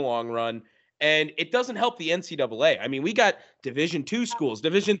more in the long run. And it doesn't help the NCAA. I mean, we got Division II schools.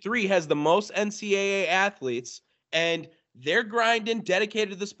 Division III has the most NCAA athletes, and they're grinding,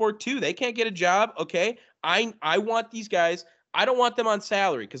 dedicated to the sport too. They can't get a job. Okay. I want these guys. I don't want them on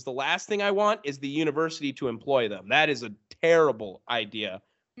salary because the last thing I want is the university to employ them. That is a terrible idea.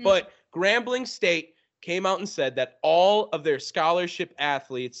 But Grambling State came out and said that all of their scholarship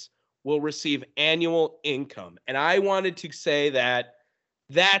athletes will receive annual income. And I wanted to say that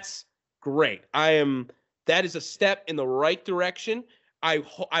that's great. That is a step in the right direction. I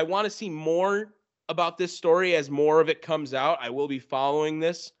want to see more about this story as more of it comes out. I will be following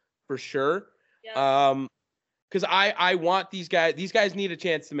this for sure. Yeah. Because I want these guys need a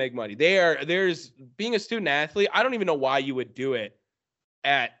chance to make money. There's being a student athlete, I don't even know why you would do it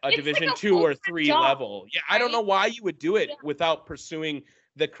at a Division like a 2 or full-time 3 job, level. Yeah, I don't know why you would do it without pursuing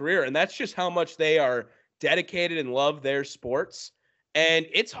the career. And that's just how much they are dedicated and love their sports. And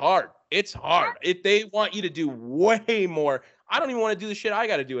it's hard. It's hard. They want you to do way more. I don't even want to do the shit I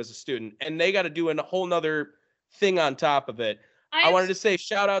got to do as a student. And they got to do a whole nother thing on top of it. I wanted to say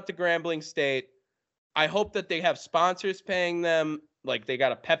shout out to Grambling State. I hope that they have sponsors paying them, like they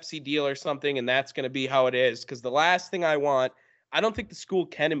got a Pepsi deal or something, and that's going to be how it is. Because the last thing I don't think the school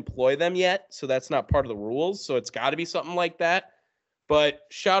can employ them yet, so that's not part of the rules. So it's got to be something like that. But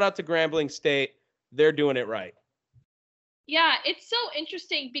shout out to Grambling State. They're doing it right. Yeah, it's so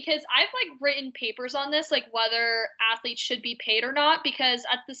interesting because I've like written papers on this, like whether athletes should be paid or not, because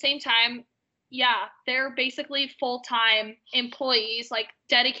at the same time, yeah, they're basically full-time employees, like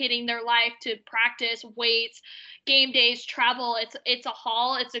dedicating their life to practice, weights, game days, travel. It's a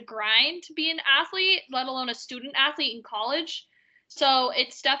haul, it's a grind to be an athlete, let alone a student athlete in college. So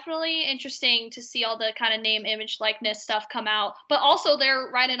it's definitely interesting to see all the kind of name, image, likeness stuff come out. But also they're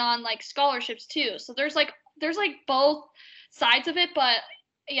writing on like scholarships too. So there's like both sides of it. But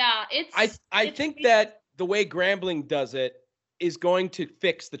yeah, I think that the way Grambling does it is going to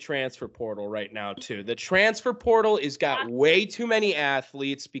fix the transfer portal right now too. The transfer portal has got way too many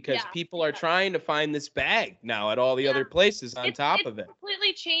athletes because people are trying to find this bag now at all the other places on top of it.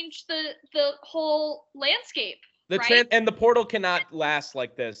 Completely changed the whole landscape. And the portal cannot last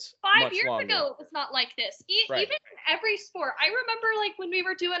like this. 5 years ago, it was not like this. Even in every sport. I remember like when we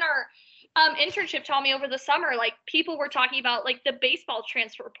were doing our internship, Tommy, over the summer, like people were talking about like the baseball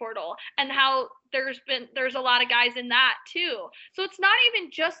transfer portal and how there's a lot of guys in that too. So it's not even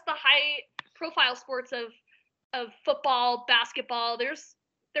just the high profile sports of football, basketball. There's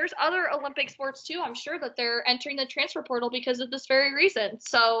other Olympic sports too. I'm sure that they're entering the transfer portal because of this very reason.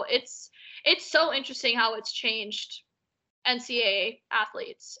 So it's so interesting how it's changed NCAA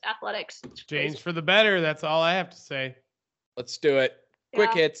athletics. Changed for the better. That's all I have to say. Let's do it.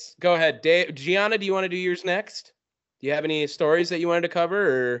 Quick hits. Go ahead. Gianna, do you want to do yours next? Do you have any stories that you wanted to cover?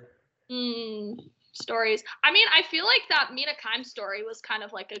 Or stories. I mean, I feel like that Mina Kimes story was kind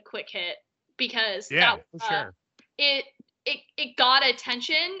of like a quick hit because for sure. It got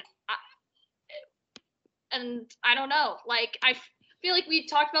attention. And I don't know. Like I feel like we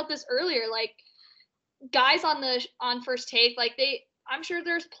talked about this earlier. Like guys on First Take, like I'm sure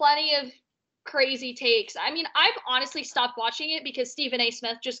there's plenty of crazy takes. I mean, I've honestly stopped watching it because Stephen A.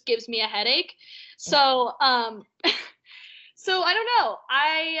 Smith just gives me a headache. So so I don't know.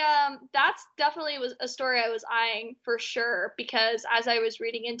 That's definitely was a story I was eyeing for sure, because as I was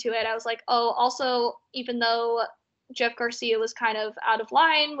reading into it, I was like, oh, also, even though Jeff Garcia was kind of out of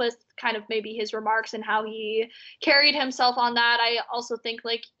line with kind of maybe his remarks and how he carried himself on that, I also think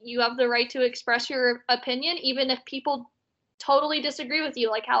like you have the right to express your opinion, even if people totally disagree with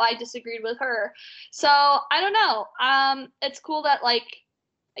you, like how I disagreed with her. So I don't know. It's cool that like,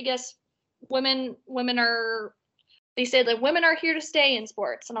 I guess women are, they say that women are here to stay in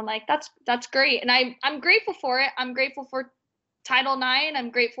sports. And I'm like, that's great. And I'm grateful for it. I'm grateful for Title IX. I'm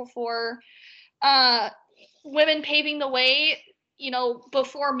grateful for women paving the way,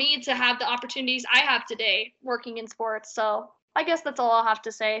 before me to have the opportunities I have today working in sports. So I guess that's all I'll have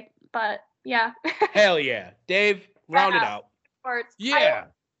to say. But yeah. Hell yeah. Dave, round it out. Sports. Yeah.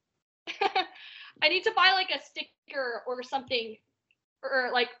 I need to buy like a sticker or something,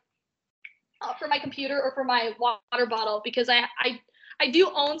 or like for my computer or for my water bottle, because I do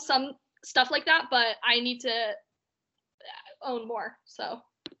own some stuff like that, but I need to own more. So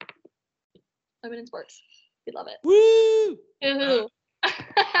women in sports, we love it. Woo!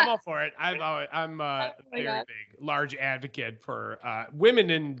 I'm all for it. I'm a very big, large advocate for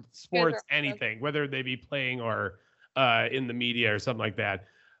women in sports, anything, whether they be playing or in the media or something like that.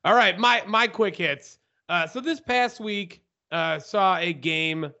 All right, my quick hits. So this past week saw a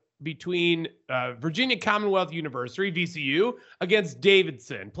game between Virginia Commonwealth University, VCU, against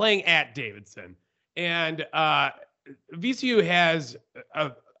Davidson, playing at Davidson. And VCU has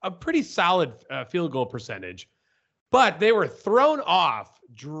a pretty solid field goal percentage, but they were thrown off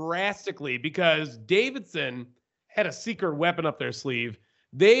drastically because Davidson had a secret weapon up their sleeve.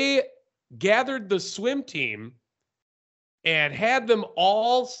 They gathered the swim team and had them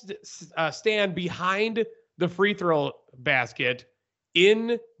all stand behind the free throw basket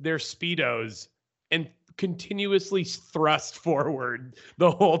in their Speedos and continuously thrust forward the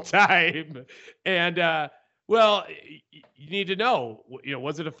whole time. And, well, you need to know,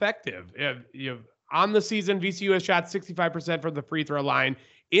 was it effective? On the season, VCU has shot 65% from the free throw line.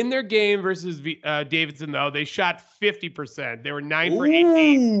 In their game versus Davidson, though, they shot 50%. They were 9 for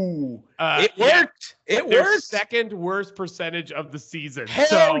 18. It worked. It worked. Second worst percentage of the season.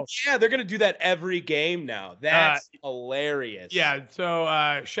 Hell yeah, they're gonna do that every game now. That's hilarious. Yeah.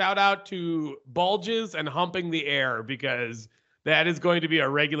 So shout out to bulges and humping the air, because that is going to be a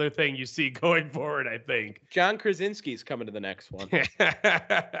regular thing you see going forward, I think. John Krasinski's coming to the next one.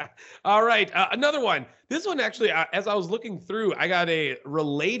 All right. Another one. This one, actually, as I was looking through, I got a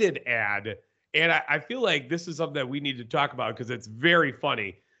related ad, and I feel like this is something that we need to talk about because it's very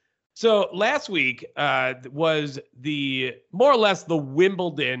funny. So last week was more or less the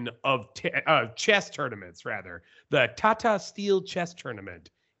Wimbledon of chess tournaments, rather. The Tata Steel Chess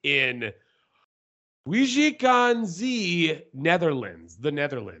Tournament in Wijnegem, Netherlands, the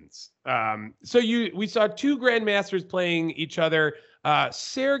Netherlands. So we saw two grandmasters playing each other.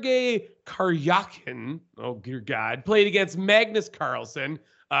 Sergei Karyakin, oh dear God, played against Magnus Carlsen.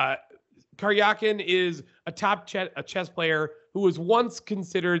 Karyakin is a top chess player who was once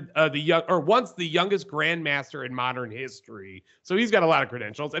considered once the youngest grandmaster in modern history. So he's got a lot of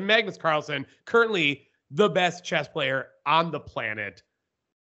credentials. And Magnus Carlsen, currently the best chess player on the planet.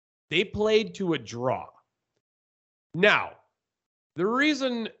 They played to a draw. Now, the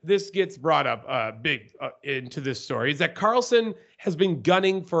reason this gets brought up big into this story is that Carlsen has been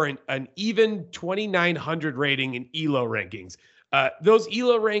gunning for an even 2,900 rating in ELO rankings. Those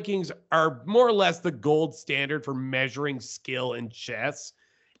ELO rankings are more or less the gold standard for measuring skill in chess.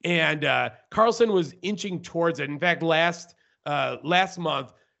 And Carlsen was inching towards it. In fact, last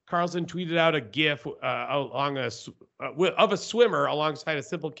month, Carlsen tweeted out a GIF of a swimmer alongside a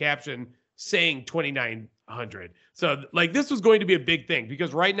simple caption saying 2,900. So like this was going to be a big thing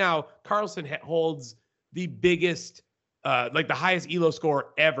because right now Carlsen holds the biggest, like the highest ELO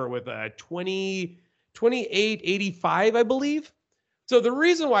score ever with a 2885, I believe. So the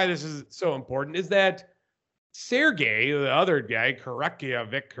reason why this is so important is that Sergey, the other guy,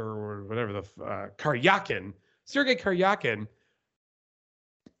 Karakievich or whatever Sergey Karyakin,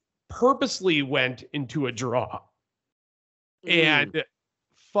 purposely went into a draw and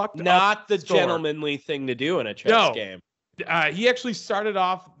fucked up. Not the gentlemanly thing to do in a chess game. He actually started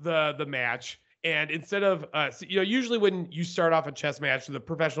off the match, and instead of usually when you start off a chess match, the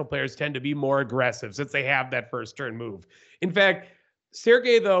professional players tend to be more aggressive since they have that first turn move. In fact,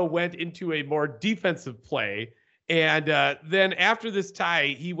 Sergey though went into a more defensive play, and then after this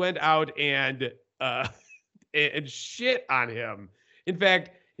tie, he went out and shit on him. In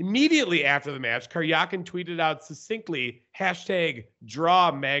fact, immediately after the match, Karyakin tweeted out succinctly,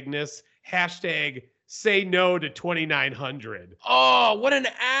 #draw Magnus, #say no to 2,900. Oh, what an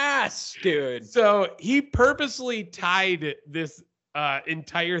ass, dude. So he purposely tied this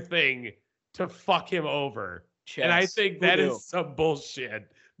entire thing to fuck him over. Chess. And I think that is some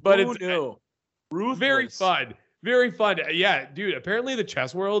bullshit. But it's very fun. Very fun. Yeah, dude, apparently the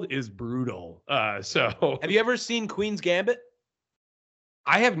chess world is brutal. So have you ever seen Queen's Gambit?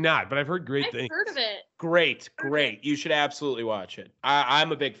 I have not, but I've heard great things. I've heard of it. Great. You should absolutely watch it.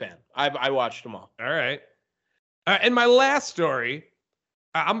 I'm a big fan. I watched them all. All right. And my last story,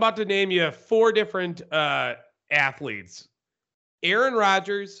 I'm about to name you 4 different athletes. Aaron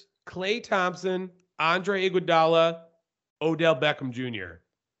Rodgers, Klay Thompson, Andre Iguodala, Odell Beckham Jr.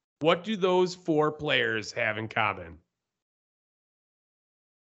 What do those 4 players have in common?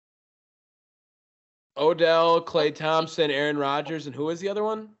 Odell, Klay Thompson, Aaron Rodgers, and who was the other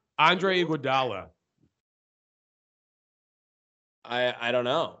one? Andre Iguodala. I don't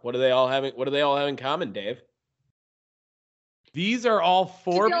know. What do they all have in common, Dave? These are all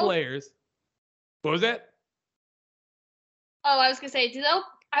 4 players. What was that? Oh, I was gonna say,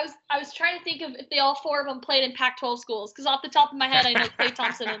 I was trying to think of if they all 4 of them played in Pac-12 schools, because off the top of my head, I know Klay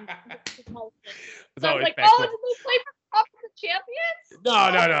Thompson and. So I was like, Pac-12. did they play for Conference Champions? No.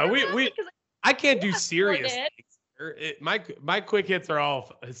 I can't do serious things. My quick hits are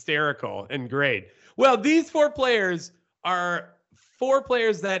all hysterical and great. Well, these 4 players are 4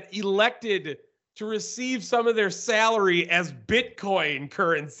 players that elected to receive some of their salary as Bitcoin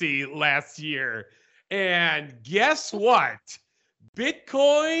currency last year. And guess what?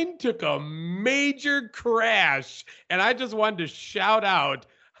 Bitcoin took a major crash. And I just wanted to shout out.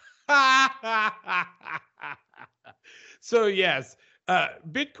 So, yes.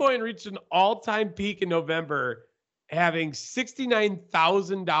 Bitcoin reached an all-time peak in November, having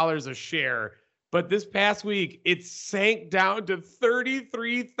 $69,000 a share. But this past week, it sank down to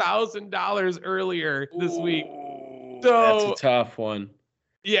 $33,000 earlier this week. So that's a tough one.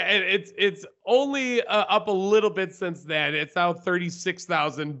 Yeah, and it's only up a little bit since then. It's now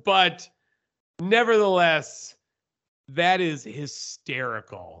 36,000, but nevertheless, that is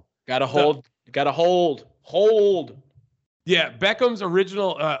hysterical. Gotta hold. Yeah, Beckham's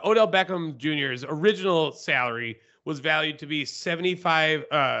original, Odell Beckham Jr.'s original salary was valued to be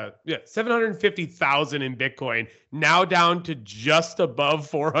 $750,000 in Bitcoin, now down to just above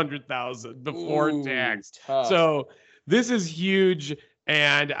 400,000 before tax. Tough. So this is huge,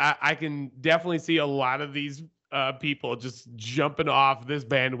 and I can definitely see a lot of these people just jumping off this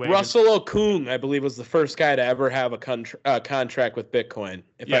bandwagon. Russell Okung, I believe, was the first guy to ever have a contract with Bitcoin,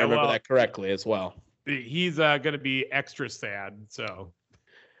 if I remember that correctly as well. He's going to be extra sad. So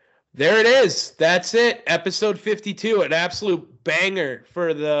there it is. That's it. Episode 52. An absolute banger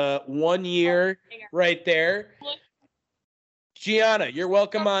for the 1 year right there. Gianna, you're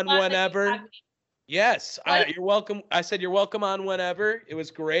welcome on whenever. Yes, you're welcome. I said you're welcome on whenever. It was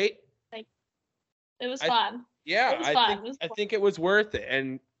great. It was fun. Yeah, I think it was worth it.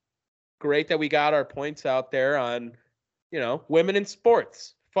 And great that we got our points out there on, women in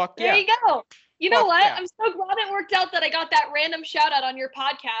sports. Fuck There yeah. you go. You know Fuck what? yeah. I'm so glad it worked out that I got that random shout out on your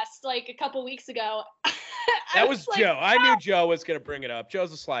podcast like a couple weeks ago. That was like, Joe. I knew Joe was going to bring it up.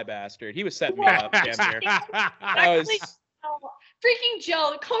 Joe's a sly bastard. He was setting me up. Damn near. That Actually, was, freaking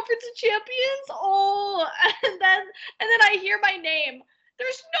Joe, Conference of Champions. Oh, and then I hear my name.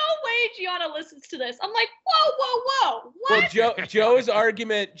 There's no way Gianna listens to this. I'm like, whoa, what? well, Joe's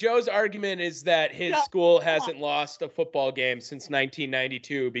argument is that his Yeah. school hasn't lost a football game since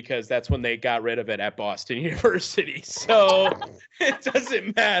 1992 because that's when they got rid of it at Boston University. So it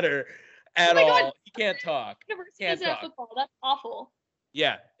doesn't matter at my all. God. He can't talk. University Can't doesn't have talk. football. That's awful.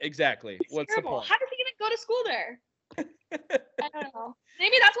 Yeah, exactly. It's What's terrible. the point? How does he even go to school there? I don't know.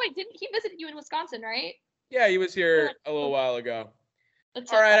 Maybe that's why he visited you in Wisconsin, right? Yeah, he was here a little while ago.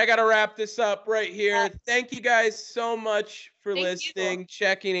 That's All right, I got to wrap this up right here. Yeah. Thank you guys so much for Thank you. listening,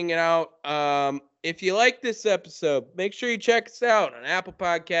 checking it out. If you like this episode, make sure you check us out on Apple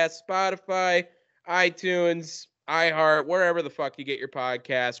Podcasts, Spotify, iTunes, iHeart, wherever the fuck you get your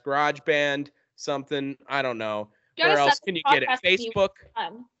podcast, GarageBand, something, I don't know. You gotta Where else send can the you get it? podcast to me Facebook?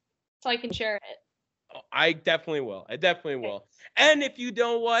 so I can share it. I definitely will. I definitely will. And if you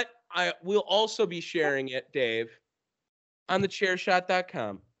know what, I will also be sharing it, Dave, on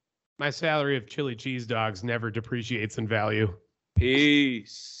thechairshot.com. My salary of chili cheese dogs never depreciates in value.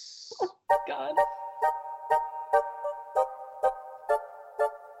 Peace. God.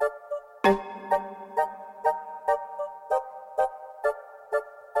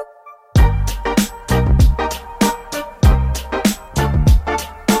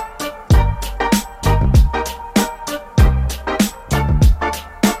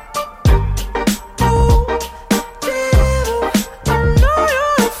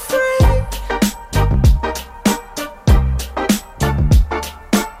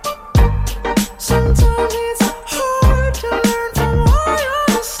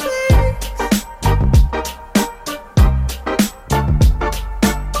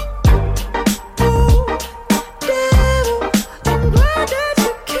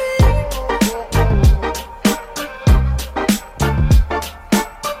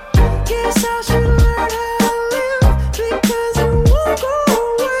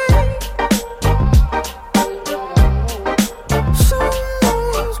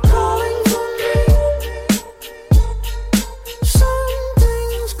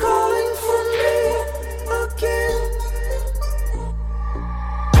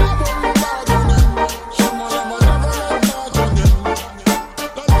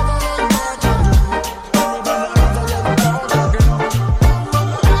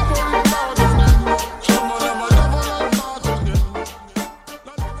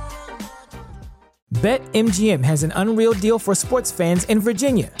 BetMGM has an unreal deal for sports fans in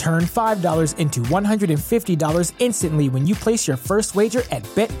Virginia. Turn $5 into $150 instantly when you place your first wager at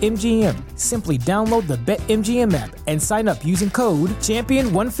BetMGM. Simply download the BetMGM app and sign up using code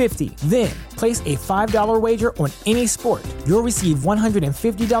Champion150. Then, place a $5 wager on any sport. You'll receive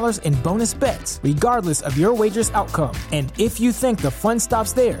 $150 in bonus bets, regardless of your wager's outcome. And if you think the fun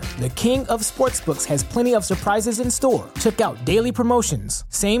stops there, the king of sportsbooks has plenty of surprises in store. Check out daily promotions,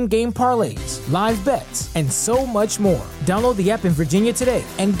 same-game parlays, live bets, and so much more. Download the app in Virginia today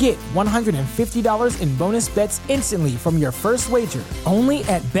and get $150 in bonus bets instantly from your first wager. Only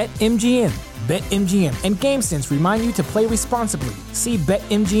at BetMGM. BetMGM and GameSense remind you to play responsibly. See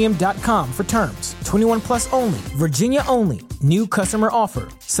BetMGM.com for terms. 21 plus only. Virginia only. New customer offer.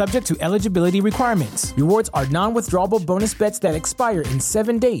 Subject to eligibility requirements. Rewards are non-withdrawable bonus bets that expire in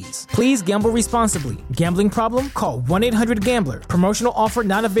 7 days. Please gamble responsibly. Gambling problem? Call 1-800-GAMBLER. Promotional offer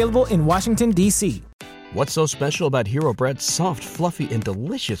not available in Washington, D.C. What's so special about Hero Bread's soft, fluffy, and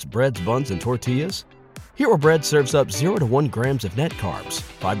delicious breads, buns, and tortillas? Hero Bread serves up 0 to 1 grams of net carbs,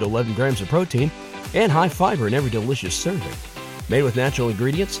 5 to 11 grams of protein, and high fiber in every delicious serving. Made with natural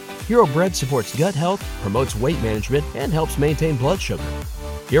ingredients, Hero Bread supports gut health, promotes weight management, and helps maintain blood sugar.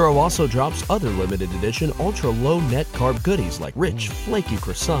 Hero also drops other limited edition ultra-low net carb goodies like rich, flaky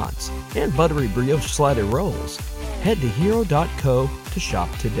croissants and buttery brioche slider rolls. Head to hero.co to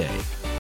shop today.